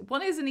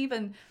isn't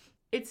even.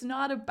 It's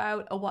not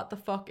about a what the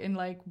fuck in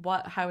like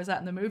how is that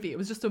in the movie. It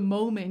was just a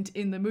moment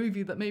in the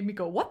movie that made me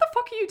go, what the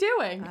fuck are you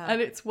doing? And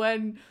it's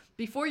when,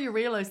 before you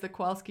realize that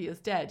Kowalski is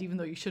dead, even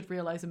though you should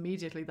realize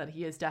immediately that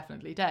he is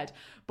definitely dead.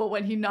 But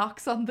when he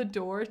knocks on the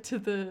door to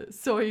the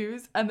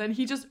Soyuz and then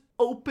he just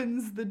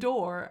opens the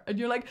door and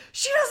you're like,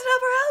 she doesn't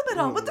have her helmet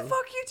on. What the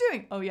fuck are you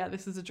doing? Oh yeah,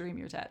 this is a dream.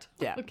 You're dead.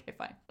 Yeah. Okay,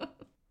 fine.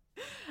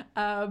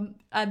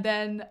 And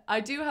then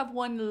I do have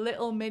one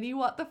little mini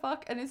what the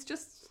fuck, and it's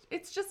just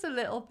a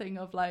little thing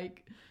of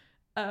like,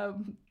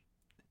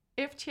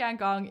 if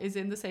Tiangong is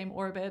in the same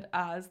orbit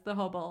as the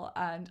Hubble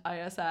and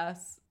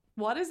ISS,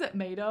 what is it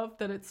made of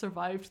that it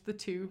survived the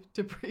 2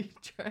 debris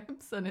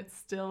trips and it's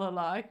still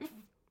alive?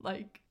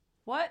 Like,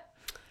 what?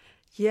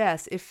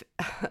 Yes,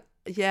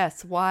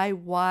 why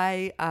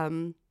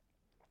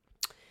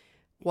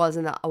was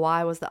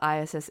the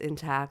ISS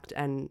intact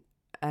and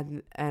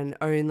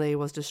only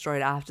was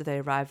destroyed after they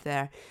arrived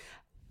there,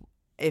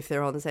 if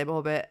they're on the same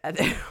orbit? And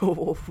then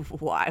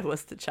why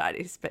was the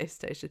Chinese space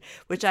station,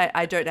 which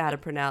I don't know how to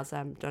pronounce,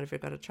 I don't know if you're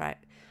going to try it.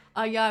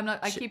 Yeah, I'm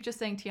not. I keep just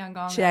saying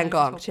Tiangong.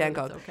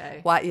 Tiangong.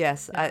 Okay. Why?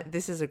 Yes, Yeah.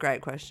 this is a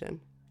great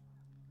question.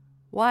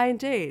 Why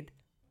indeed?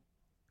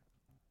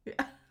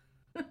 Yeah.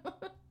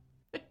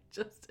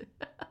 Just.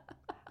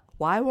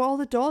 Why were all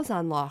the doors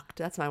unlocked?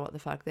 That's my what the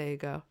fuck. There you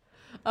go.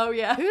 Oh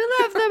yeah. Who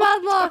left them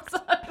unlocked?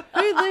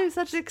 Who leaves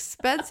such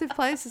expensive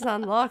places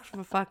unlocked,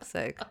 for fuck's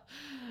sake?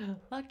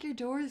 Lock your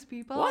doors,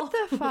 people. What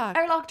the fuck?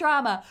 Airlock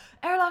drama.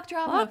 Airlock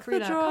drama. Lock the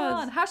Frida. Come drawers.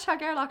 on.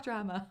 Hashtag airlock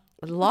drama.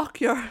 Lock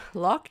your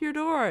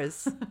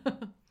doors.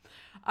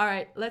 All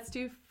right. Let's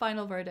do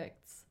final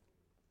verdicts.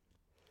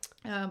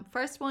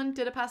 First one,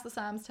 did it pass the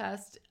SAMS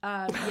test?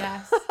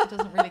 Yes. It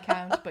doesn't really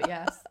count, but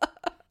yes.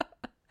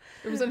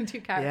 There was only 2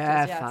 characters.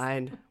 Yeah, yes.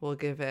 fine. We'll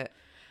give it.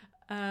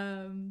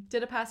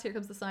 Did it pass Here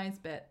Comes the Science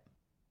bit?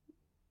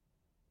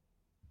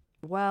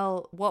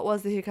 Well, what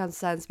was the Here Comes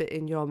Science bit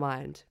in your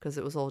mind? Because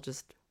it was all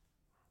just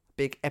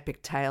big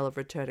epic tale of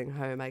returning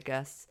home, I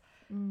guess.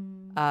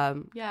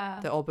 Yeah.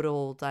 The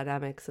orbital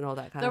dynamics and all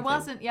that kind There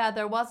of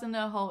thing. wasn't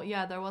a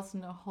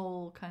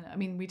whole kind of, I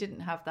mean, we didn't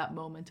have that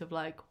moment of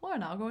like, we're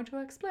now going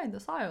to explain the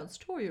science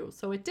to you.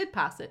 So it did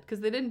pass it because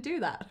they didn't do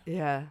that.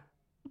 Yeah.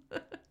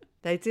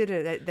 They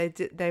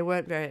didn't. They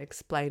weren't very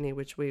explaining,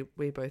 which we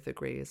both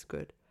agree is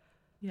good.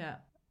 Yeah.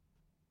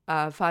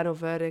 Final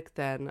verdict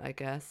then, I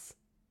guess.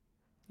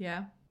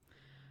 Yeah.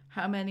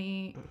 How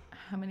many,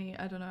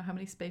 I don't know, how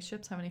many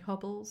spaceships, how many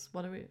Hubbles?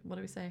 What do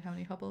we say? How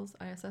many Hubbles,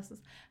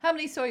 ISSs? How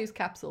many Soyuz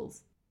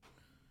capsules?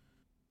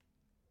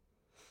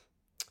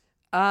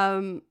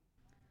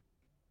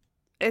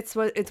 It's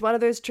one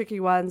of those tricky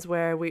ones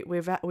where we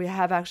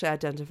have actually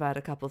identified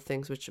a couple of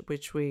things which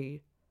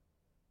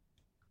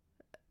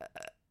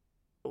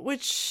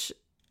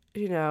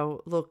you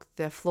know, look,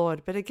 they're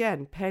flawed, but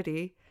again,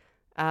 petty.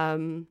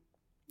 I'm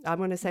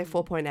going to say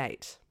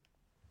 4.8.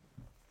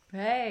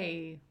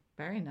 Hey,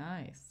 very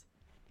nice.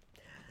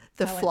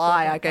 The I went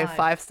Fly, I gave 4.5.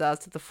 5 stars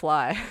to The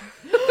Fly.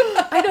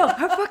 I know,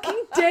 how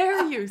fucking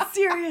dare you?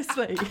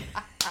 Seriously.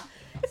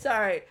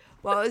 Sorry,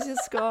 what was your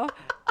score?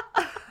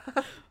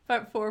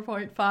 About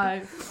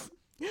 4.5.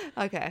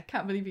 Okay.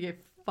 Can't believe you gave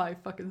 5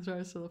 fucking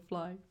stars to The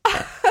Fly.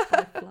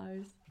 5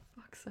 flies.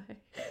 Fuck's sake.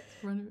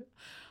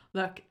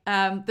 Look,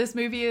 this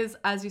movie is,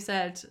 as you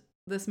said,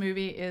 this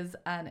movie is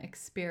an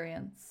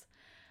experience.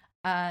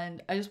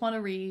 And I just want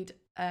to read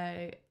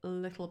a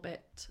little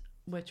bit,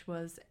 which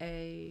was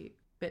a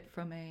bit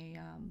from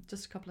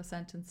just a couple of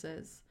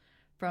sentences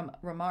from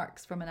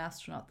remarks from an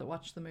astronaut that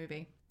watched the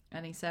movie.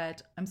 And he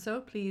said, "I'm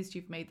so pleased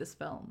you've made this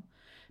film,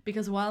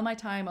 because while my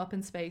time up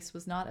in space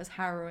was not as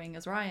harrowing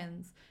as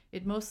Ryan's,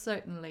 it most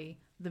certainly,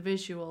 the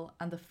visual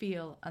and the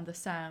feel and the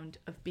sound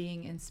of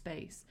being in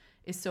space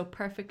is so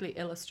perfectly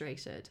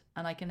illustrated,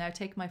 and I can now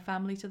take my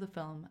family to the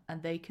film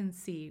and they can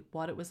see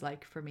what it was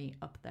like for me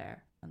up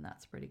there." And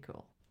that's pretty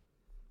cool.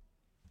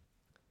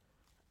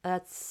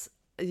 That's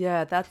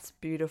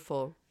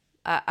beautiful.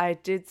 I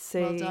did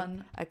see Well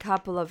done. a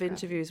couple of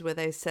interviews where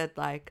they said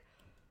like,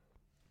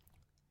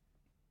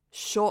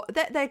 sure,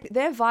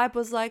 their vibe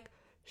was like,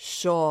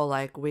 sure,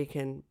 like we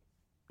can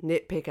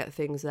nitpick at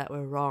things that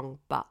were wrong,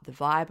 but the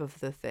vibe of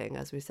the thing,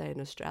 as we say in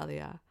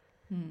Australia,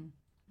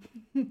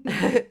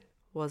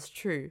 was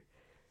true.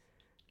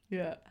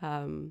 Yeah.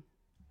 And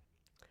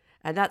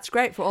that's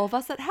great for all of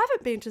us that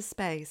haven't been to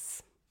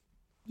space.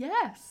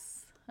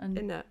 Yes. And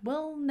Isn't it?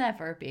 will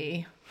never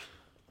be.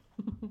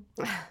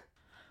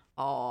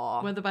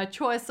 Aww. Whether by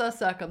choice or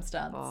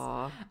circumstance.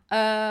 Aww.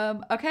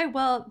 Okay,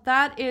 well,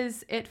 that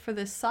is it for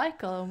this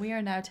cycle, and we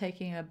are now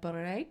taking a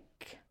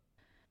break.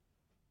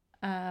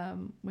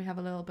 We have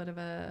a little bit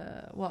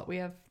of we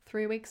have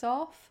 3 weeks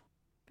off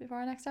before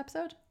our next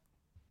episode.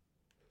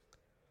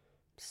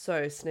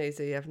 So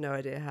sneezy, you have no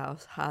idea how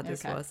hard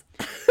this Okay. was.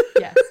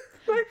 Yes.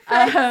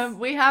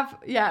 We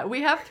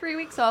have 3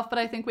 weeks off, but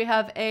I think we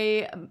have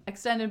a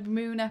extended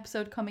Moon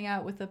episode coming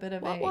out with a bit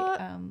of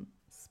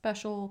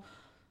special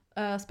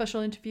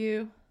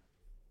interview.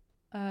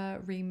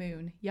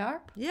 Moon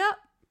Yarp Yep.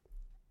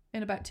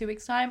 in about 2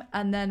 weeks' time,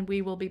 and then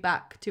we will be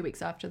back 2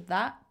 weeks after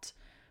that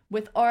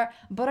with our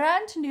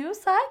brand new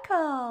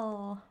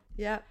cycle.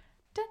 Yep.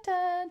 Dun,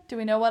 dun. Do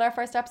we know what our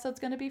first episode's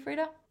going to be,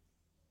 Frida?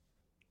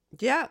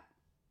 Yep.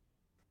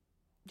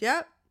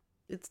 Yep.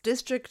 It's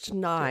District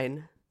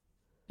 9.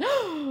 We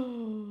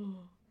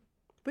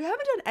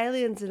haven't done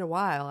aliens in a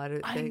while, I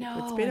don't think. I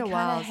know. It's been a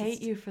while. I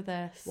hate you for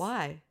this.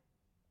 Why?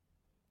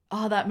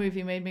 Oh, that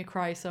movie made me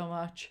cry so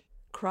much.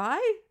 Cry?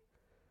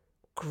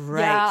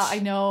 Great. Yeah, I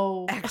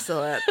know.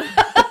 Excellent.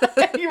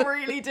 You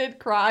really did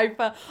cry,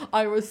 but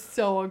I was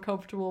so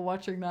uncomfortable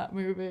watching that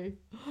movie.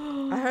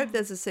 I hope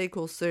there's a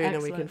sequel soon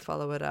and we can Excellent.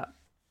 follow it up.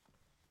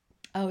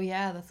 Oh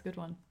yeah, that's a good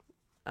one.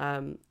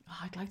 I'd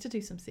like to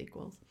do some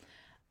sequels.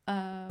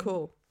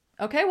 Cool.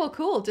 Okay, well,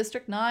 cool.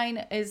 District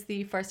 9 is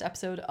the first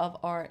episode of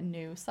our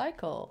new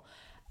cycle.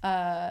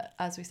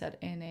 As we said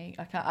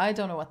I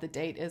don't know what the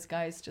date is,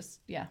 guys.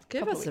 Just, Give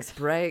couple us weeks. a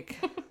break.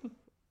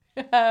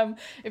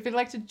 If you'd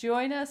like to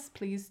join us,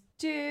 please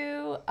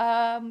do.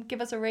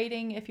 Give us a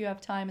rating if you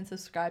have time and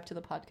subscribe to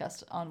the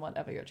podcast on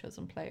whatever your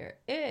chosen player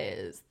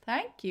is.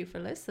 Thank you for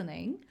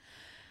listening.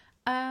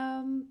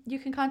 You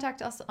can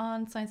contact us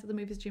on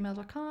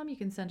scienceofthemovies@gmail.com. You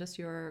can send us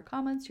your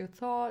comments, your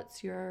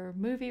thoughts, your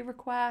movie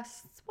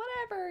requests,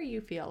 whatever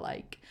you feel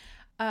like.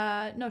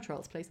 No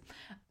trolls, please.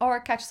 Or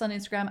catch us on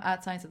Instagram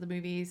at Science of the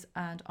Movies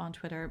and on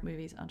Twitter,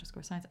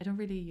 movies_science. I don't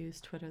really use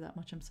Twitter that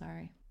much, I'm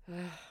sorry.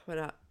 We're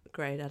not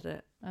great at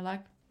it. Well,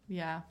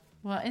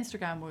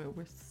 Instagram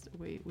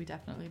we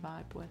definitely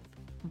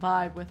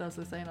vibe with, as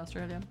they say in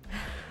Australia.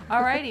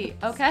 Alrighty,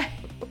 okay.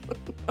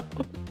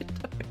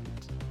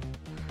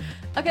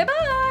 Okay,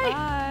 bye.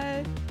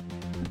 Bye.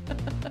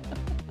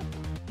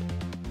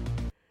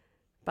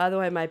 By the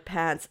way, my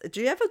pants.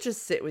 Do you ever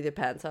just sit with your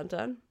pants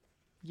undone?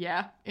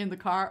 Yeah, in the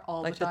car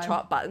all Like the the time.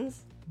 top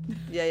buttons?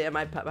 Yeah,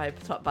 my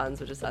top buttons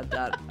were just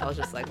undone. I was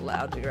just like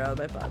lounging around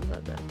with my buttons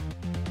undone.